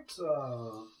the heck? All right. Do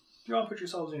you want to put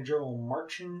yourselves in a general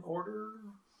marching order?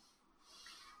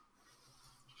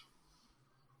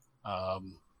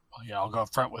 Yeah, I'll go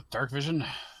up front with dark vision.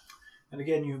 And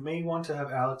again, you may want to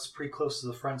have Alex pretty close to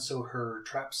the front, so her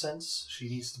trap sense, she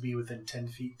needs to be within 10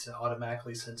 feet to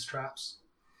automatically sense traps.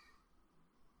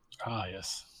 Ah,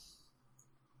 yes.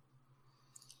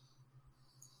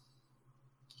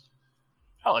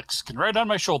 Alex can ride on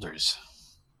my shoulders.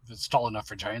 If it's tall enough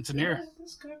for giants in here.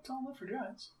 This guy tall enough for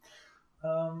giants.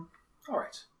 All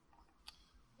right.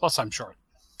 Plus, I'm short.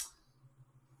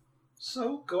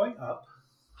 So, going up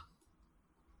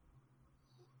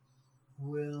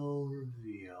will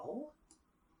reveal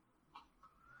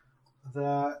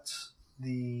that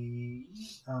the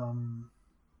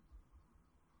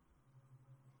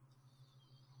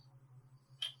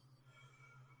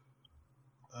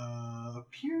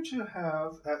appear to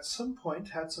have, at some point,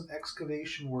 had some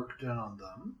excavation work done on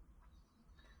them.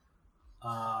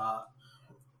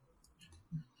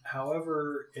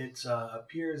 However, it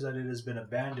appears that it has been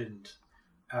abandoned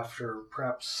after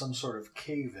perhaps some sort of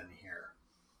cave-in here.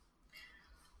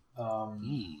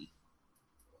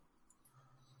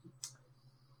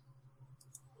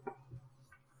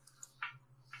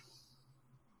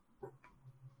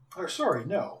 Or sorry,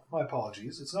 no, my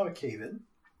apologies. It's not a cave-in.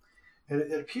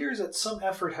 It appears that some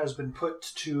effort has been put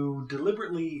to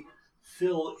deliberately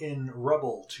fill in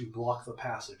rubble to block the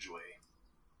passageway.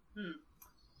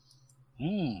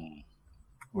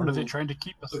 What are they trying to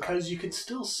keep us Because you can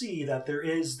still see that there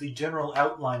is the general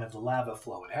outline of the lava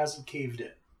flow. It hasn't caved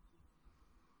in.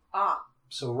 Ah.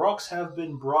 So rocks have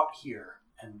been brought here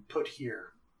and put here.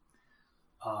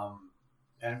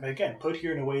 And again, put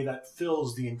here in a way that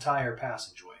fills the entire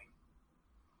passageway.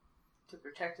 To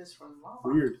protect us from lava.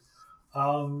 Weird.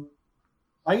 Um,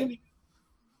 I'm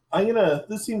gonna.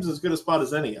 This seems as good a spot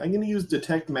as any. I'm gonna use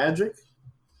detect magic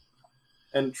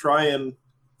and try and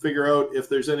figure out if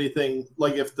there's anything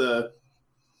like if the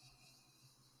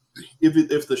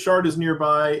shard is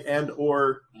nearby, and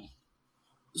or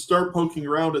start poking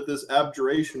around at this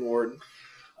abjuration ward.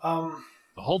 The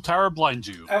whole tower blinds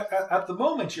you. At the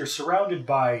moment, you're surrounded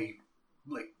by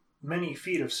like many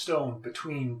feet of stone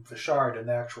between the shard and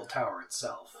the actual tower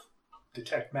itself.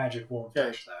 Detect magic won't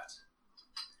touch that.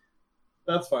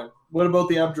 That's fine. What about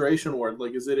the abjuration ward?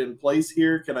 Like, is it in place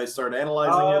here? Can I start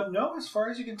analyzing it? No, as far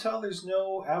as you can tell, there's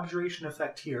no abjuration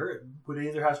effect here. It would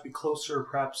either have to be closer or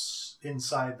perhaps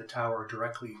inside the tower,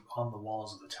 directly on the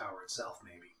walls of the tower itself,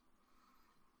 maybe.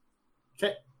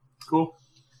 Okay, cool.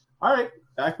 All right,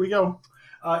 back we go.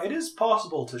 It is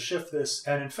possible to shift this,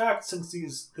 and in fact, since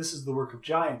this is the work of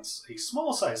giants, a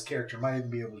small-sized character might even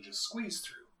be able to just squeeze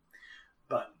through.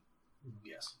 But,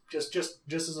 yes, just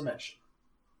as a mention.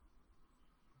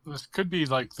 This could be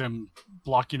like them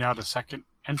blocking out a second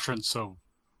entrance, so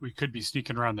we could be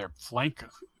sneaking around their flank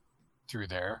through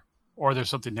there. Or there's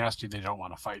something nasty they don't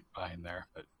want to fight behind there.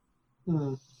 But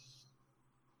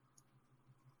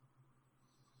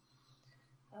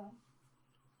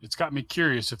it's got me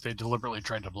curious if they deliberately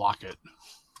tried to block it.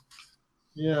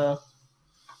 Yeah.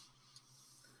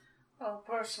 Well,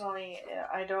 personally,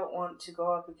 I don't want to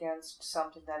go up against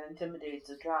something that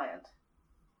intimidates a giant.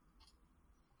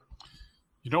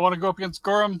 You don't want to go up against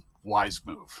Gorham? Wise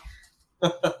move.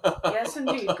 Yes,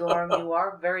 indeed, Gorham, you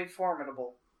are very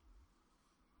formidable.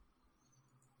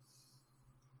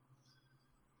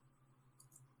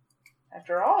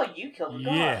 After all, you killed a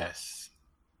god. Yes.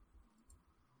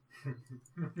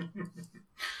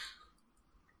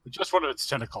 Just one of its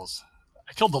tentacles.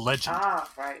 I killed the legend. Ah,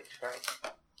 right.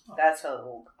 That's how it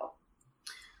will go.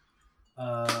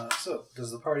 So,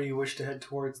 does the party wish to head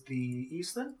towards the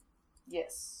east then?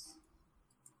 Yes.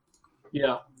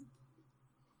 Yeah.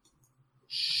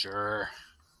 Sure.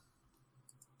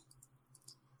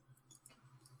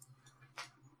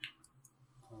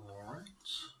 Alright.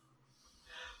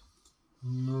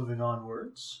 Moving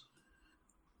onwards.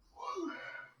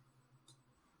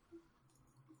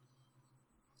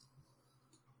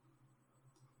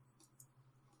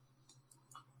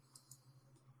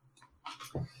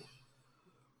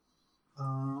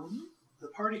 The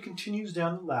party continues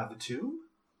down the lava tube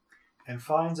and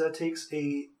finds that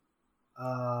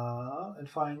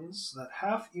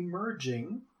half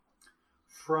emerging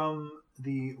from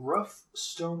the rough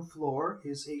stone floor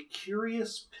is a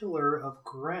curious pillar of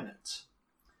granite.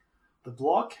 The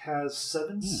block has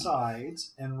 7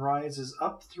 sides and rises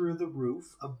up through the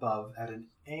roof above at an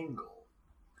angle.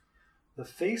 The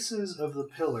faces of the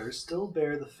pillars still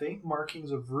bear the faint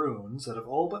markings of runes that have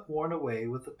all but worn away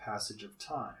with the passage of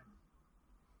time.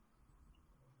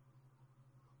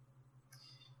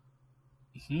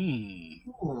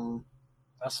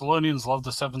 Thessalonians love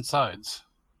the 7 sides.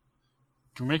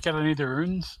 Can we make out any of their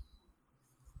runes?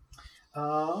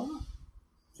 Yeah.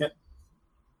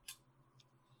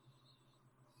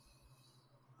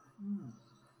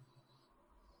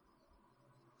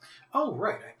 Oh,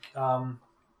 right.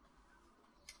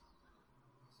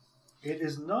 It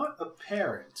is not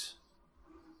apparent.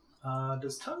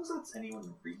 Does Tongues let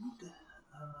anyone read?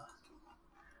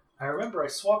 I remember I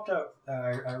swapped out,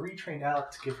 I retrained Alec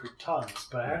to give her Tongues,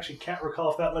 but I actually can't recall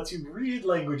if that lets you read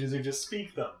languages or just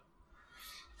speak them.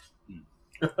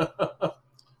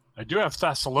 I do have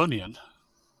Thessalonian,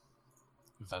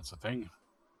 if that's a thing.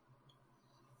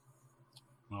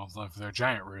 Well, if they're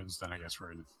giant runes, then I guess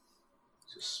we're in.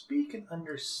 So speak and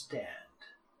understand.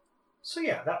 So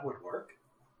yeah, that would work.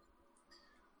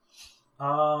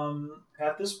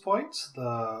 At this point,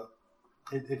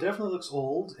 it definitely looks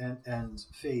old and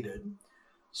faded.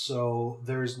 So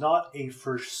there's not a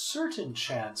for certain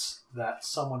chance that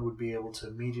someone would be able to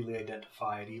immediately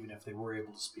identify it, even if they were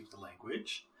able to speak the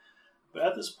language. But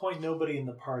at this point, nobody in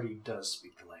the party does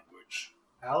speak the language.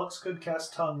 Alex could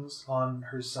cast tongues on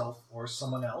herself or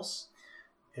someone else,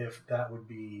 if that would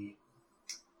be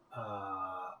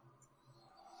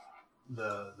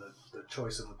the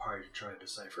choice of the party to try to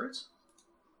decipher it.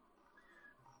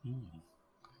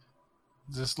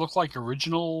 Does this look like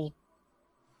original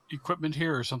equipment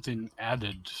here or something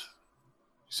added?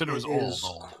 You said it was is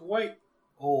old. Quite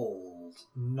old.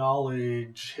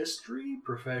 Knowledge, history,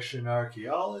 profession,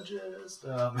 archaeologist.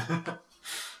 Well,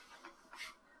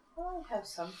 I have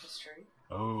some history,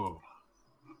 Oh.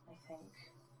 I think.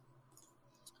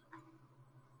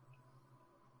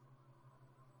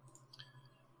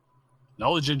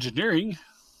 Knowledge engineering.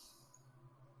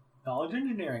 Knowledge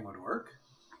engineering would work.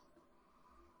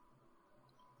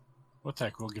 What the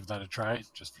heck? We'll give that a try.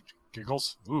 Just for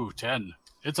giggles. Ooh, 10.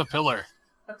 It's a pillar.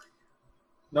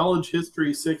 Knowledge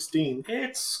history 16.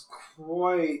 It's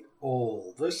quite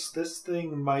old. This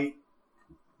thing might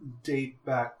date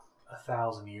back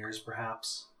 1,000 years,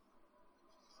 perhaps.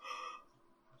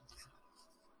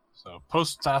 So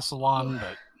post Thassalon,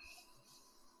 but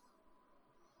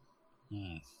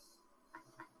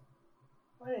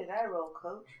What did I roll,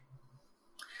 Coach?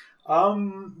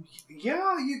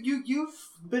 Yeah, you've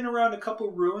been around a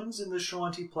couple ruins in the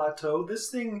Shawanti Plateau. This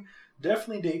thing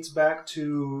definitely dates back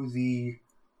to the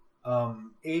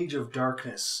Age of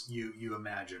Darkness, you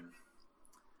imagine.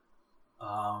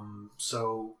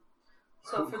 So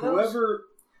So for whoever,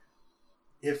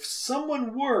 if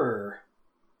someone were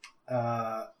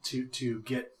to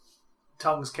get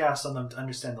tongues cast on them to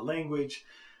understand the language,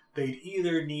 they'd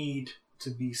either need to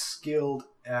be skilled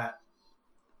at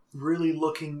really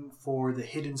looking for the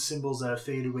hidden symbols that have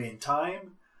faded away in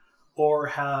time, or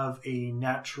have a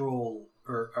natural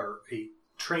or a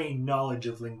trained knowledge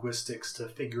of linguistics to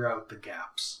figure out the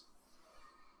gaps.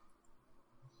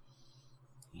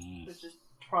 Which is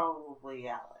probably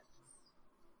Alex.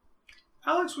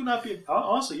 Alex would not be...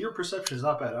 Honestly, your perception is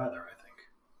not bad either, I think.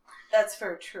 That's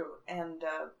very true. And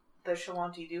the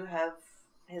Shawanti do have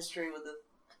history with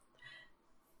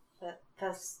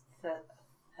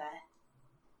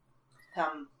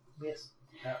Yes.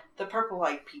 the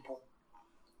purple-eyed people.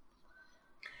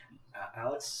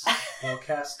 Alex will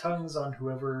cast tongues on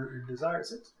whoever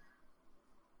desires it.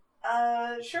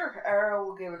 Sure. Arrow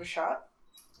will give it a shot.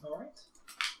 All right.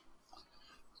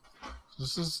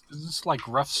 is this like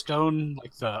rough stone,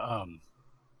 like the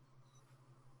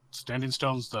standing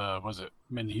stones, the was it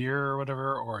menhir or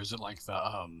whatever, or is it like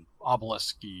the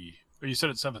obelisk? You said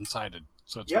it's 7-sided,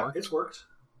 so it's worked? It's worked.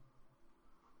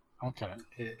 Okay.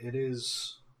 It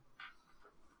is.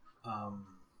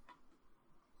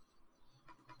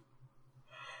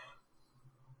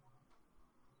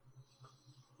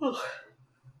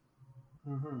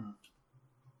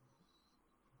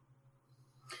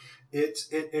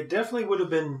 It definitely would have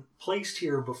been placed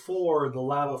here before the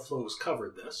lava flows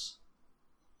covered this.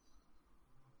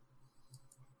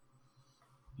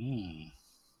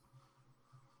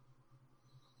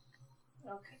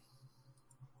 Okay.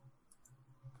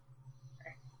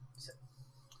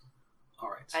 All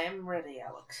right. I am ready,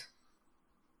 Alex.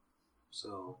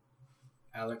 So,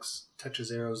 Alex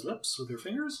touches Arrow's lips with her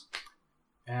fingers,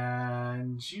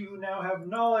 and you now have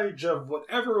knowledge of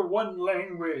whatever one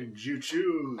language you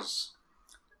choose.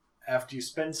 After you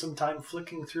spend some time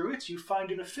flicking through it, you find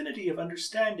an affinity of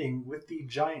understanding with the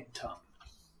giant tongue.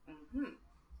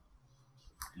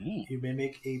 You may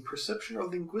make a perception or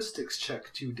linguistics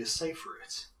check to decipher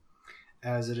it,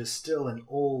 as it is still an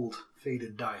old,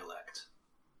 faded dialect.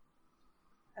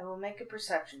 I will make a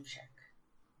perception check.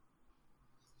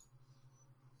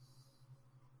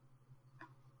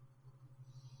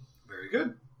 Very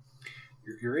good.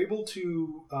 You're able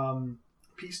to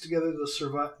piece together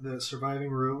the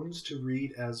surviving runes to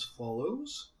read as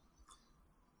follows.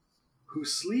 Who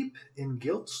sleep in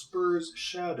Giltspur's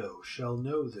shadow shall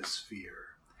know this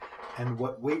fear, and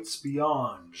what waits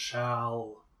beyond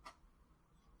shall...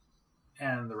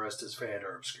 And the rest is fade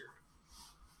or obscured.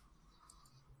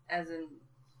 As in,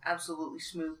 absolutely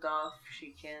smoothed off,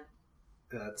 she can't.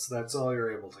 That's all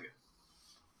you're able to get.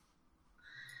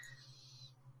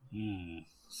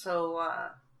 So,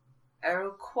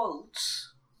 Arrow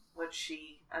quotes what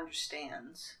she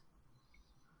understands.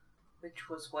 Which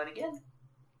was what again? ...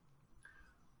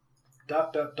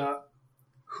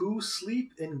 Who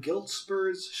sleep in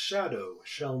Giltspur's shadow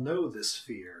shall know this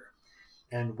fear,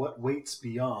 and what waits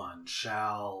beyond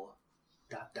shall... ...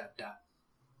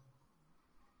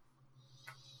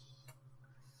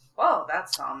 Well,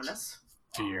 that's ominous.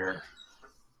 Fear.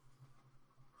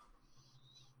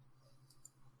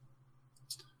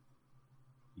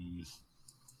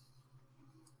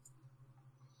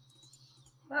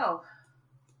 Well,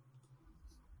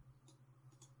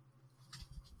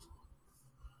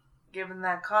 given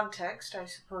that context, I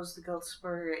suppose the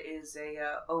Gultspur is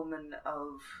a omen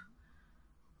of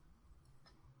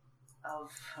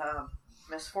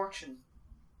misfortune.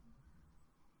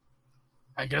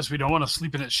 I guess we don't want to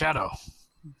sleep in its shadow.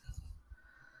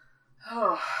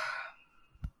 Oh.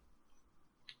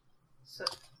 So,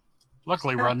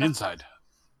 Luckily, we're on the inside.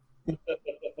 I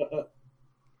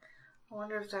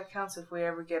wonder if that counts if we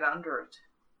ever get under it.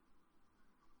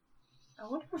 I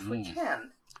wonder if we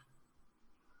can.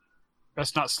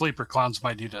 Best not sleep or clowns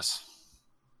might eat us.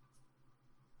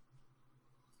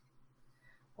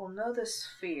 We'll know the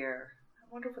sphere. I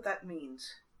wonder what that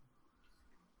means.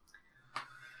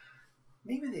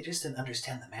 Maybe they just didn't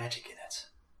understand the magic in it.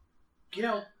 You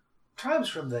know, tribes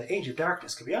from the Age of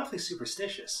Darkness can be awfully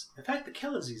superstitious. In fact, the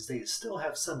Kellys these days still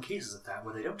have some cases of that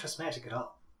where they don't trust magic at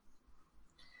all.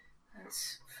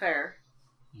 That's fair.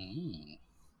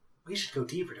 We should go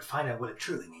deeper to find out what it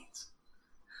truly means,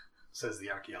 says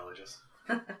the archaeologist.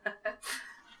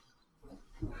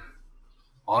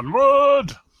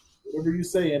 Onward! Whatever you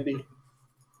say, Andy.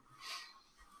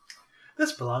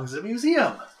 This belongs in a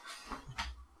museum.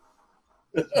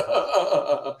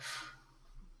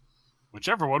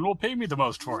 Whichever one will pay me the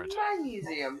most for it. My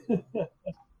museum.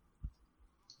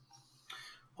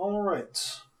 All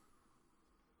right.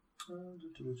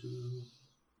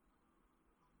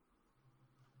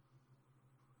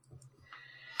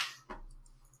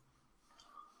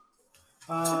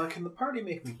 Can the party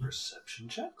make me perception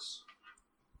checks?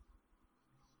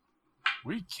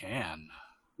 We can.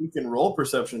 We can roll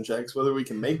perception checks, whether we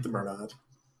can make them or not.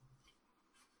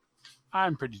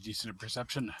 I'm pretty decent at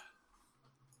perception.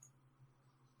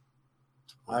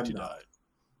 I'm not.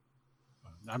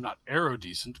 I'm not arrow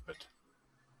decent, but...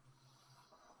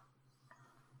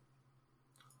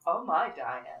 Oh my,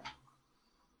 Diane.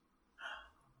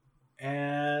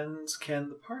 And can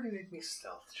the party make me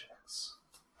stealth checks?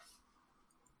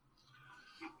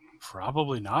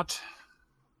 Probably not.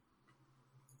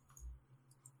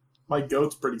 My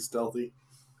goat's pretty stealthy.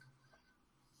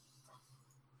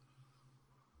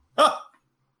 Ah!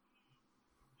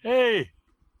 Hey!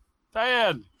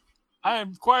 Diane!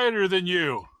 I'm quieter than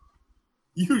you!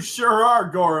 You sure are,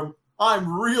 Gorham. I'm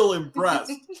real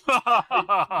impressed. That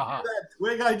That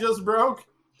twig I just broke,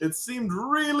 it seemed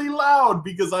really loud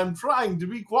because I'm trying to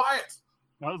be quiet.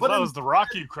 was the rock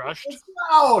you crushed. It's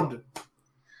loud.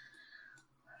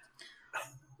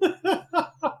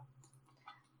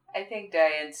 I think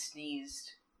Diane sneezed.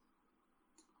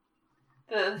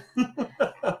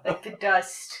 Like the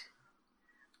dust.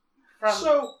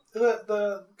 So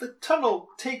the tunnel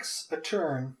takes a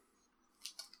turn,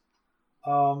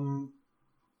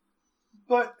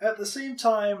 but at the same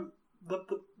time,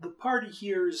 the party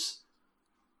hears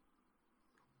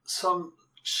some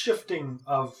shifting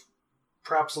of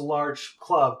perhaps a large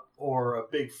club or a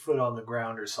big foot on the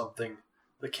ground or something.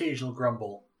 The occasional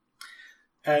grumble,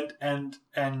 and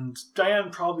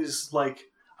Diane probably is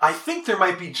like, I think there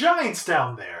might be giants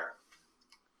down there.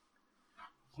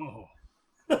 Oh.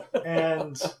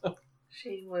 And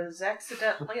she was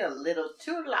accidentally a little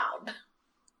too loud.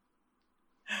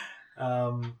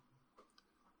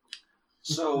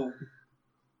 So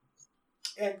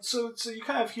you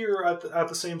kind of hear at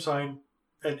the same time,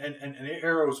 and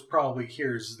Arrows probably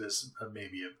hears this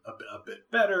maybe a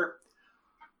bit better.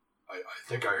 I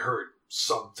think I heard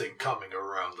something coming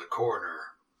around the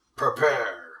corner.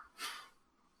 Prepare.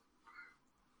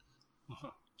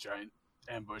 Giant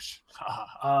ambush.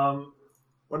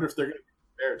 Wonder if they're going to be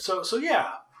prepared. So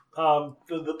yeah,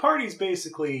 the party's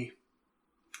basically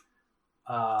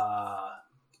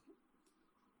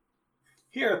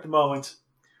here at the moment,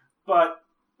 but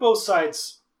both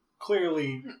sides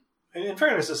clearly, and in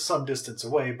fairness, is some distance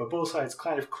away, but both sides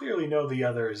kind of clearly know the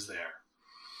other is there.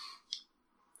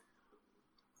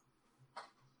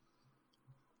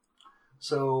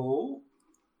 So,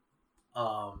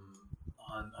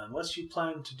 unless you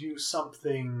plan to do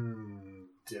something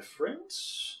different,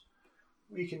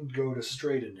 we can go to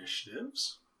straight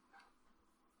initiatives.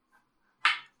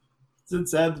 Is it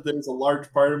sad that there's a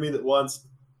large part of me that wants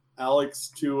Alex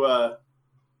to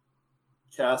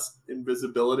cast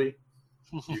invisibility?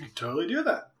 You can totally do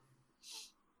that.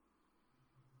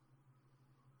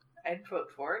 I'd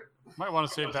vote for it. Might want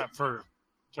to save that for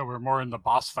till we're more in the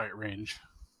boss fight range.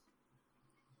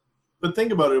 But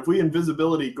think about it. If we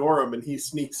invisibility Gorham and he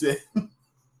sneaks in,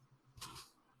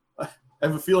 I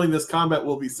have a feeling this combat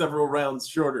will be several rounds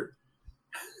shorter.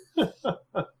 Tis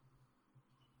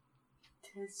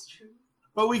true.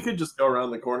 But we could just go around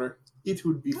the corner. It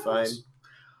would be fine.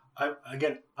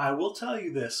 I will tell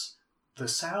you this. The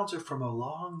sounds are from a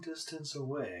long distance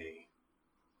away.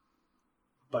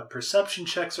 But perception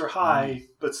checks are high,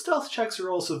 but stealth checks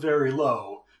are also very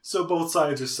low, so both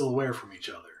sides are still aware from each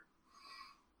other.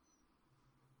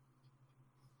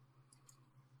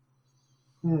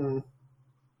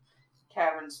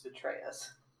 Caverns betray us.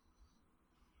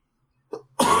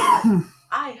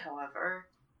 I, however,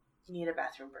 need a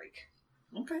bathroom break.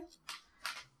 Okay.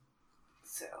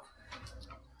 So,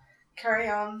 carry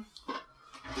on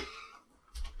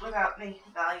without me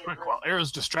valiantly. Quick, while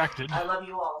Arrow's distracted. I love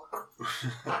you all.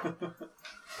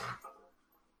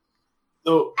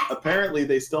 So apparently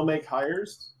they still make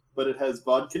hires, but it has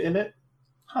vodka in it.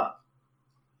 Huh.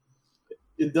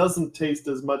 It doesn't taste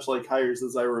as much like hires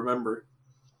as I remember.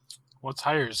 What's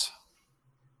Hires?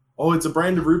 Oh, it's a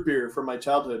brand of root beer from my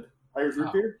childhood. Hires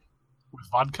root beer? With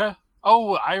vodka?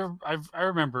 Oh, I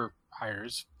remember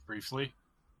Hires briefly.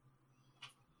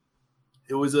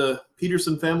 It was a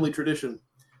Peterson family tradition.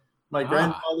 My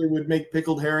grandfather would make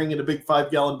pickled herring in a big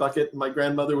 5-gallon bucket, and my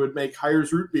grandmother would make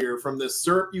Hires root beer from this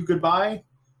syrup you could buy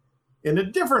in a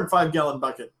different 5-gallon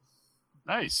bucket.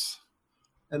 Nice.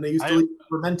 And they used to leave it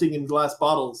fermenting in glass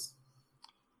bottles.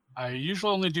 I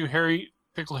usually only do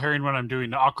pickled herring when I'm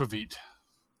doing aquavit.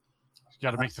 You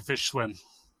got to make the fish swim.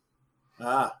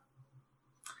 Ah.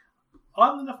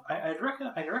 Oddly enough, I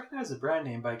recognize the brand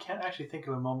name, but I can't actually think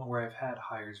of a moment where I've had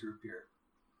Hires root beer.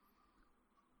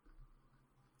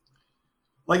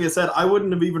 Like I said, I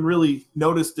wouldn't have even really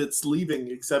noticed its leaving,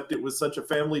 except it was such a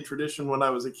family tradition when I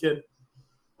was a kid.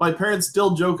 My parents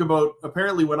still joke about,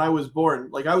 apparently when I was born,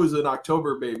 like I was an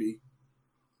October baby,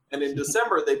 and in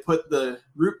December they put the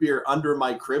root beer under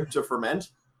my crib to ferment.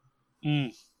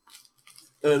 Mm.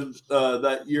 And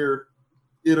that year,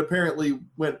 it apparently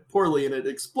went poorly, and it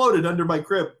exploded under my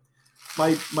crib.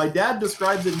 My dad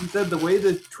described it. He said the way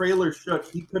the trailer shook,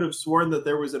 he could have sworn that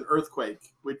there was an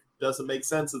earthquake, which doesn't make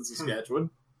sense in Saskatchewan.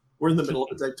 We're in the middle of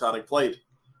a tectonic plate.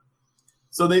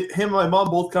 So him and my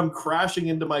mom both come crashing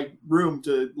into my room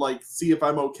to like see if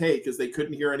I'm okay because they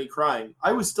couldn't hear any crying.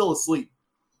 I was still asleep.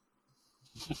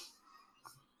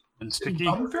 And sticky.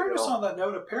 In fairness on that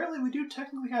note, apparently we do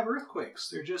technically have earthquakes.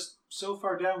 They're just so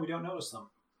far down we don't notice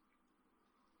them.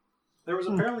 There was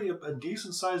apparently a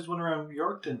decent-sized one around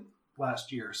Yorkton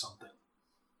last year or something.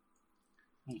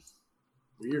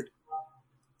 Weird.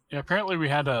 Yeah, apparently we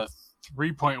had a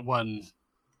 3.1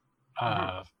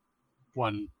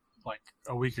 one like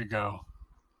a week ago.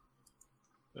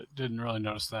 But didn't really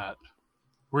notice that.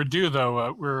 We're due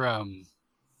though. We're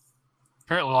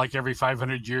apparently like every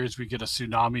 500 years we get a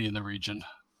tsunami in the region.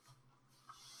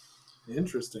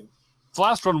 Interesting. The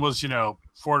last one was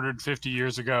 450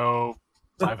 years ago,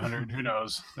 500. Who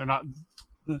knows? They're not.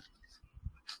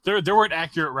 There weren't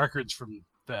accurate records from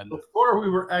then. Before we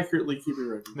were accurately keeping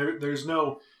records. There's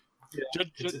no. Yeah.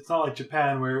 It's not like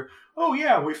Japan where, oh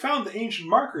yeah, we found the ancient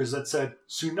markers that said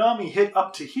tsunami hit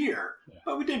up to here,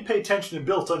 but we didn't pay attention and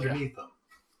built underneath them.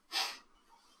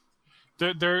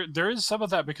 There is some of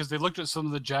that because they looked at some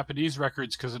of the Japanese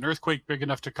records because an earthquake big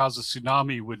enough to cause a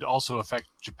tsunami would also affect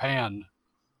Japan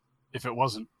if it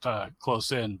wasn't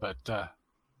close in. But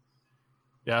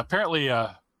apparently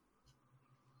the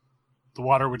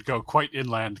water would go quite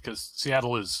inland because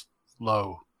Seattle is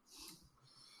low.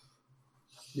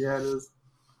 Yeah, it is.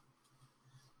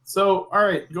 So, all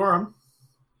right, Gorham.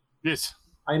 Yes.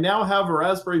 I now have a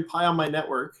Raspberry Pi on my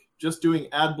network just doing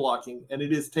ad blocking, and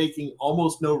it is taking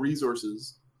almost no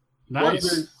resources.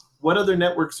 Nice. What other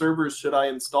network servers should I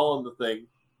install in the thing?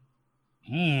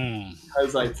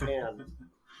 As I can.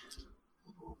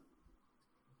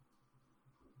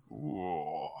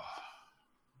 Ooh.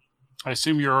 I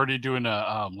assume you're already doing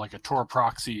a like a Tor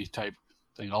proxy type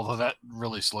thing, although that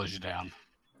really slows you down.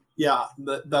 Yeah,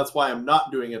 that's why I'm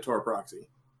not doing a Tor proxy.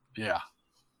 Yeah.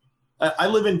 I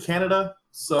live in Canada,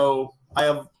 so I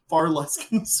have far less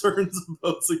concerns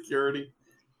about security.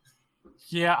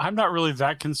 Yeah, I'm not really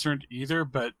that concerned either,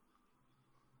 but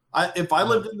if I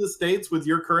lived in the States with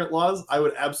your current laws, I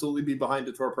would absolutely be behind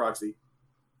a Tor proxy.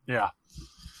 Yeah.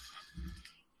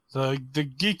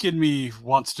 The geek in me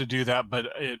wants to do that, but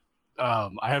I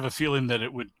have a feeling that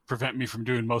it would prevent me from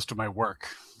doing most of my work,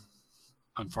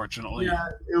 unfortunately. Yeah,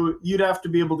 you'd have to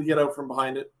be able to get out from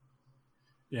behind it.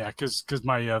 Yeah, because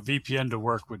my VPN to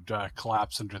work would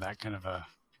collapse under that kind of a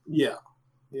thing.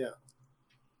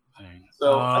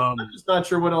 So I'm just not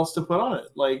sure what else to put on it.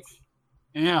 Like,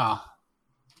 yeah.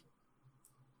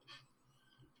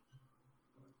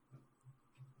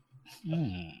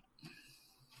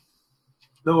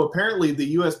 Though apparently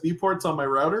the USB ports on my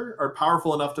router are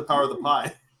powerful enough to power the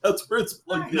Pi. That's where it's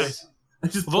plugged in. I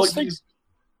just those things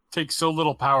take so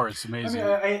little power. It's amazing. I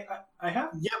mean, I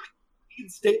have. Yeah, but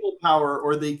need stable power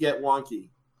or they get wonky.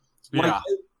 Yeah.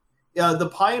 Like, the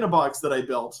Pi in a Box that I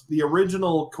built, the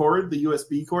original cord, the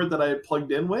USB cord that I had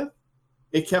plugged in with,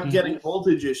 it kept getting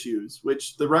voltage issues,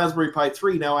 which the Raspberry Pi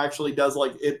 3 now actually does.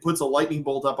 Like, it puts a lightning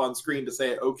bolt up on screen to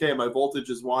say, okay, my voltage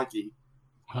is wonky.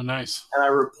 Oh, nice. And I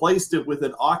replaced it with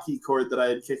an Aki cord that I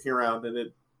had kicking around, and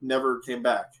it never came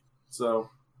back. So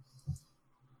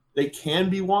they can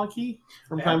be wonky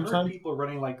from time to time. People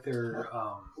running like their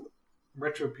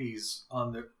RetroPs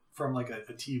from like a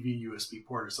TV USB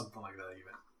port or something like that, even.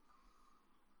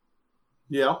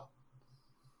 Yeah.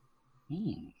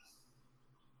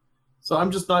 So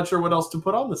I'm just not sure what else to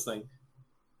put on this thing.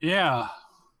 Yeah.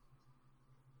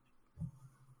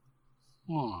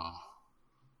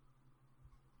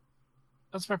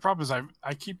 That's my problem. Is I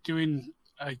keep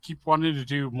wanting to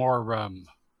do more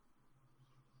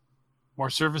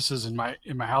services in my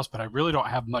house, but I really don't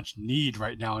have much need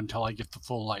right now until I get the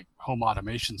full like home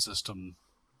automation system.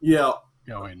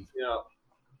 Going. Yeah.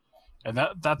 And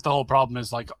that the whole problem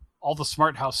is like all the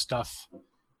smart house stuff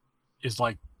is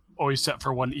like always set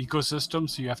for one ecosystem,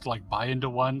 so you have to like buy into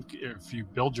one. If you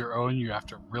build your own, you have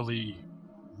to really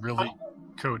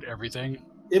code everything.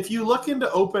 If you look into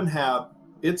OpenHab,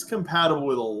 it's compatible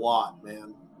with a lot,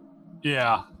 man.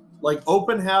 Yeah. Like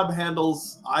OpenHab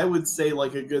handles, I would say,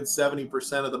 like a good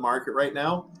 70% of the market right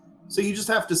now. So you just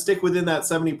have to stick within that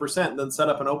 70% and then set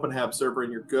up an OpenHab server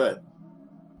and you're good.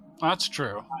 That's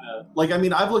true. Like, I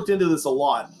mean, I've looked into this a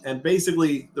lot, and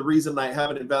basically the reason I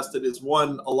haven't invested is,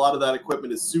 one, a lot of that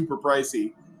equipment is super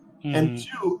pricey, and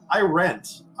two, I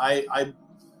rent.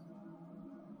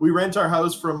 We rent our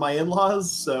house from my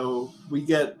in-laws, so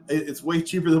it's way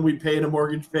cheaper than we'd pay in a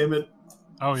mortgage payment.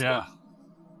 Oh, yeah.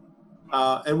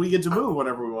 And we get to move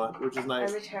whenever we want, which is nice.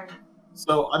 Every turn.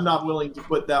 So I'm not willing to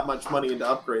put that much money into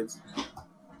upgrades.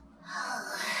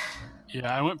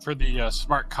 Yeah, I went for the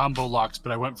smart combo locks,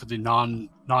 but I went for the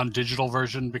non-digital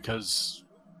version because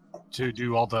to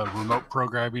do all the remote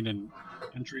programming and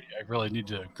entry, I really need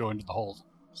to go into the whole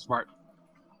smart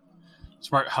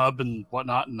hub and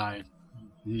whatnot. And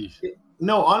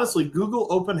No, honestly, Google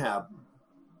OpenHab.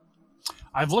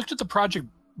 I've looked at the project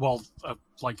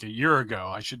like a year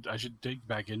ago. I should dig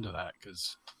back into that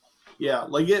because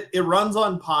like it runs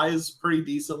on Pis pretty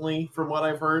decently from what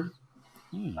I've heard.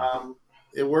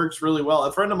 It works really well.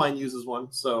 A friend of mine uses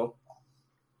one, so.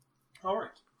 All right.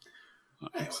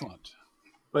 Excellent.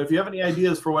 But if you have any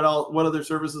ideas for what other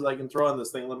services I can throw on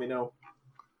this thing, let me know.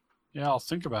 Yeah, I'll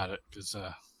think about it because.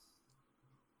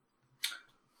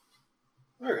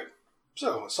 Very good.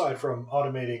 So, aside from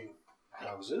automating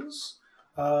houses,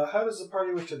 how does the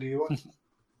party wish to do?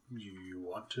 You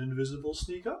want to invisible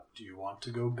sneak up? Do you want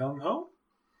to go gung ho?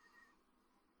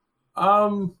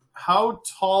 How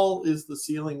tall is the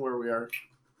ceiling where we are?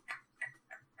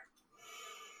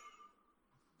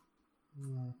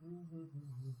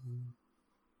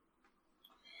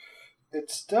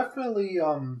 It's definitely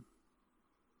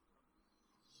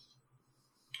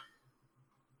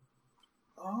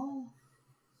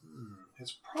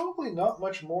it's probably not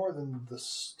much more than the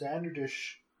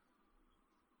standardish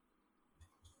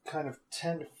kind of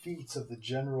 10 feet of the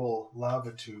general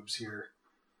lava tubes here.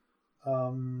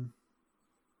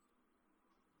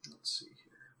 Let's see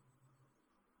here.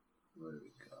 What do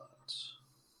we got?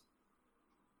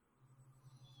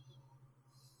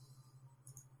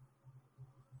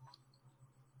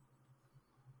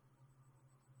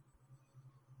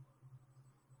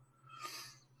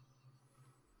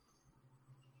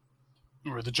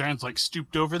 Were the giants like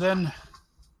stooped over then?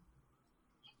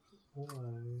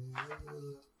 Well,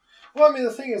 I mean,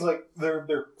 the thing is, like,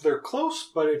 they're close,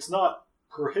 but it's not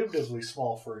prohibitively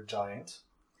small for a giant.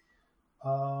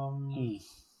 I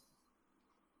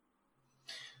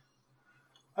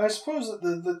suppose that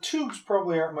the tubes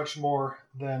probably aren't much more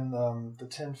than the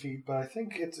 10 feet, but I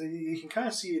think you can kind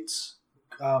of see it's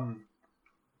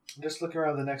just looking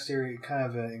around the next area, it kind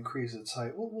of increases its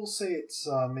height. We'll say it's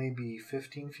maybe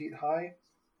 15 feet high.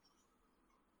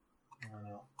 I don't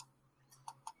know.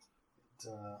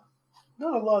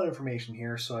 Not a lot of information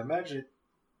here, so I imagine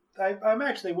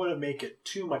they wouldn't make it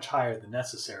too much higher than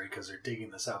necessary because they're digging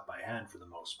this out by hand for the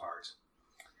most part.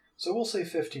 So we'll say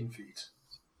 15 feet.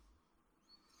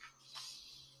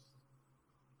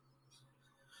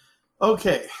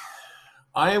 Okay.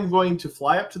 I am going to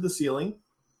fly up to the ceiling,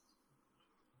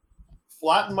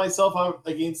 flatten myself out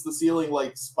against the ceiling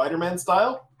like Spider-Man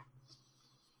style,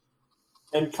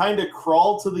 and kind of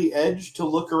crawl to the edge to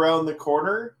look around the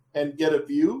corner and get a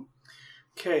view.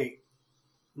 Okay.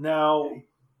 Now,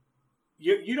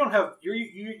 you don't have you're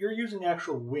using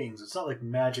actual wings. It's not like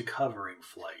magic hovering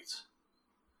flight.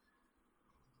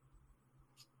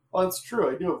 Well, that's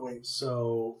true. I do have wings.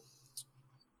 So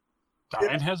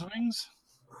Diane has wings?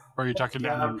 Or are you talking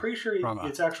yeah, to I'm pretty sure Rama?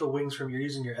 it's actual wings from you're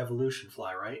using your evolution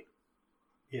fly, right?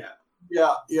 Yeah.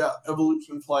 Yeah.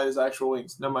 Evolution fly is actual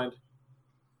wings. Never mind.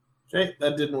 Okay,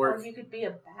 that didn't Or work. you could be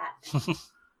a bat.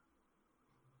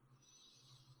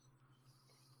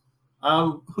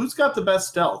 Who's got the best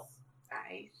stealth?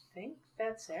 I think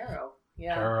that's Arrow.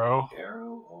 Yeah. Arrow.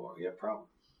 Arrow or yeah, problem.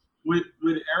 Would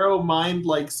Arrow mind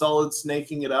like solid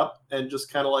snaking it up and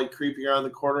just kind of like creeping around the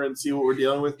corner and see what we're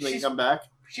dealing with and then come back?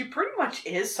 She pretty much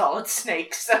is Solid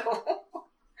Snake, so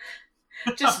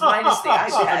just minus the eye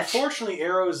So patch. unfortunately,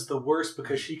 Arrow is the worst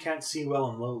because she can't see well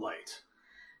in low light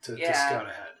to scout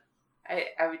ahead.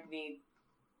 I would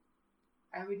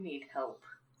need help.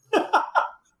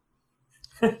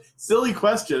 Silly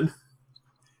question.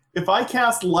 If I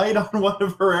cast light on one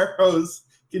of her arrows,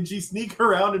 can she sneak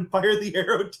around and fire the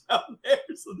arrow down there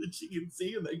so that she can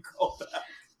see and then crawl back?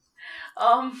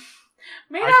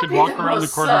 May I not could be walk the around the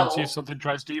most corner and see subtle. if something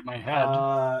tries to eat my head.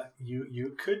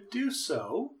 You could do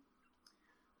so.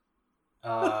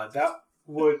 That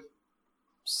would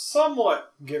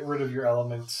somewhat get rid of your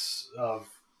elements of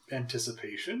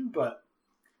anticipation, but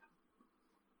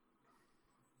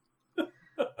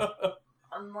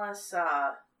Unless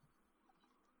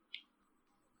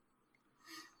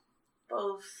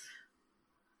both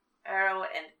Arrow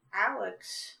and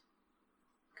Alex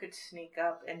could sneak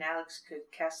up and Alex could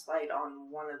cast light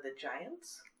on one of the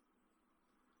giants.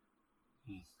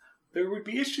 there would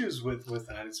be issues with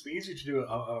that. It's easy to do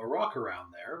a rock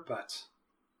around there, but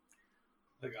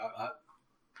like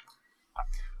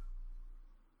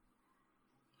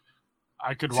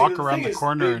I could see, walk the around thing the is,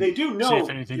 corner They do and know see if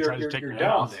anything tries to take you're my head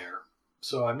down off. there,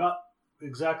 so I'm not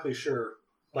exactly sure.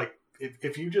 Like,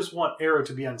 if you just want Arrow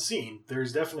to be unseen,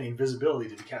 there's definitely invisibility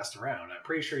to be cast around. I'm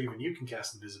pretty sure even you can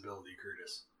cast invisibility,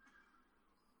 Curtis.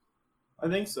 I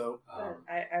think so. But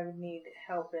I would need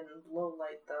help in low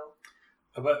light,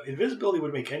 though. But invisibility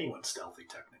would make anyone stealthy,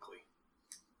 technically.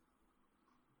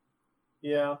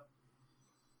 Yeah.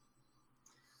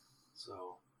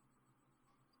 So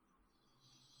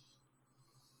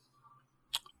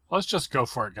Let's just go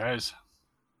for it, guys.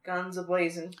 Guns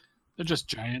a-blazing. They're just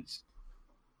giants.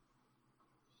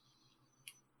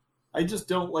 I just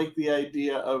don't like the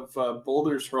idea of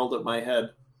boulders hurled at my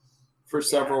head for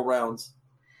several rounds.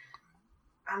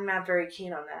 I'm not very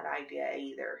keen on that idea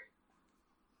either.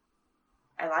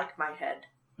 I like my head.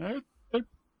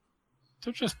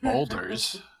 They're just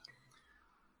boulders.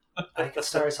 I could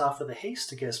start us off with a haste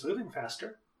to get us moving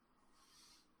faster.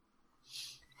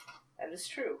 That is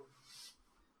true.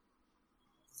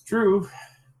 It's true.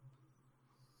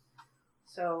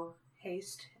 So,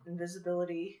 haste,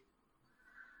 invisibility.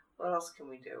 What else can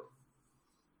we do?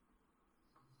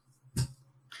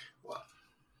 Well,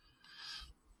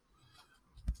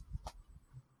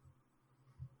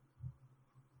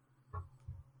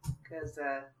 Because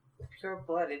a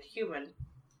pure-blooded human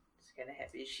is going to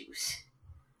have issues.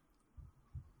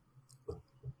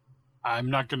 I'm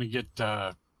not going to get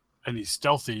any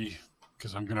stealthy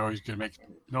because I'm always going to make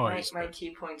noise. My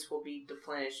key points will be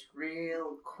replenished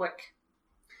real quick.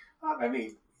 I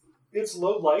mean, it's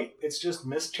low light. It's just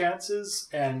missed chances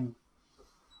and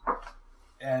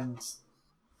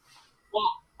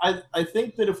I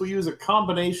think that if we use a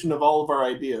combination of all of our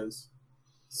ideas,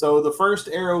 so the first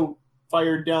arrow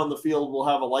fired down the field will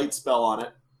have a light spell on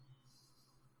it,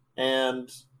 and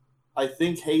I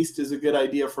think haste is a good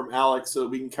idea from Alex so that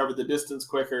we can cover the distance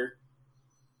quicker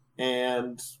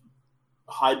and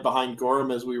hide behind Gorham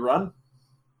as we run.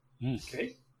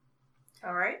 okay.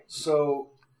 All right. So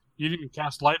You didn't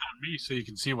cast light on me so you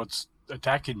can see what's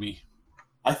attacking me.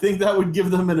 I think that would give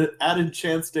them an added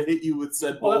chance to hit you with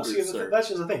said well, boulders, sir. that's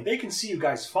just the thing. They can see you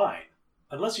guys fine.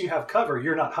 Unless you have cover,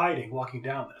 you're not hiding walking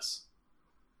down this.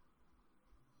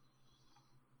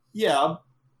 Yeah,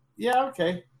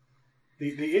 okay.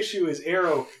 The issue is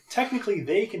Arrow. Technically,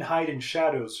 they can hide in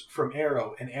shadows from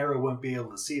Arrow, and Arrow won't be able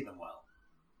to see them well.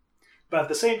 But at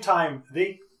the same time,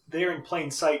 they're in plain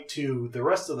sight to the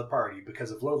rest of the party because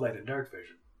of low light and dark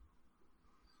vision.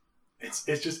 It's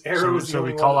just Arrow is the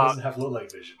only one that doesn't have low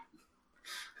light vision.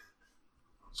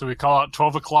 So we call out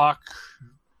 12 o'clock,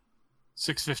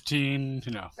 6:15,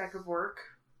 That could work.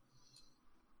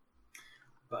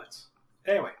 But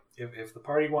anyway, if the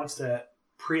party wants to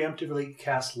preemptively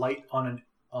cast light on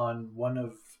one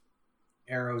of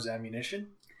Arrow's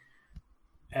ammunition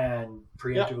and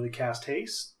preemptively cast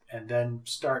haste and then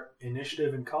start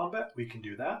initiative in combat, we can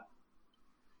do that.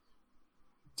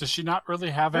 Does she not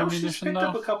really have No, she's ammunition, picked though?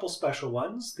 up a couple special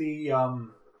ones. The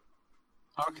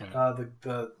Okay.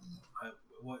 the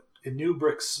what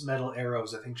Inubrix metal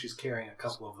arrows. I think she's carrying a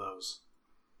couple of those.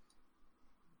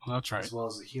 Well, that's right. As well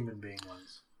as the human being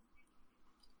ones.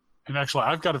 And actually,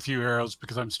 I've got a few arrows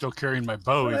because I'm still carrying my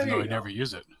bow, Well, even there though you I go. never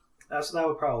use it. That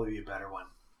would probably be a better one.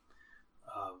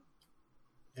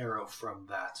 Arrow from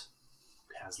that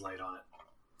has light on it.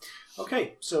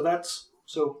 Okay, so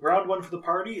round 1 for the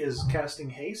party is casting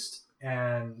haste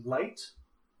and light.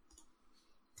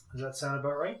 Does that sound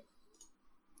about right?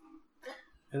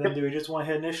 And then do we just want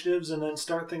to hit initiatives and then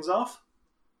start things off?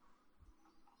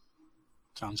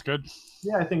 Sounds good.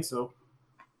 Yeah, I think so.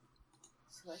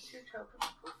 Select your token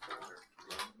before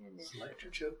initiative. Select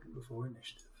your token before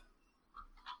initiative.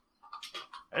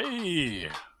 Hey!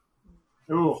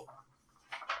 Ooh.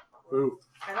 Ooh.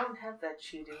 I don't have that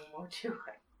sheet anymore, do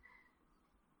I?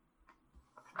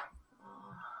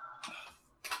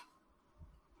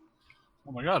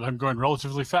 Oh my god, I'm going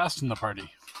relatively fast in the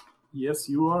party. Yes,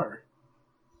 you are.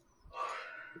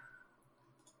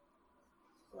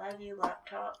 Laggy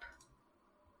laptop.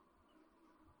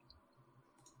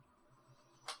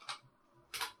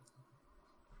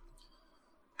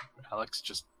 Alex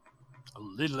just a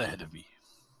little ahead of me.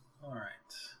 All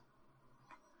right.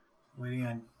 Waiting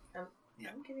on.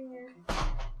 I'm getting there.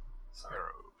 Sorry.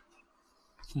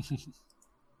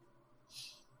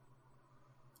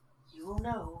 You will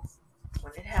know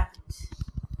when it happens.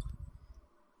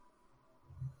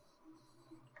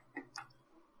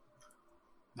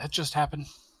 That just happened.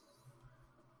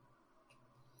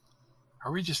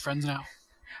 Are we just friends now?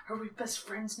 Are we best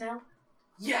friends now?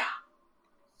 Yeah!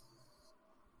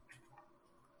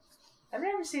 I've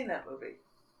never seen that movie.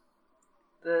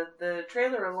 The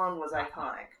trailer alone was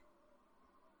iconic.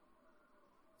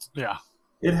 Yeah.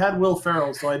 It had Will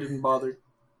Ferrell, so I didn't bother.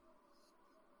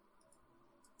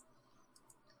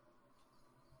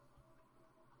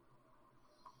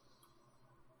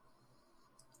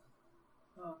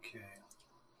 Okay.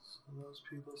 So those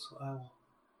people. So I will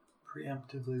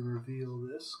preemptively reveal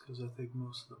this because I think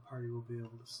most of the party will be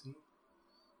able to see.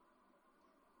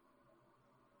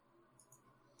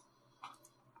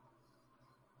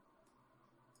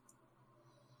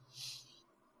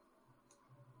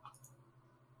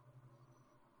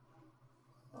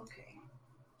 Okay.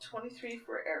 23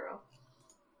 for arrow.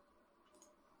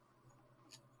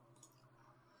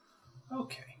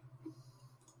 Okay.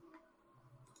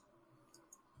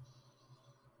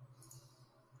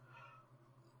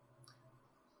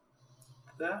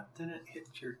 That didn't hit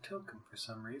your token for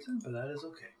some reason, but that is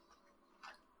okay.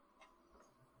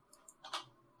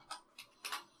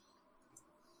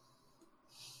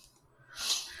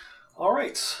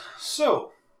 Alright,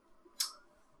 so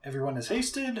everyone is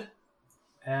hasted,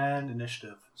 and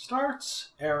initiative starts.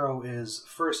 Arrow is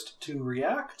first to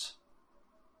react.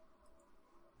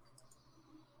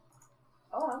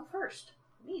 Oh, I'm first.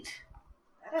 Neat.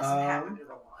 That hasn't happened in a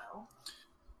while.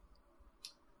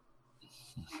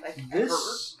 Like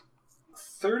This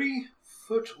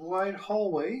 30-foot wide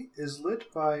hallway is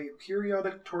lit by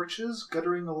periodic torches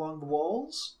guttering along the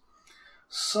walls.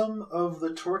 Some of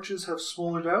the torches have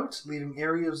smoldered out, leaving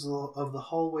areas of the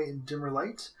hallway in dimmer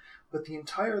light, but the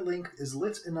entire length is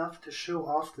lit enough to show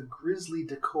off the grisly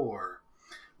decor.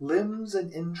 Limbs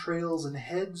and entrails and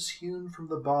heads hewn from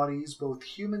the bodies, both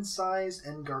human-sized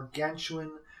and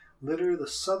gargantuan, litter the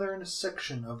southern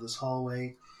section of this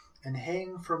hallway and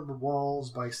hang from the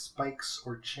walls by spikes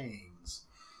or chains.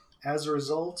 As a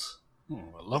result, I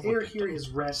the love air what here they've is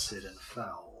done. rancid and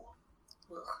foul.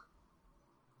 Ugh.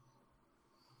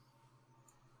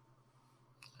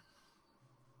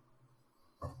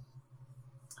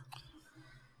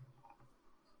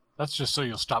 That's just so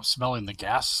you'll stop smelling the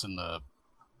gas and the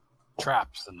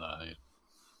traps and the.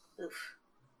 Oof.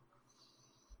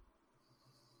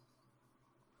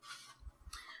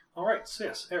 All right, so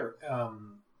yes, Arrow.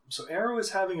 So Arrow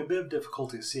is having a bit of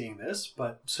difficulty seeing this,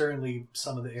 but certainly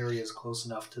some of the areas close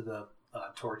enough to the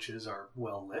torches are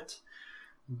well lit.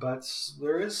 But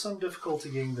there is some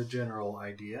difficulty getting the general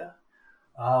idea.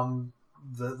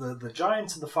 The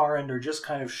giants in the far end are just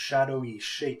kind of shadowy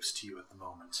shapes to you at the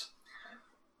moment.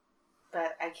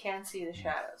 But I can see the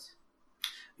shadows.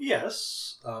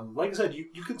 Yes, like I said,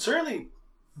 you could certainly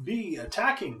be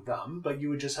attacking them, but you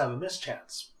would just have a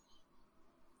mischance.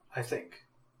 I think.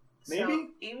 Maybe? So,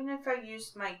 even if I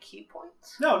used my key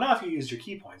points? No, not if you used your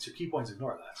key points. Your key points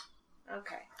ignore that.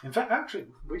 Okay. In fact, actually,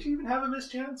 would you even have a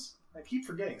mischance? I keep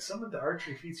forgetting. Some of the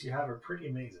archery feats you have are pretty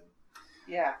amazing.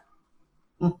 Yeah.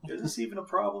 Is this even a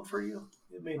problem for you?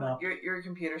 It may not. Your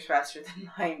computer's faster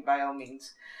than mine, by all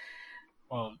means.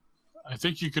 Well, I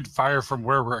think you could fire from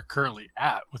where we're currently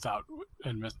at without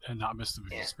and not miss the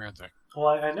Yeah. spirit there. Well,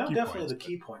 I know Key definitely points, the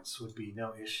key points would be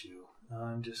no issue.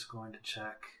 I'm just going to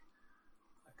check.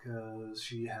 Because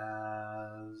she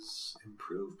has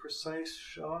improved precise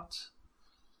shot.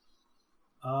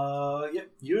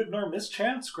 Yep. You ignore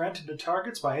mischance granted to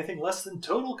targets by anything less than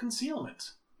total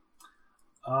concealment.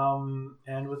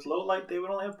 And with low light, they would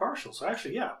only have partial. So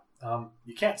actually, yeah.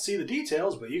 You can't see the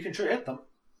details, but you can sure hit them.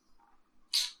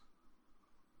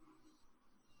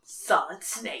 Solid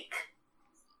snake.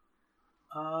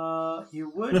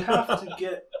 You would have to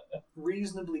get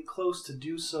reasonably close to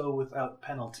do so without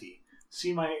penalty.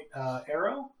 See my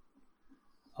arrow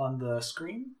on the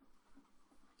screen?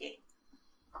 Yeah.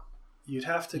 You'd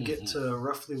have to get to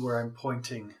roughly where I'm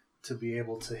pointing to be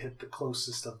able to hit the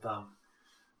closest of them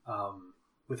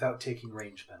without taking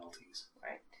range penalties.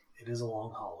 Right. It is a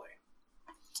long hallway.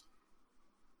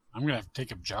 I'm going to have to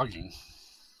take up jogging.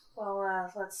 Well,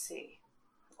 let's see.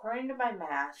 According to my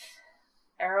math,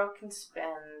 Arrow can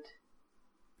spend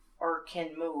or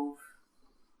can move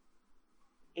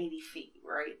 80 feet,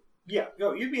 right? Yeah,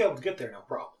 you'd be able to get there, no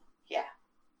problem. Yeah.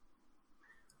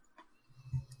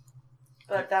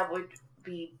 But that would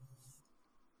be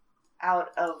out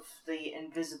of the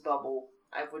invisibubble.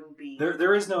 I wouldn't be...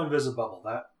 There is no invisibubble.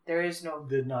 That There is no...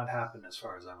 did not happen as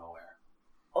far as I'm aware.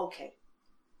 Okay.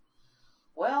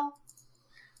 Well,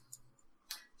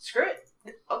 screw it.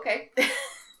 Okay.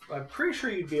 I'm pretty sure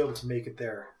you'd be able to make it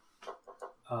there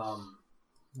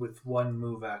with one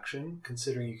move action,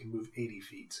 considering you can move 80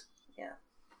 feet. Yeah.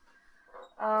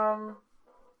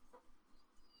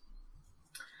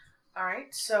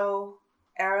 Alright, so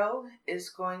Arrow is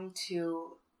going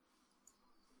to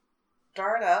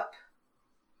dart up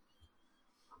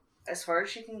as far as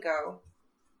she can go.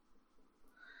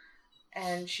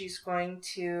 And she's going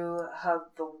to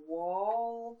hug the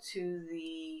wall to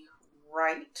the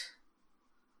right.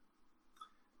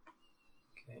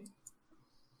 Okay.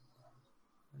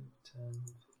 10,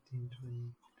 15,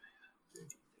 20, 30, 35,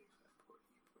 40,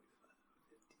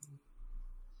 45,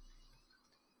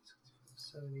 50,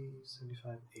 70,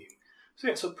 75, 80. So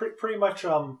yeah, so pretty much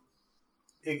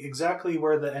exactly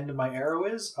where the end of my arrow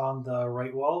is on the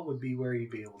right wall would be where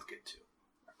you'd be able to get to.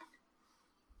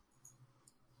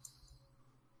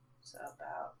 So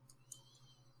about...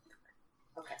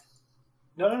 Okay.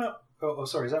 No. Oh,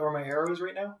 sorry. Is that where my arrow is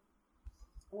right now?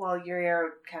 Well, your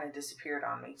arrow kind of disappeared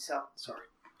on me, so... Sorry.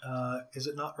 Is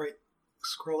it not right?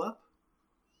 Scroll up.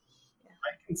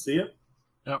 I can see it.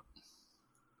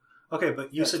 Okay,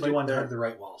 but you That's said right you wanted to there. hug the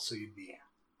right wall, so you'd be...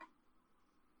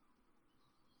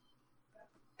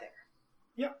 There.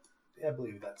 Yep, I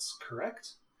believe that's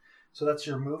correct. So that's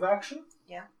your move action?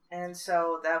 Yeah. And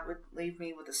so that would leave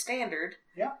me with a standard.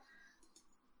 Yeah.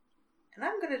 And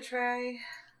I'm going to try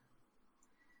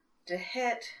to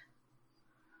hit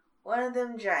one of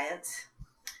them giants.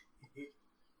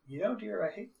 You know, dear,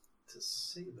 I hate to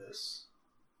say this.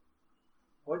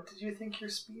 What did you think your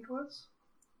speed was?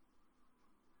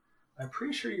 I'm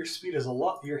pretty sure your speed is a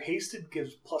lot... Your hasted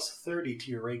gives plus 30 to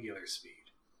your regular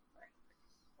speed.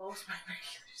 What was my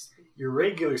regular speed? Your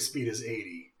regular speed is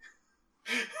 80.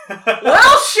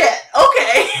 Well, shit!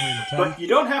 Okay! But you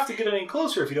don't have to get any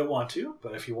closer if you don't want to.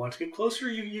 But if you want to get closer,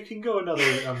 you can go another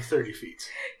 30 feet.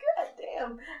 God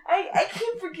damn. I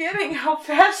keep forgetting how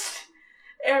fast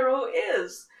Arrow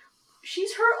is.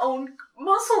 She's her own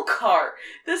muscle car.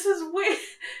 This is weird.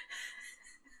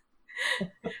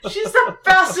 She's the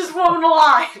fastest woman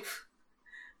alive.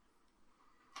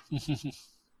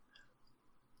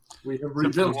 We have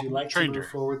Would rebuilt. you like to Trained move her.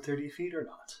 forward 30 feet or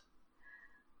not?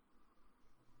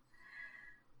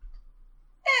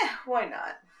 Why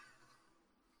not?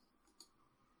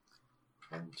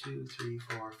 1, 2, 3,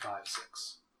 4, 5,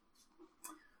 6.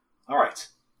 All right.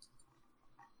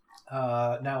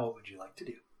 Now what would you like to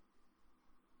do?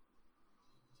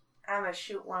 I'm gonna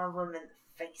shoot one of them in the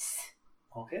face.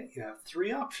 Okay, you have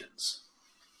 3 options.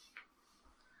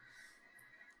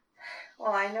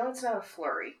 Well, I know it's not a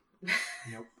flurry.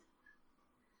 Nope.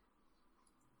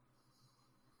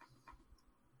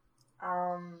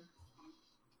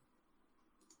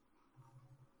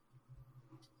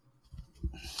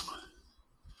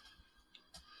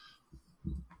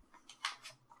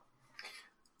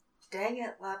 Dang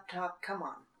it, laptop, come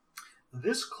on.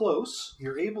 This close,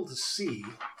 you're able to see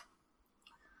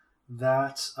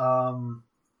that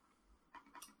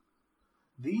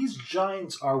these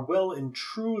giants are well and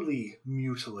truly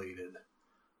mutilated.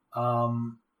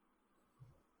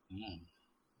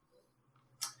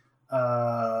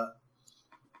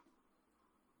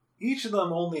 Each of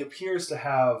them only appears to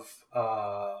have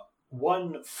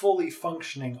one fully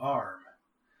functioning arm,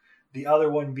 the other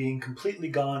one being completely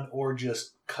gone or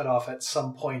just cut off at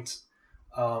some point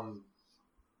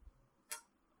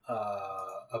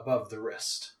above the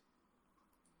wrist.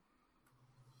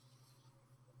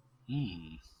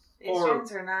 Hmm. These Or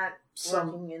giants are not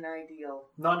some- working in ideal.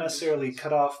 Not necessarily conditions.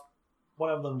 cut off. One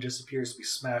of them just appears to be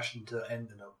smashed into end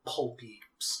in a pulpy,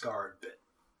 scarred bit.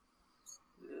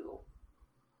 Ew.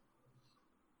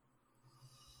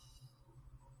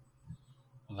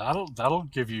 That'll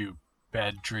give you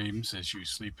bad dreams as you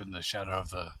sleep in the shadow of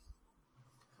the.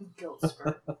 Guilt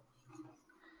spirit. Alright.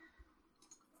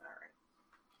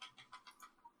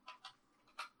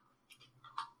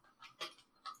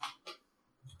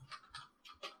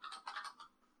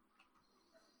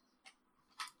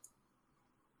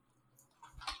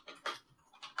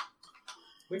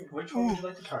 Which one would you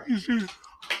like to target?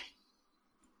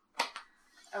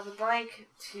 I would like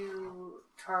to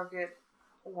target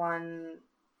one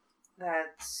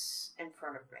that's in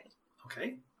front of me.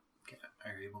 Okay.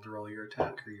 Are you able to roll your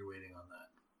attack, or are you waiting on that?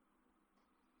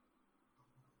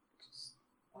 Just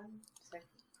 1 second.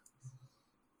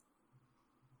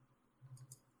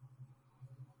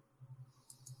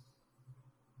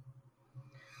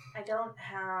 I don't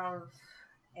have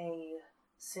a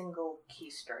single key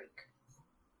strike.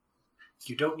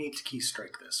 You don't need to key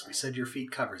strike this. We said your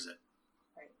feat covers it.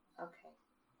 Right, okay.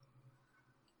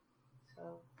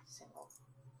 So, single.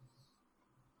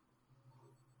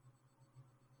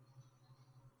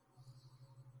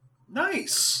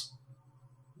 Nice!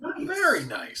 Very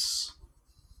nice.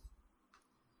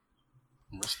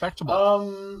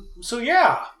 Respectable. So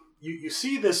yeah, you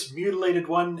see this mutilated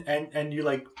one, and you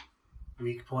like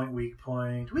weak point.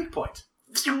 Mutilate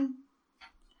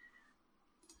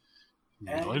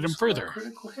him further.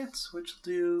 Critical hits, which will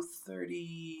do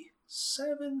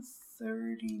 37,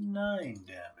 39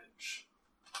 damage.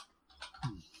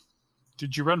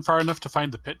 Did you run far enough to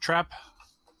find the pit trap?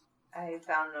 I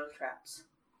found no traps.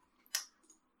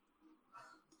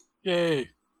 Yay.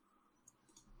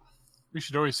 We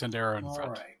should always send Arrow in All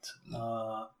front. right.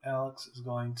 Alex is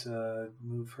going to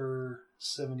move her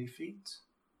 70 feet,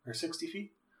 or 60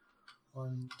 feet.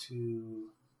 1,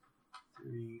 2,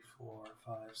 3, 4,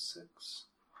 5, 6.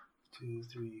 2,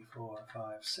 3, 4,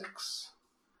 5, 6.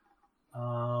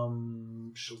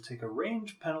 She'll take a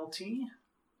range penalty.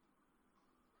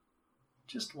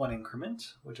 Just 1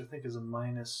 increment, which I think is a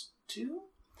 -2.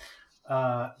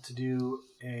 To do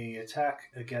a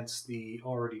attack against the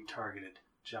already targeted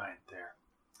giant there.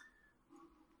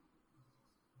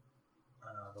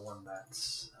 The one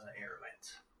that's arrow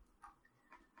hit.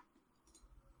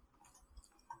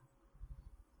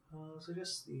 So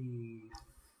just the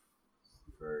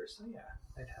first. Oh yeah,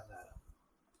 I'd have that up.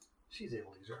 She's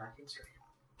able to use her arcane strike.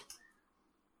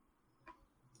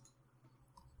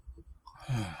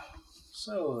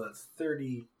 So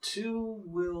 32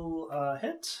 will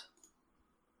hit,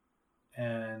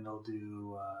 and I'll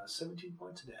do 17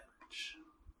 points of damage.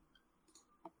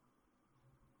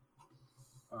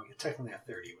 Oh, yeah, technically a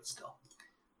 30, but still.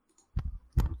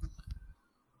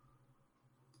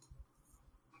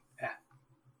 Ah,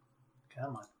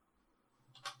 come on.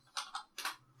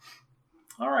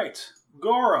 All right,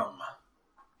 Gorham.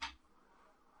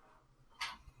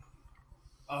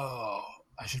 Oh,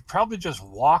 I should probably just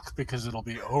walk because it'll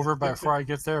be over before I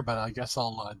get there, but I guess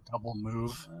I'll double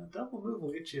move. Double move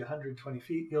will get you 120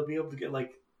 feet. You'll be able to get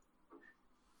like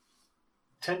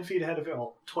 10 feet ahead of her,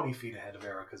 well, 20 feet ahead of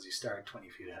Era because you started 20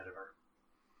 feet ahead of her.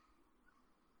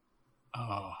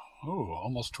 Oh,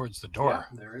 almost towards the door.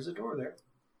 Yeah, there is a door there.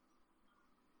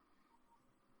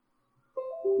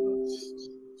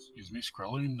 Excuse me,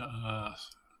 scrolling.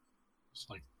 It's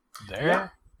like there. Yeah.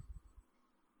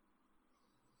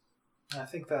 I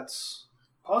think that's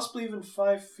possibly even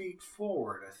 5 feet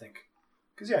forward, I think.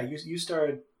 Because, yeah, you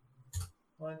started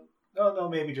one. No,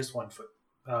 maybe just 1 foot.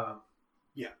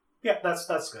 Yeah, that's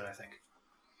good, I think.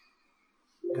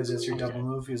 Because it's your double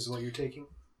move is what you're taking.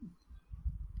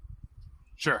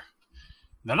 Sure.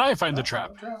 Then I find the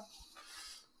trap.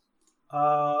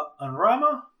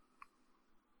 Anrama?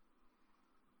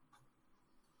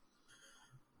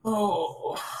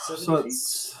 Oh, 70 so feet?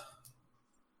 it's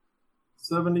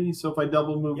 70. So if I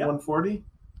double move, Yep. 140.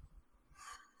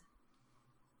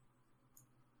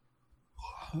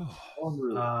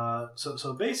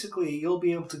 So basically, you'll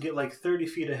be able to get like 30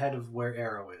 feet ahead of where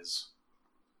Arrow is.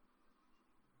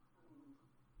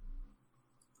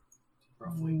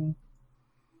 Roughly.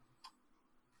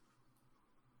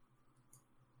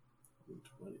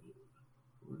 120,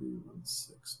 40,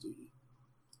 160.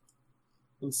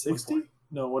 160?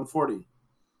 No, 140.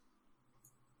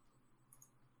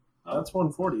 Oh. That's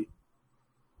 140.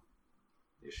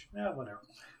 Ish. Yeah, whatever.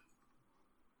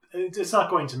 It's not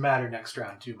going to matter next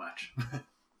round too much.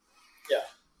 Yeah.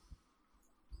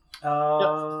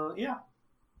 Yeah.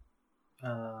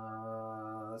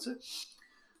 That's it.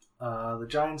 The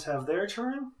Giants have their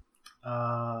turn.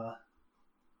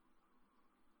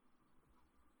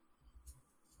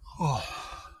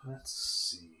 Let's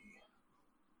see.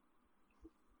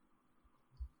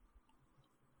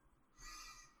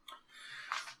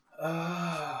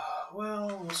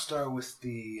 Well, we'll start with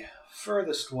the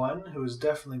furthest one, who is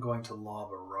definitely going to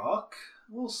lob a rock.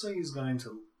 We'll say he's going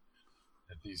to...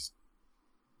 These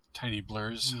tiny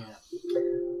blurs. Yeah.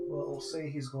 Well, we'll say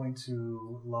he's going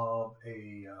to lob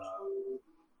a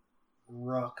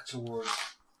rock towards...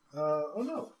 oh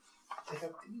no. They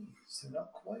have these. They're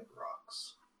not quite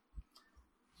rocks.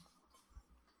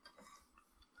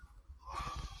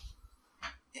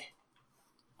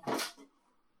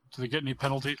 Do they get any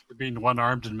penalties for being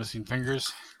one-armed and missing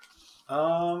fingers?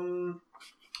 Surely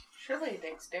a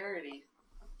dexterity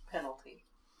penalty.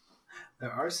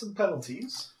 There are some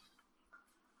penalties.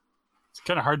 It's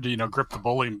kind of hard to, grip the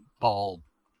bowling ball,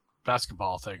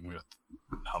 basketball thing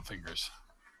without fingers.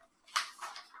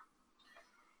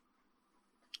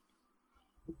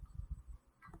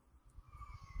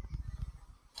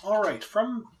 All right,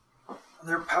 from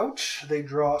their pouch, they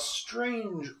draw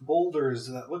strange boulders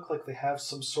that look like they have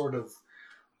some sort of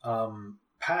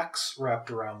packs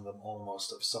wrapped around them,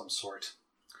 almost, of some sort.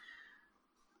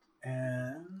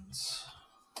 And...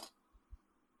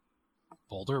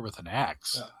 Boulder with an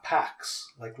axe?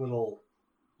 Packs, like little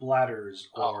bladders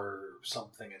or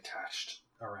something attached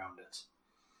around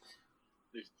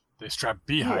it. They strap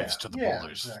beehives to the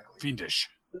boulders. Exactly. Fiendish.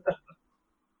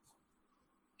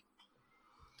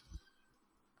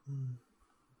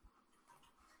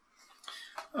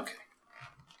 Okay.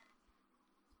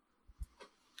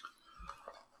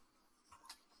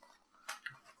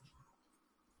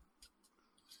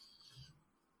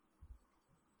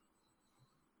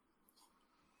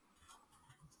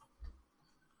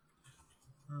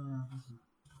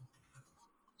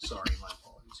 Sorry, my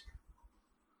apologies here.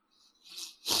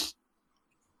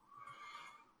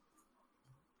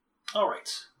 All right.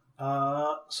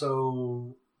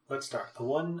 So let's start. The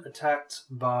one attacked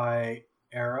by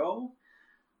arrow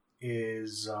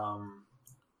is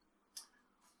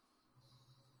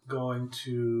going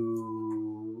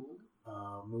to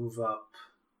move up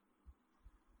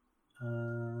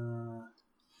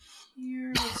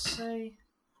here, let's say,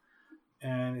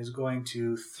 and is going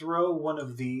to throw one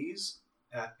of these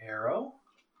at arrow.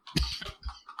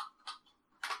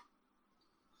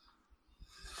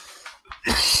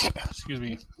 Excuse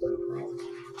me.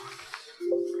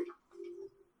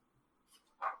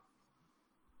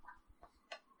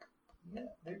 Yeah,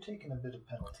 they're taking a bit of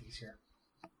penalties here.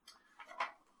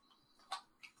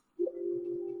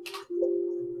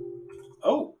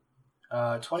 Oh,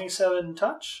 27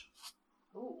 touch.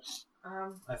 Ooh.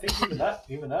 I think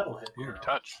even that'll hit. Ooh, Arrow.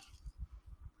 touch.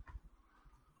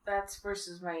 That's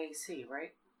versus my AC,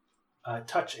 right?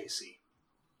 Touch AC.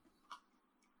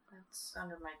 That's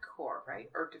under my core, right?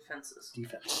 Or defenses.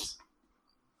 Defenses.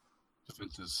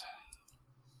 Defenses.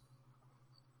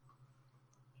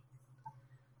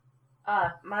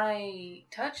 My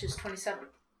touch is 27.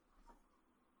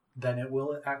 Then it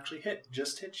will actually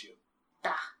just hit you.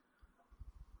 Ah.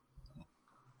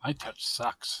 My touch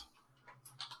sucks.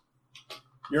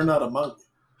 You're not a monk.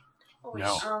 Oh,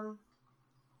 No.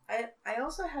 I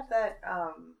also have that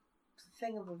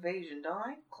thing of evasion, don't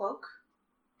I? Cloak?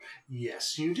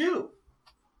 Yes, you do.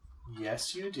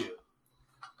 Yes, you do.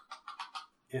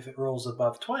 If it rolls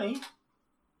above 20,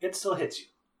 it still hits you.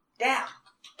 Damn.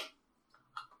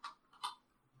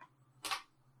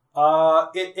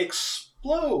 It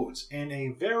explodes in a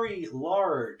very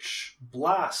large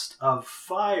blast of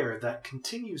fire that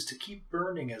continues to keep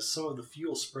burning as some of the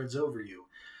fuel spreads over you.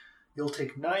 You'll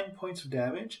take 9 points of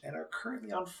damage and are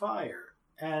currently on fire.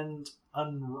 And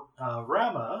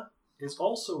Rama is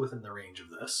also within the range of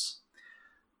this.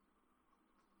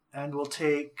 And will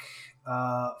take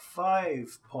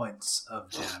 5 points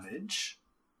of damage.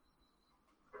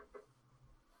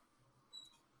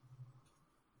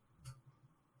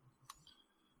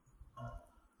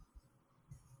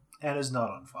 And is not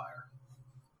on fire.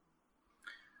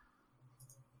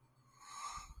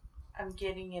 I'm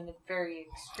getting in a very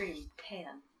extreme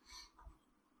tan.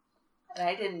 And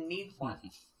I didn't need one.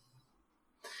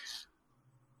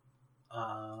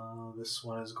 This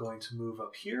one is going to move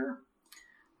up here.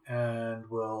 And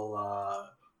will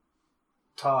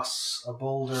toss a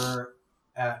boulder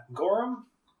at Gorham.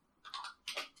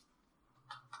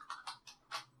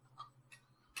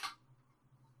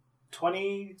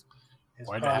 $20 is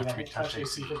Why'd it probably have to going be to touch touch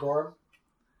AC AC? for Gorham.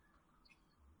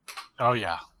 Oh,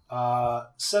 yeah.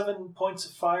 7 points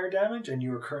of fire damage, and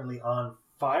you are currently on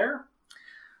fire.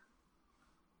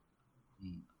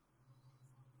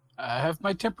 Have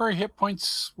my temporary hit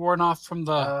points worn off from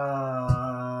the...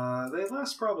 They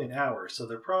last probably an hour, so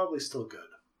they're probably still good.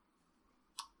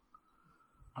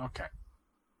 Okay.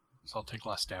 So I'll take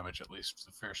less damage at least for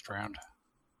the first round.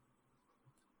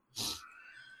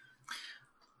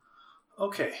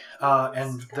 Okay,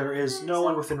 and there is no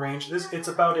one within range. It's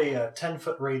about a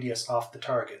 10-foot radius off the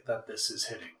target that this is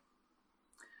hitting.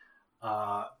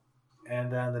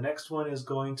 And then the next one is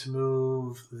going to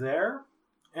move there.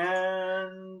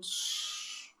 And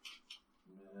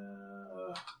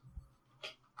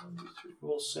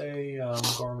we'll say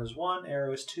Gorm is 1,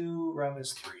 Arrow is 2, Rem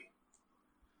is 3.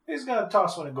 He's going to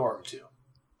toss one at Gorm, too.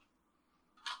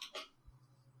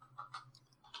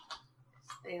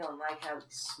 They don't like how he's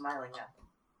smiling at them.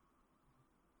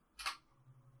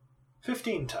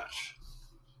 15 touch.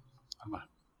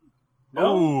 No.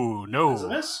 Oh, no. That's a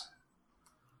miss?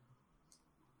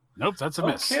 Nope, that's a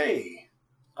miss. Okay.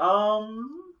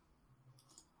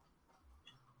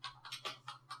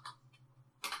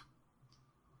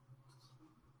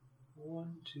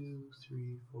 1, 2,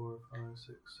 3, 4, 5,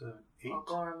 6, 7, 8. Well,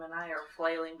 Gorm and I are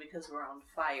flailing because we're on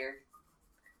fire.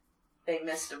 They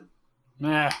missed him.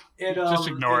 Nah, just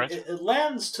ignore it. It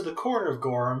lands to the corner of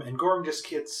Gorm, and Gorm just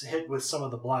gets hit with some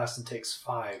of the blast and takes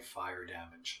 5 fire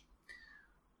damage.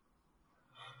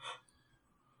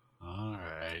 All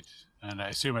right. And I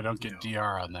assume I don't get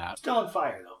DR on that. Still on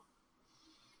fire, though.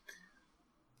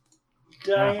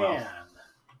 Diane. Yeah, well.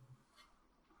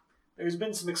 There's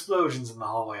been some explosions in the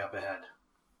hallway up ahead.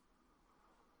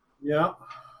 Yeah.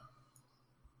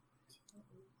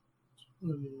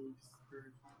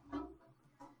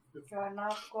 You're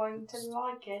not going to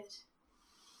like it.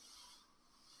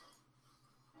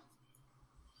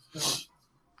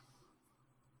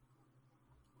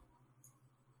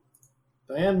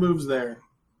 Diane moves there.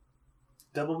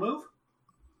 Double move?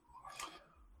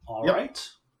 All Yep.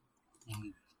 right.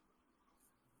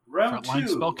 Round Frontline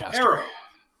 2. spellcaster. Arrow.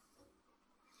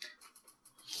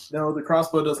 No, the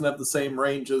crossbow doesn't have the same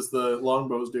range as the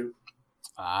longbows do.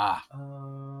 Ah.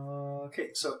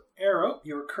 Okay, so Arrow,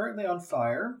 you are currently on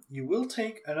fire. You will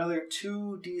take another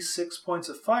 2d6 points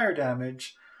of fire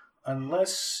damage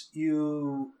unless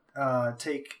you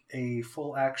take a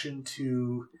full action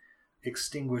to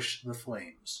extinguish the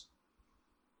flames.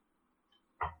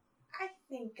 I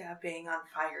think being on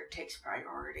fire takes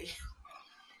priority.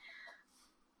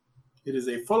 It is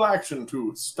a full action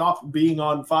to stop being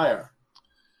on fire.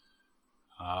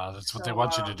 That's what they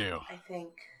want you to do. I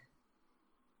think...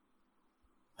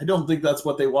 I don't think that's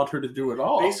what they want her to do at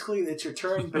all. Basically, it's your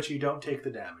turn, but you don't take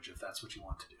the damage if that's what you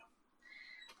want to do.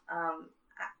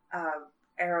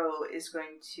 Arrow is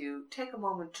going to take a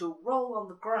moment to roll on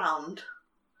the ground.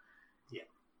 Yeah.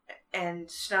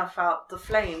 And snuff out the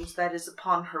flames that is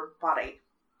upon her body.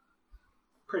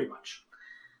 Pretty much.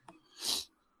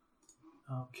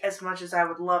 Okay. As much as I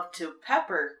would love to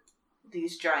pepper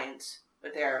these giants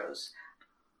with arrows,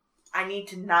 I need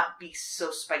to not be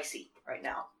so spicy right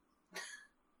now.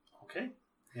 Okay.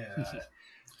 Yeah.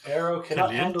 Arrow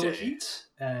cannot handle the Caliente. heat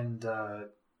and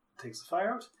takes the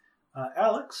fire out.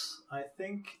 Alex, I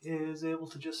think, is able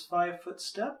to just 5-foot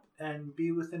step and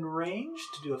be within range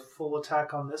to do a full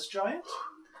attack on this giant.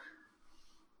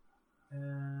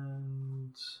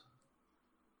 And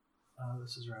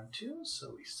this is round 2,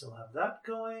 so we still have that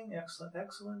going. Excellent,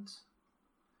 excellent.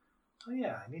 Oh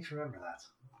yeah, I need to remember that.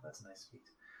 That's a nice feat.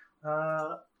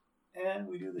 And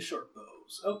we do the short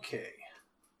bows. Okay.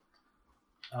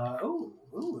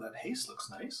 Ooh, that haste looks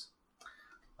nice.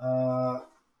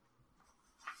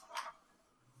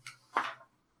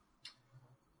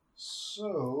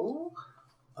 So,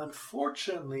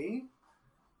 unfortunately,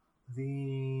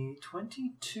 the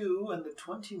 22 and the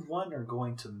 21 are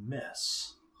going to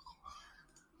miss.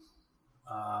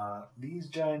 These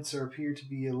giants appear to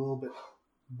be a little bit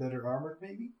better armored,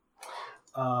 maybe.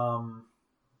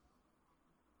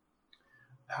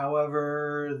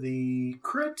 However, the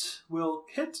crit will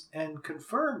hit and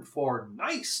confirm for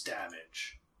nice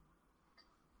damage.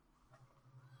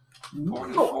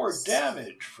 44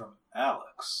 damage from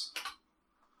Alex.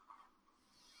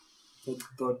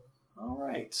 All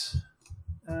right.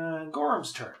 And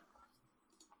Gorm's turn.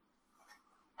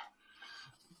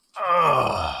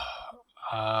 I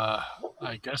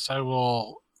guess I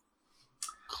will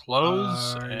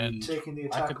close Are you and taking the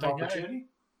whack attack at of that guy? opportunity.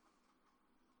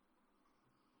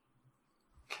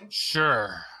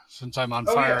 Sure, since I'm on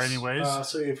fire yes. anyways.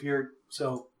 So you'll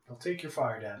take your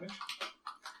fire damage.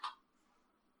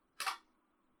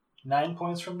 9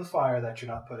 points from the fire that you're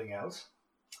not putting out.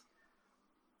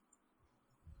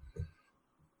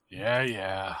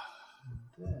 Yeah.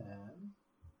 Then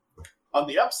On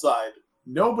the upside,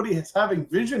 Nobody is having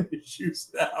vision issues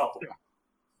now.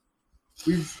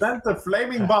 We've sent the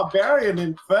flaming barbarian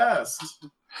in first.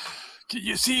 Can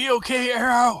you see okay,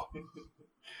 Arrow?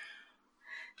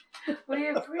 We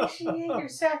appreciate your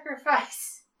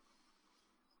sacrifice.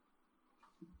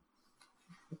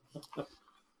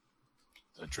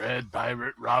 The dread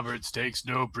pirate Roberts takes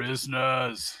no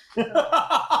prisoners.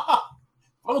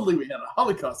 Only we had a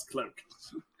Holocaust cloak.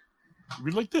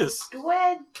 We like this.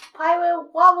 Dread Pirate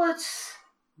Roberts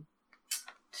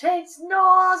takes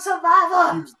no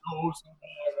survivor. Leaves no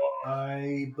survivor.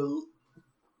 I believe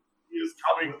He is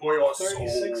coming for your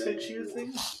 36 soul. hit you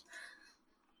thing.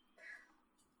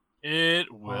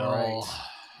 It will. All right.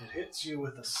 It hits you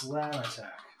with a slam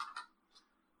attack.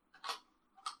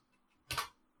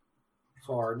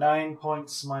 For 9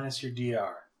 points minus your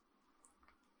DR.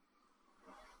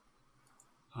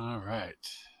 All right.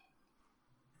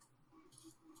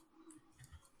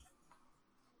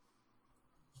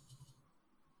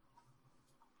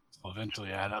 Will eventually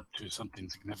add up to something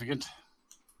significant.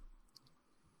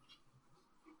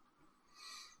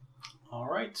 All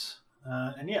right.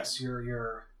 And yes,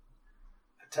 your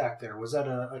attack there, was that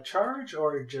a charge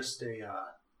or just a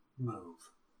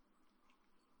move?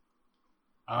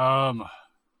 Oh,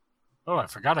 I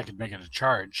forgot I could make it a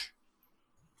charge.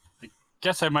 I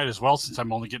guess I might as well since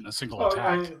I'm only getting a single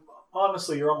attack.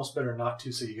 Honestly, you're almost better not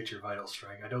to, so you get your vital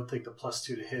strike. I don't think the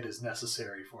 +2 to hit is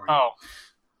necessary for you. Oh.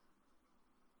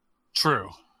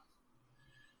 True.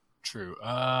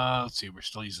 Let's see, we're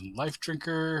still using Life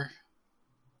Drinker.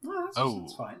 No,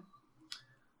 that's fine.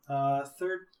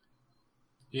 Third.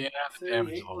 Yeah, the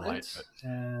damage is a little light, hit, but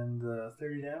and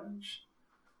 30 damage.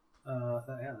 Yeah,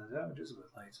 the damage is a bit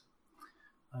light.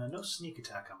 No sneak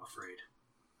attack, I'm afraid.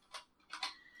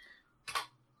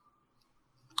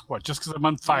 what? Just because I'm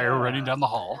on fire running down the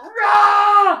hall?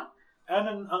 Rah! And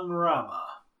an Angrama.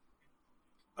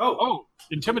 Oh,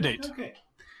 intimidate. Okay.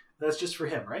 That's just for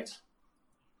him, right?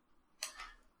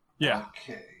 Yeah.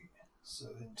 Okay. So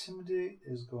intimidate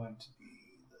is going to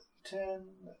be the 10.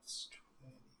 That's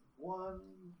 21.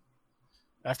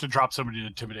 I have to drop somebody to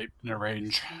intimidate in a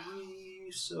range.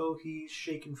 3, so he's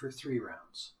shaken for 3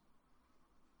 rounds.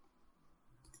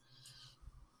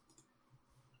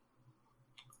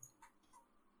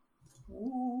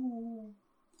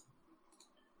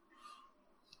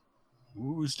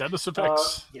 Ooh, status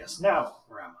effects. Yes, now,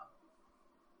 Rama.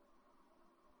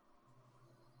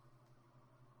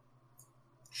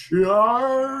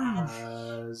 Charge!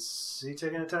 Is he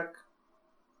taking an attack?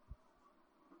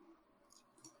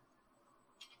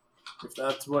 If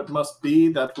that's what must be,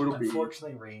 that will be.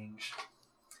 Unfortunately, range.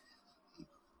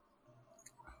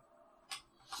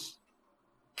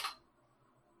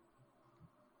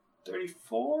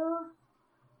 $34.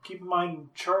 Keep in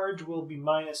mind, charge will be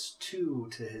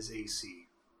 -2 to his AC.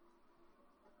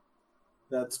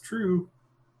 That's true.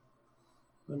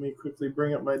 Let me quickly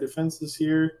bring up my defenses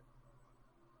here.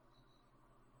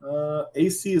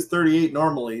 AC is 38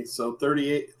 normally, so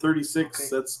 36, Okay.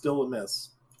 that's still a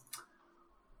miss.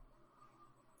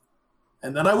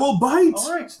 And then I will bite!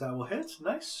 All right, that will hit.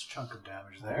 Nice chunk of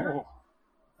damage there. Oh.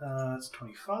 That's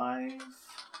 25.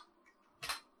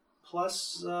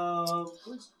 Plus,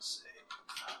 poison save.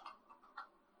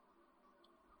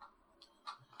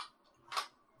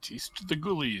 Tease to the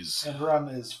ghoulies. And Ram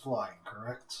is flying,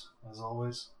 correct? As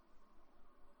always?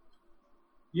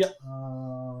 Yep.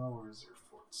 Where is your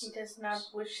fort? He does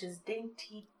not wish his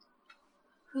dainty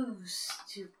hooves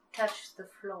to touch the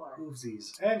floor.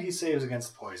 Hoovesies. And he saves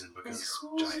against poison because His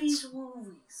giants.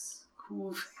 hoovies,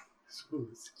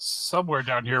 Hoovies. Somewhere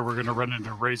down here, we're going to run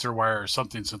into razor wire or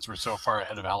something since we're so far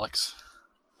ahead of Alex.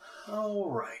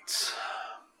 All right.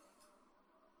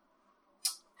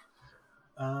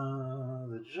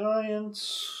 The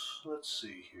giants. Let's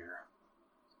see here.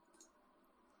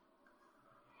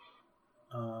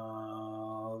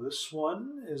 This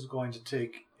one is going to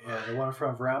take. The one in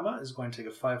front of Rama is going to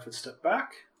take a 5-foot step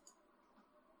back.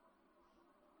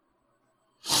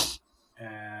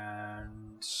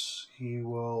 And he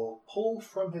will pull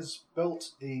from his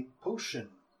belt a potion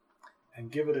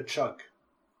and give it a chug.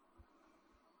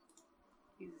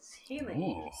 He's healing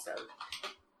Ooh. himself.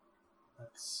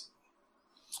 That's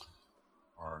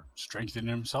Or strengthening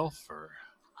himself, or...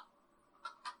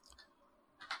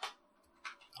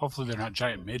 Hopefully they're not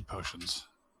giant maid potions.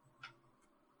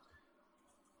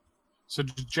 So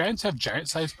do giants have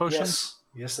giant-sized potions? yes,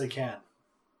 yes, they can.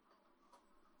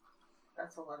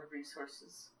 That's a lot of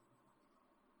resources.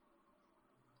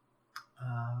 What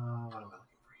am I looking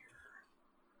for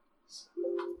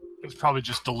here? It's probably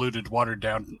just diluted,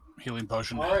 watered-down healing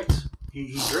potion. All right,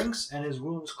 he drinks and his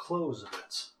wounds close a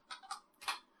bit.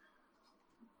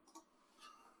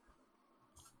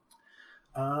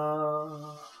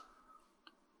 The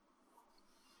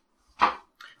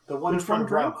one in Which front one, of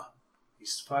Greg? Rama.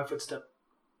 He's 5 foot step.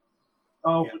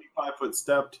 Oh, Yeah. 5 foot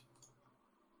stepped.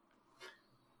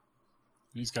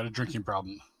 He's got a drinking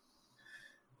problem.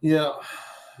 Yeah.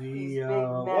 He's The big,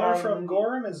 one mad-eyed from moody.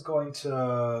 Gorham is going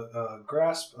to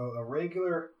grasp a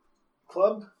regular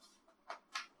club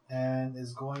and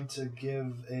is going to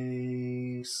give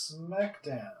a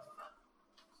smackdown.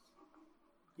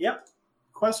 Yep.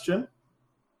 Question.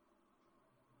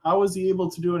 How is he able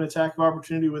to do an attack of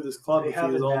opportunity with his club They if he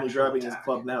have is a only natural grabbing his attack.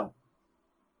 club now?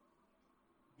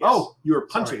 Yes. Oh, you were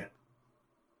punching Sorry. it.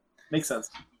 Makes sense.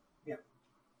 Yeah.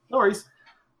 No worries.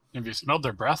 Have you smelled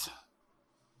their breath?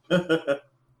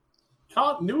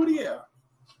 Continuity error.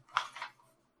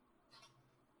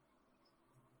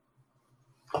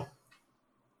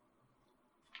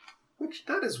 Which,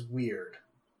 that is weird.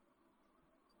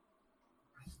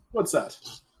 What's that?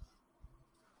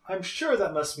 I'm sure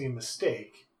that must be a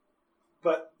mistake,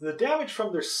 but the damage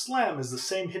from their slam is the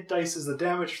same hit dice as the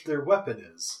damage their weapon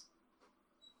is.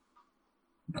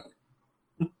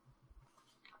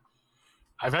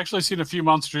 I've actually seen a few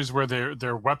monsters where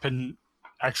their weapon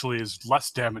actually is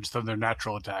less damage than their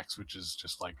natural attacks, which is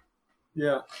just like,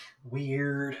 Yeah.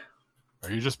 Weird.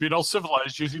 are you just being all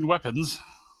civilized using weapons?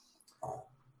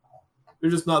 They're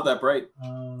just not that bright.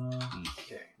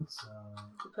 Okay, so...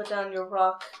 You put down your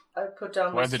rock, I put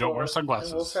down Why my they don't wear sword, sunglasses.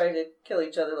 And we'll try to kill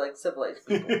each other like civilized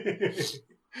people.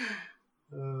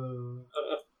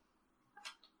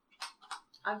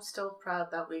 I'm still proud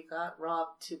that we got Rob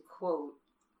to quote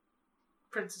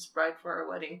Princess Bride for our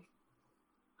wedding.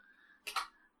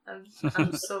 I'm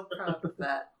so proud of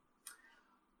that.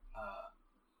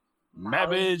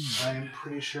 Mabbage! I'm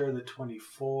pretty sure the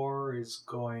 24 is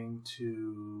going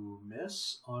to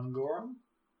miss on Gorham.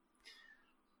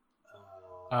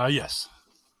 Yes.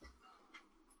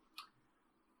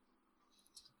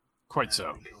 Quite I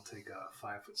so. think he'll take a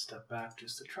 5 foot step back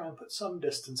just to try and put some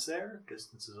distance there.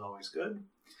 Distance is always good.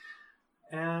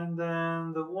 And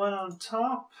then the one on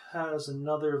top has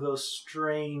another of those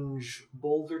strange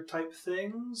boulder type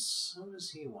things. Who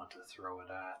does he want to throw it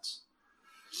at?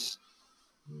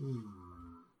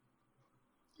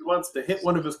 He wants to hit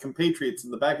one of his compatriots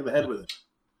in the back of the head with it.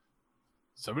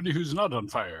 Somebody who's not on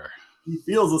fire. He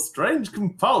feels a strange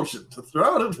compulsion to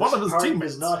throw it at one of This his party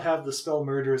teammates. does not have the spell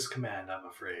Murderous Command, I'm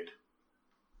afraid.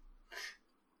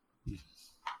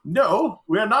 No,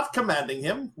 we are not commanding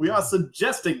him. We are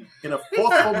suggesting in a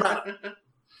forceful manner.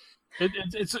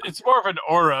 It's more of an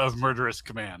aura of murderous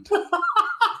command.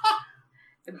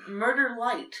 Murder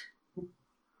light.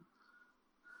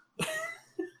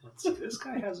 Let's see, this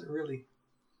guy hasn't really...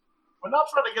 We're not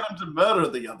trying to get him to murder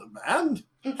the other man.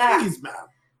 Please, man.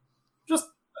 Just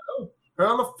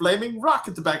hurl a flaming rock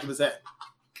at the back of his head.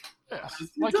 Yeah, You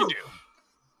like do. you do.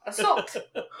 Assault.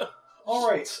 All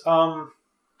right.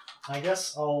 I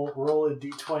guess I'll roll a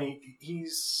d20.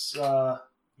 He's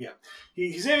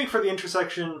he's aiming for the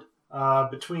intersection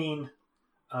between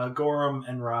Gorham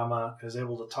and Rama. Is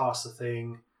able to toss the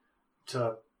thing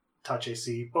to touch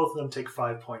AC. Both of them take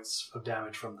 5 points of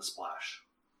damage from the splash.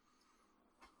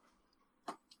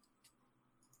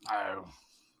 Oh.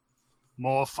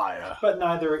 More fire. But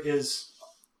neither is.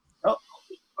 Put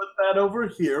that over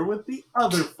here with the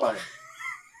other fire.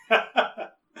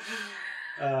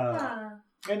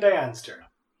 And Diane's turn.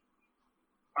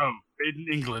 Oh, made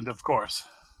in England, of course.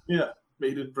 Yeah,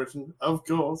 made in Britain, of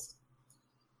course.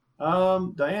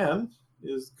 Diane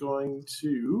is going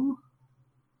to...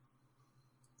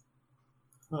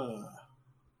 You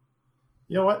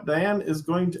know what? Diane is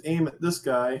going to aim at this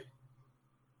guy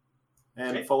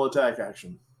and Okay. full attack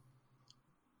action.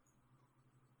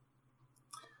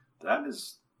 That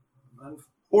is.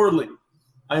 Poorly.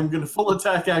 I'm going to full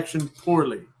attack action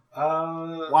poorly.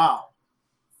 Wow.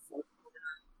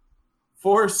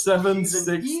 4, 7, He's 6,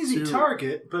 an easy 2.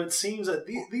 target, but it seems that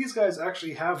these guys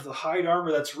actually have the hide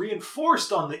armor that's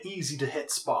reinforced on the easy to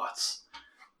hit spots.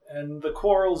 And the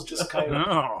quarrels just kind of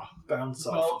Oh, bounce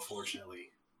off, unfortunately.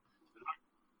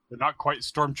 they're not quite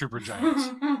stormtrooper giants.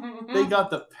 They got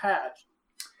the patch.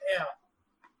 Yeah.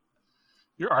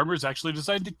 Your armor is actually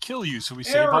designed to kill you, so we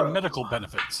save Arrow. on medical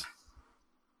benefits.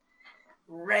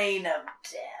 Rain of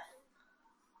death.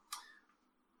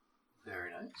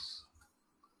 Very nice.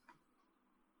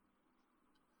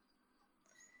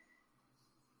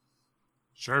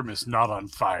 Sure, Miss Not on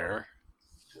Fire.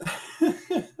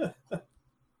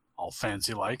 All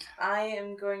fancy like. I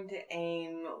am going to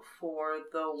aim for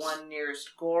the one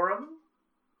nearest Gorham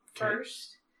Okay.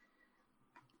 first.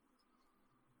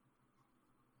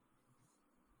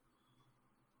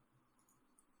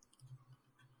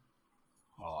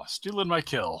 Oh, stealing my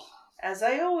kill. As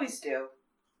I always do.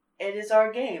 It is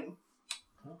our game.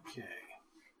 Okay.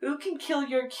 Who can kill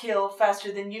your kill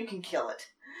faster than you can kill it?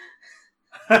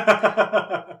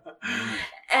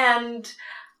 And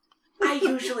I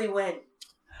usually win.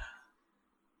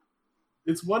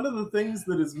 It's one of the things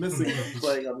that is missing from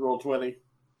playing on Roll20.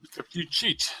 Except you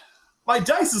cheat. My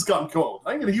dice has gone cold.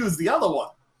 I'm going to use the other one.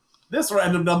 This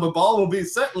random number ball will be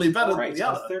certainly better All right, than the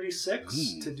other.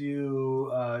 36 to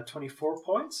do 24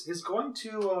 points is going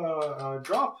to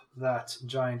drop that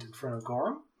giant in front of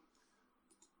Gorham.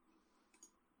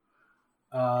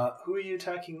 Who are you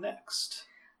attacking next?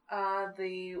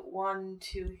 The one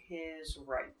to his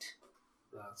right.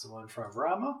 That's the one in front of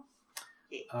Rama.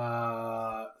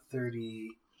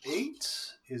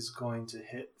 38 is going to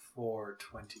hit for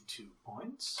 22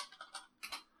 points.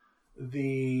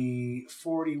 The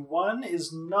 41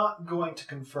 is not going to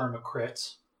confirm a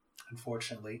crit,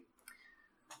 unfortunately.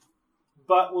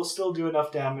 But will still do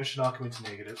enough damage to knock him into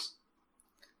negatives.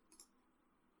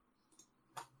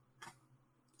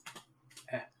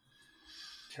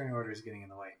 Turn order is getting in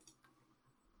the way.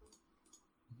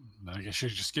 I guess you're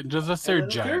just getting to the third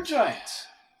giant. Third giant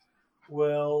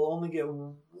will only get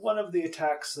one of the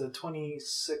attacks. The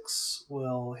 26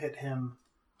 will hit him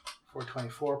for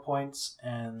 24 points,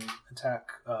 and attack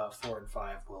 4 and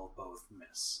 5 will both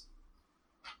miss.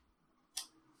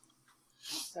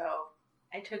 So,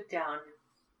 I took down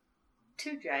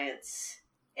 2 giants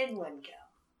in one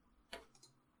go.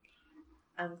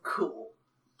 I'm cool.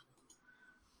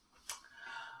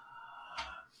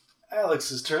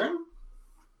 Alex's turn.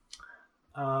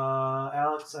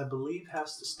 Alex, I believe,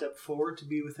 has to step forward to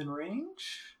be within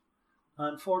range.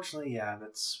 Unfortunately, yeah,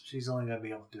 she's only going to be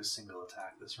able to do a single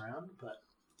attack this round, but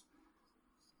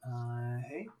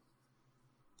hey,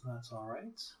 that's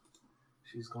alright.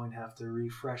 She's going to have to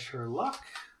refresh her luck,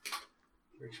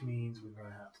 which means we're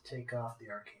going to have to take off the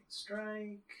Arcane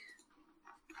Strike.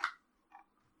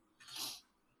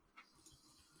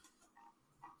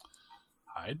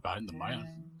 Hide behind the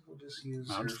mine. We'll just use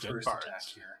her Mounted first bards. attack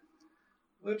here.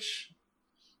 Which,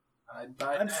 I'd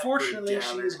buy unfortunately, that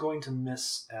she for a is going to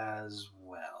miss as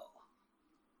well.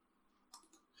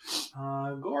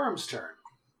 Gorham's turn.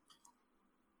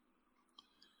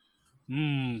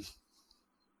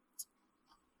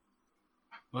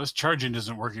 Well, this charging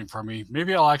isn't working for me.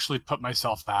 Maybe I'll actually put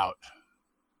myself out.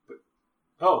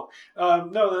 Oh,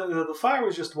 no, the fire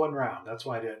was just one round. That's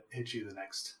why I didn't hit you the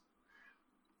next.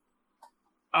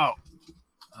 Oh.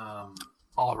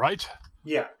 All right.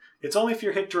 Yeah, it's only if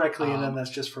you're hit directly, and then that's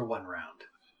just for one round.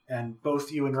 And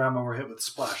both you and Rama were hit with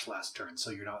Splash last turn, so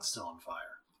you're not still on fire.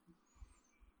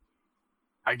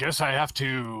 I guess I have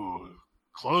to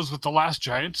close with the last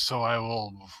giant, so I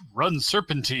will run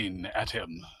Serpentine at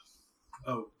him.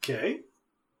 Okay.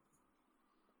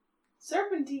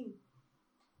 Serpentine.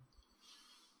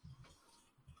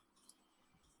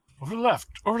 Over the left,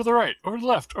 over to the right, over to the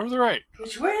left, over to the right.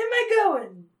 Which way am I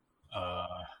going?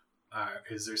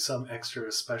 Is there some extra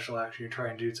special action you're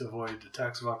trying to do to avoid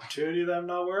attacks of opportunity that I'm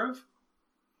not aware of?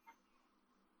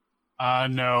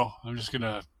 No. I'm just going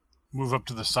to move up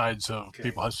to the side so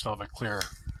people still have a clear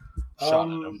shot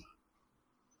at him.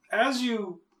 As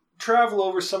you travel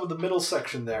over some of the middle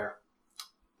section there,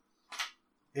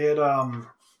 the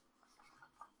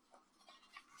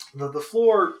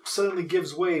floor suddenly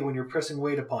gives way when you're pressing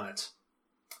weight upon it.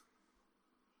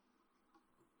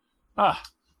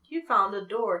 You found a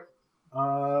door.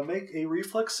 Make a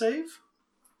reflex save.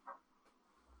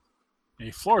 A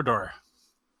floor door.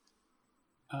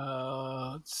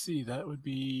 Let's see. That would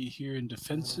be here in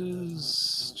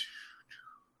defenses.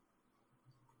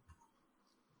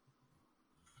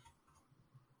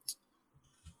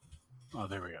 Oh,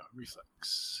 there we go.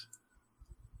 Reflex.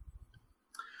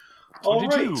 All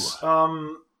 22.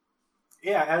 right.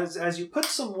 Yeah, as you put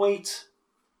some weight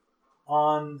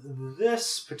on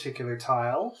this particular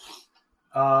tile,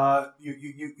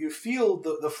 you feel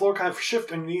the floor kind of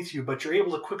shift underneath you, but you're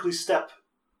able to quickly step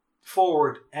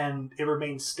forward, and it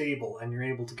remains stable, and you're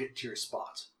able to get to your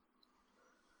spot.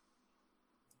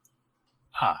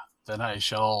 Then I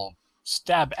shall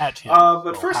stab at him.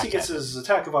 But first he hack gets at his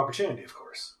attack of opportunity, of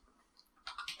course.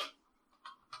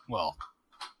 Well,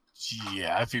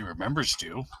 yeah, if he remembers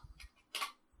to.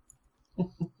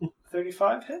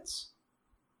 35 hits?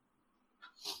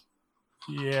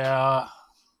 Yeah.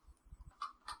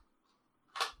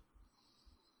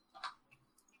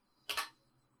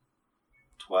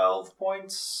 $12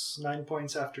 points, 9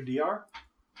 points after DR.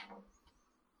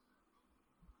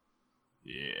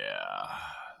 Yeah.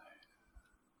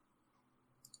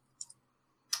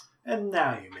 And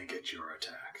now you may get your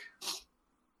attack.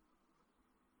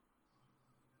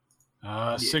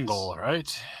 Single,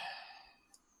 right?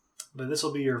 But this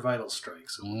will be your vital strike,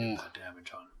 so we'll get that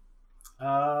damage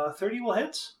on. 30 will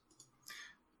hit.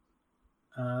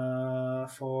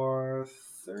 For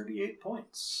 38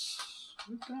 points.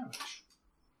 Good damage.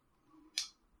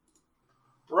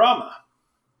 Rama.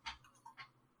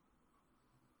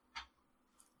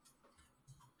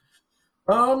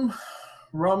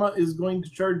 Rama is going to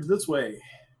charge this way.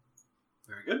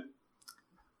 Very good.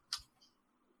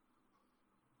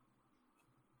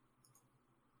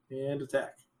 And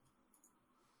attack.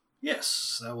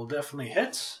 Yes, that will definitely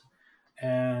hit.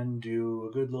 And do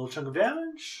a good little chunk of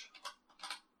damage.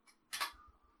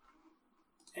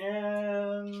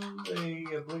 And the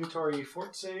obligatory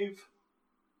fort save.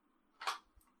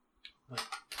 Like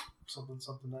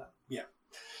something that. Yeah.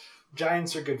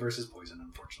 Giants are good versus poison,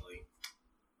 unfortunately.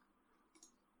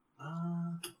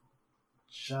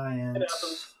 Giant.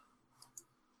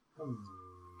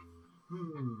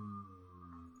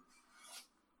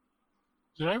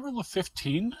 Did I roll a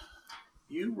 15?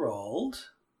 You rolled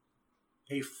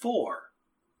a 4.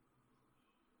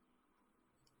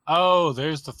 Oh,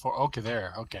 there's the 4. Okay,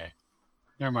 there. Okay.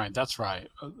 Never mind. That's right.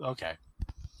 Okay.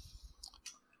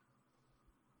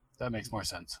 That makes more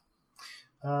sense.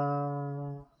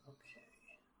 Okay.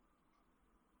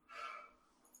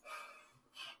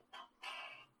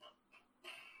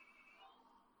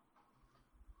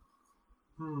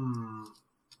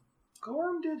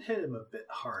 Gorm did hit him a bit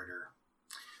harder.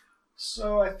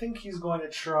 So I think he's going to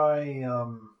try...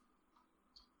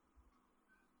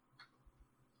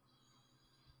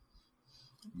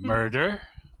 Murder?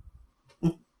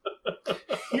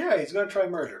 Yeah, he's going to try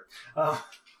murder.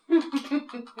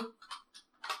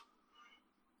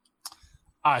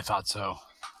 I thought so.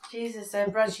 Jesus, I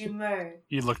brought you murder.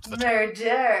 You looked at the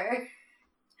Murder.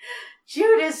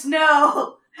 Judas,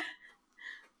 no!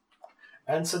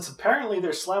 And since apparently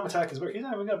their slam attack is where he's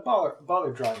not even going to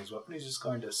bother drawing his weapon, he's just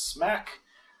going to smack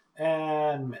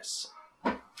and miss.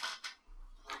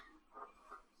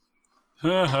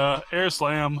 Air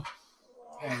slam.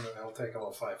 And he'll take a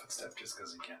little 5-foot step just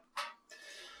because he can.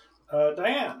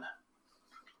 Diane.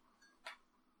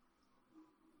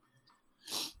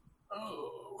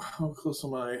 Oh, how close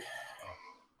am I?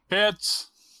 Hits.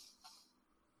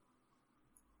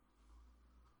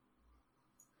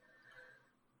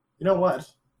 You know what?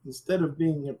 Instead of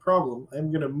being a problem,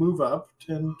 I'm going to move up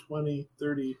 10, 20,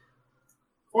 30,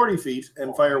 40 feet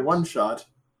and fire one shot.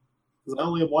 Because I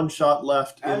only have one shot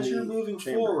left. As you're moving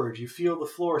forward, you feel the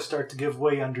floor start to give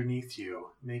way underneath you.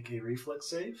 Make a reflex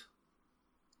save.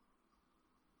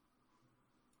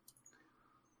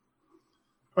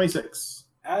 26.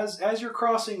 As you're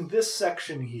crossing this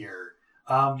section here,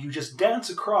 you just dance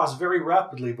across very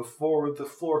rapidly before the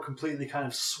floor completely kind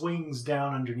of swings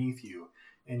down underneath you,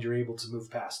 and you're able to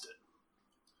move past it.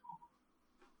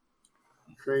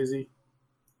 Crazy.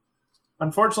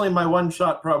 Unfortunately, my one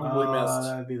shot probably missed.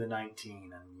 That would be the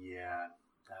 19, and yeah,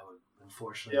 that would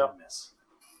unfortunately miss.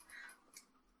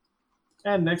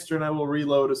 And next turn I will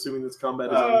reload, assuming this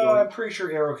combat is ongoing. I'm pretty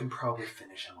sure Arrow can probably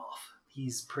finish him off.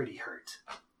 He's pretty hurt.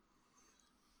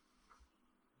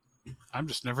 I'm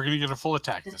just never going to get a full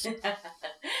attack this.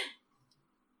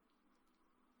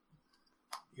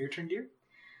 Your turn, dear?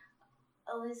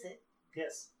 Oh, is it?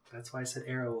 Yes. That's why I said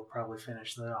Arrow will probably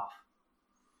finish that off.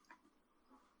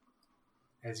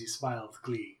 As you smile with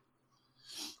glee.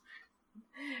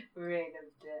 Reign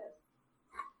of death.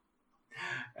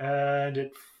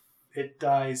 And it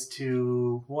dies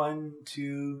to 1,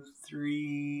 2,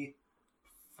 3,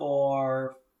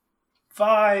 4,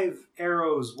 5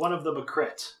 arrows. One of them a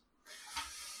crit.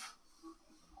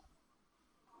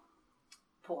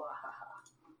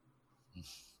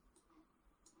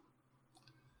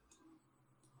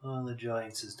 Well, the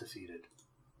Giants is defeated.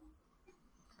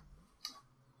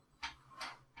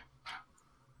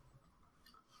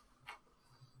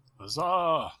 Huzzah!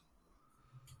 All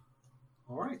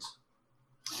right.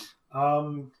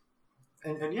 And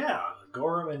yeah,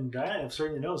 Gorham and Diane have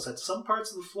certainly noticed that some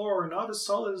parts of the floor are not as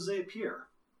solid as they appear.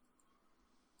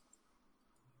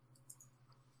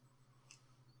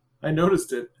 I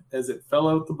noticed it as it fell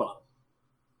out the bottom.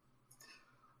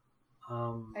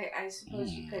 I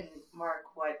suppose you couldn't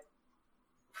mark what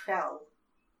fell.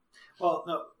 Well,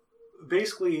 no.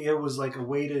 Basically, it was like a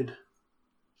weighted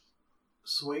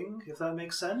swing, if that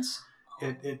makes sense.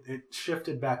 It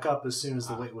shifted back up as soon as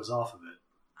the weight was off of it.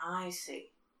 I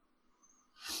see.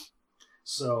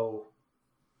 So,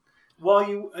 well,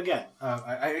 you again,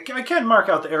 I can mark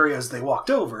out the areas they walked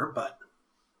over, but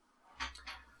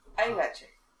I got you.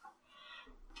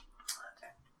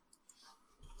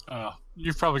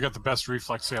 You've probably got the best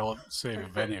reflex save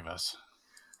of any of us.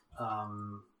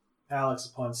 Alex,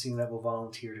 upon seeing that, will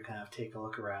volunteer to kind of take a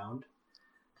look around,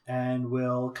 and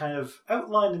will kind of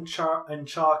outline in chalk.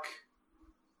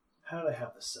 How did I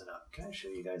have this set up? Can I show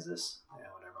you guys this?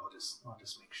 Yeah, whatever. I'll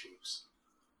just make shapes.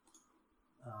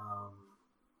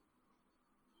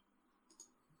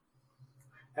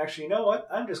 Actually, you know what?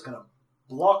 I'm just gonna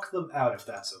block them out if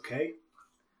that's okay,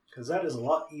 because that is a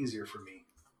lot easier for me.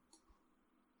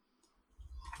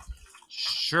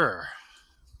 Sure.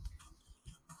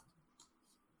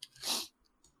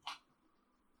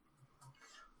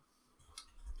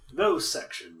 Those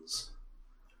sections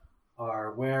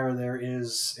are where there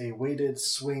is a weighted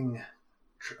swing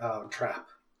trap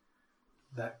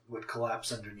that would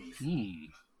collapse underneath.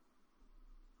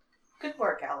 Good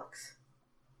work, Alex.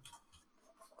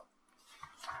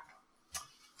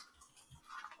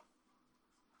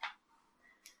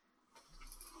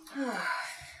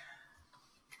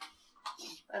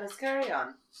 Let us carry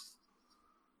on.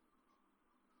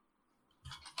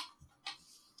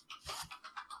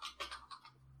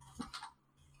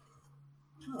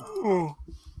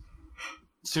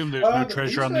 Assume there's no These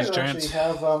treasure on these guys giants.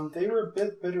 actually have, they were a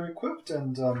bit better equipped,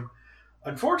 and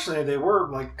unfortunately they were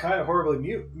like kind of horribly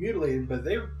mutilated, but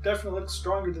they definitely look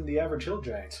stronger than the average hill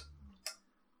giant.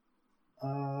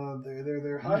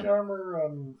 Their hide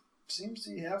armor seems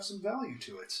to have some value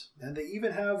to it, and they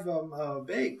even have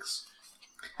bags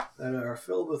that are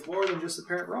filled with more than just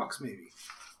apparent rocks, maybe.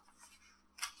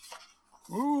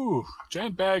 Ooh,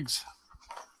 giant bags.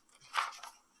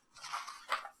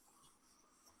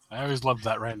 I always loved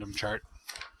that random chart.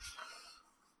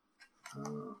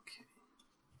 Okay.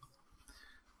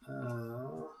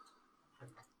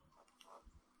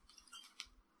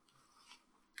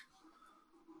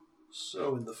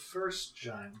 So in the first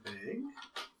giant bag,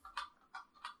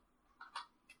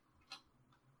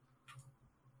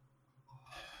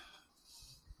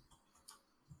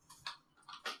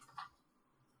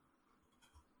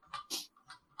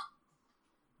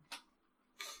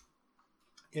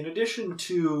 in addition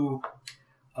to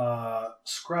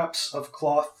scraps of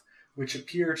cloth, which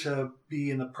appear to be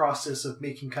in the process of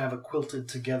making kind of a quilted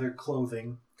together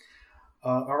clothing,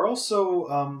 are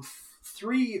also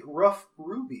 3 rough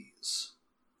rubies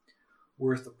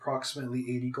worth approximately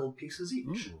 80 gold pieces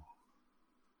each. Ooh.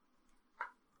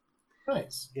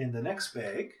 Nice. In the next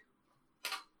bag,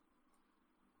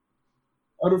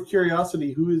 Out of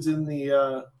curiosity, who is in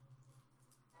the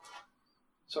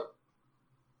sorry,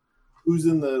 who's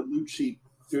in the loot sheet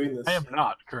doing this? I am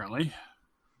not currently.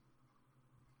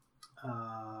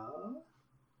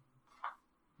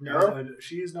 no,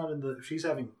 she's not in the. She's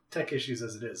having tech issues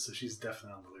as it is, so she's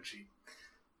definitely on the loot sheet.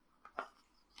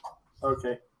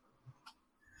 Okay.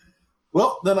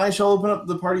 Well, then I shall open up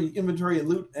the party inventory and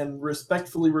loot and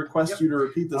respectfully request you to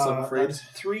repeat this, I'm afraid. That's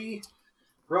 3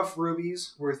 rough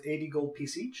rubies worth 80 gold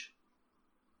piece each.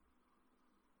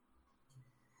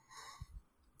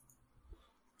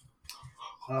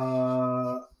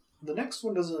 The next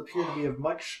one doesn't appear to be of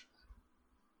much.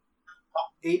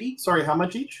 80? Sorry, how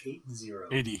much each? 80.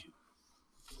 80.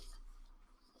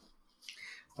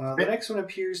 The next one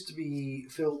appears to be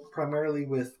filled primarily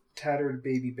with tattered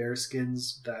baby bear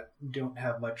skins that don't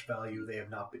have much value. They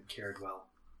have not been cared well.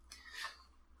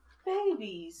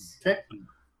 Babies. Okay.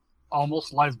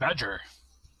 Almost live badger.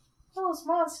 Those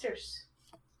monsters.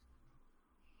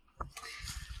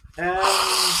 And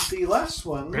the last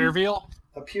one Bear veal?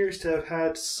 appears to have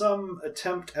had some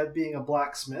attempt at being a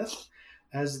blacksmith,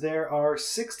 as there are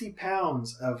 60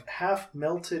 pounds of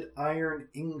half-melted iron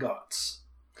ingots,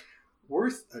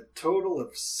 worth a total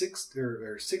of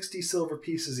 60 silver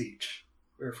pieces each,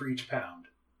 or for each pound.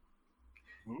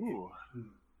 Ooh.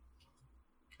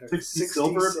 60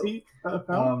 silver a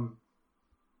pound?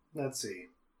 Let's see.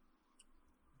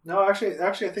 No, actually,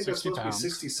 I think that's 60 supposed pounds. to be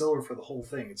 60 silver for the whole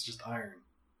thing. It's just iron.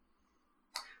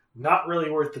 Not really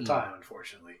worth the time,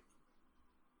 unfortunately.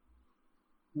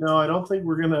 No, I don't think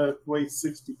we're going to waste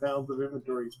 60 pounds of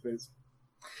inventory space.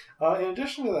 In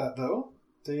addition to that, though,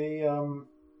 they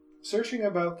searching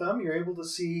about them, you're able to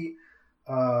see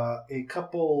a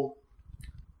couple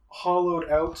hollowed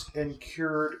out and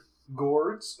cured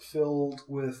gourds filled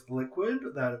with liquid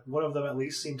that one of them at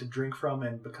least seemed to drink from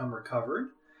and become recovered.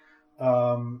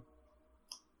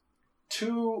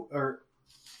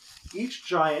 Each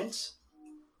giant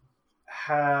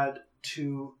had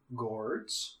 2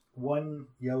 gourds, one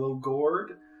yellow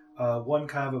gourd, one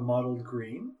kind of a mottled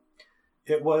green.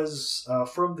 It was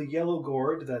from the yellow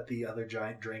gourd that the other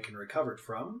giant drank and recovered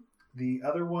from. The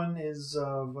other one is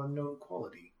of unknown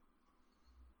quality.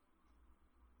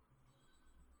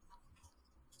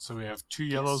 So we have 2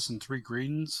 yellows and 3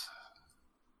 greens.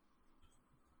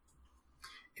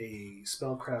 A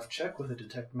spellcraft check with a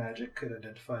detect magic could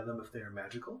identify them if they are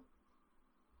magical.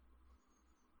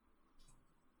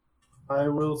 I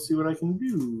will see what I can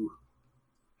do.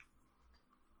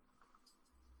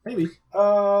 Maybe.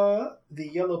 The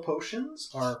yellow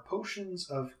potions are potions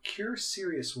of cure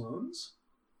serious wounds.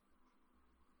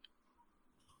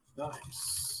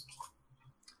 Nice.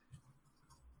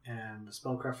 And the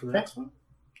spellcraft for the next one.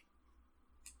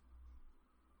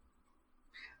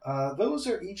 Those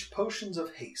are each potions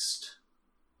of haste.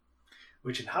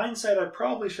 Which in hindsight, I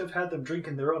probably should have had them drink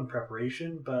in their own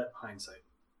preparation, but hindsight.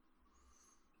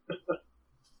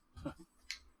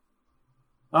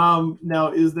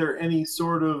 Now, is there any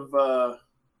sort of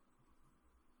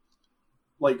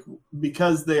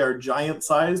because they are giant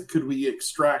sized, could we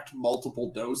extract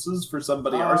multiple doses for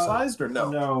somebody our sized, or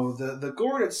no? No, the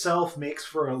gourd itself makes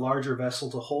for a larger vessel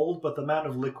to hold, but the amount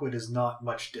of liquid is not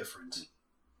much different.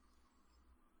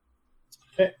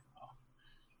 Okay.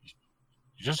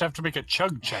 You just have to make a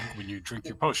chug check when you drink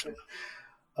your potion.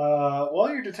 While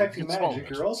you're detecting You can swallow magic,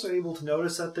 it. you're also able to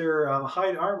notice that their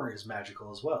hide armor is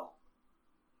magical as well.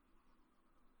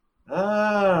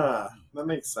 Ah, that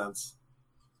makes sense.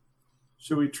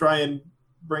 Should we try and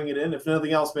bring it in? If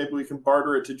nothing else, maybe we can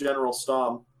barter it to General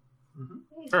Stom.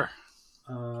 Mm-hmm. Sure.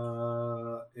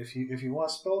 If you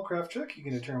want a spellcraft check, you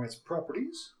can determine its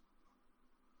properties.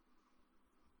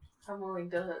 I'm willing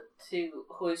to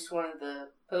hoist one of the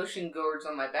potion gourds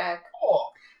on my back.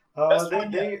 Oh, Best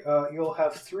one yet. You'll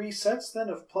have 3 sets then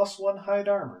of +1 hide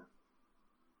armor.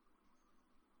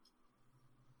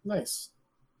 nice.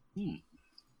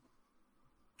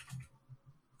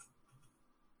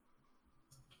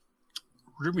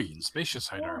 Roomy and spacious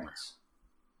hide armor.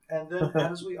 And then,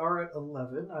 as we are at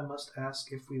 11, I must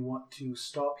ask if we want to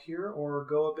stop here or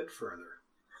go a bit further.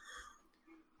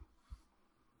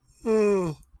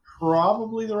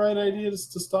 Probably the right idea is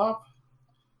to stop.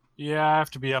 Yeah, I have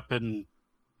to be up in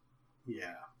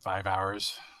Yeah. 5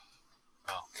 hours.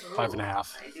 Well,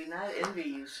 5.5. I do not envy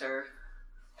you, sir.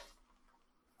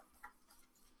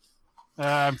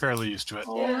 I'm fairly used to it.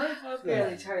 Yeah, I'm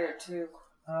fairly Yeah. tired too.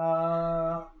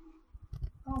 I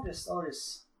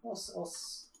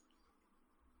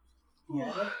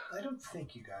don't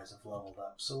think you guys have leveled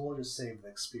up, so we'll just save the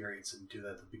experience and do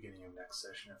that at the beginning of next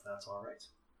session, if that's alright.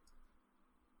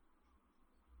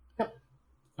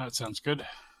 That sounds good.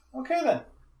 Okay then.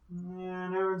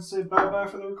 And everyone say bye-bye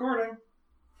for the recording.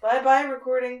 Bye bye,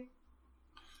 recording.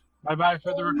 Bye-bye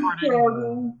for the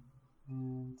recording.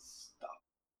 And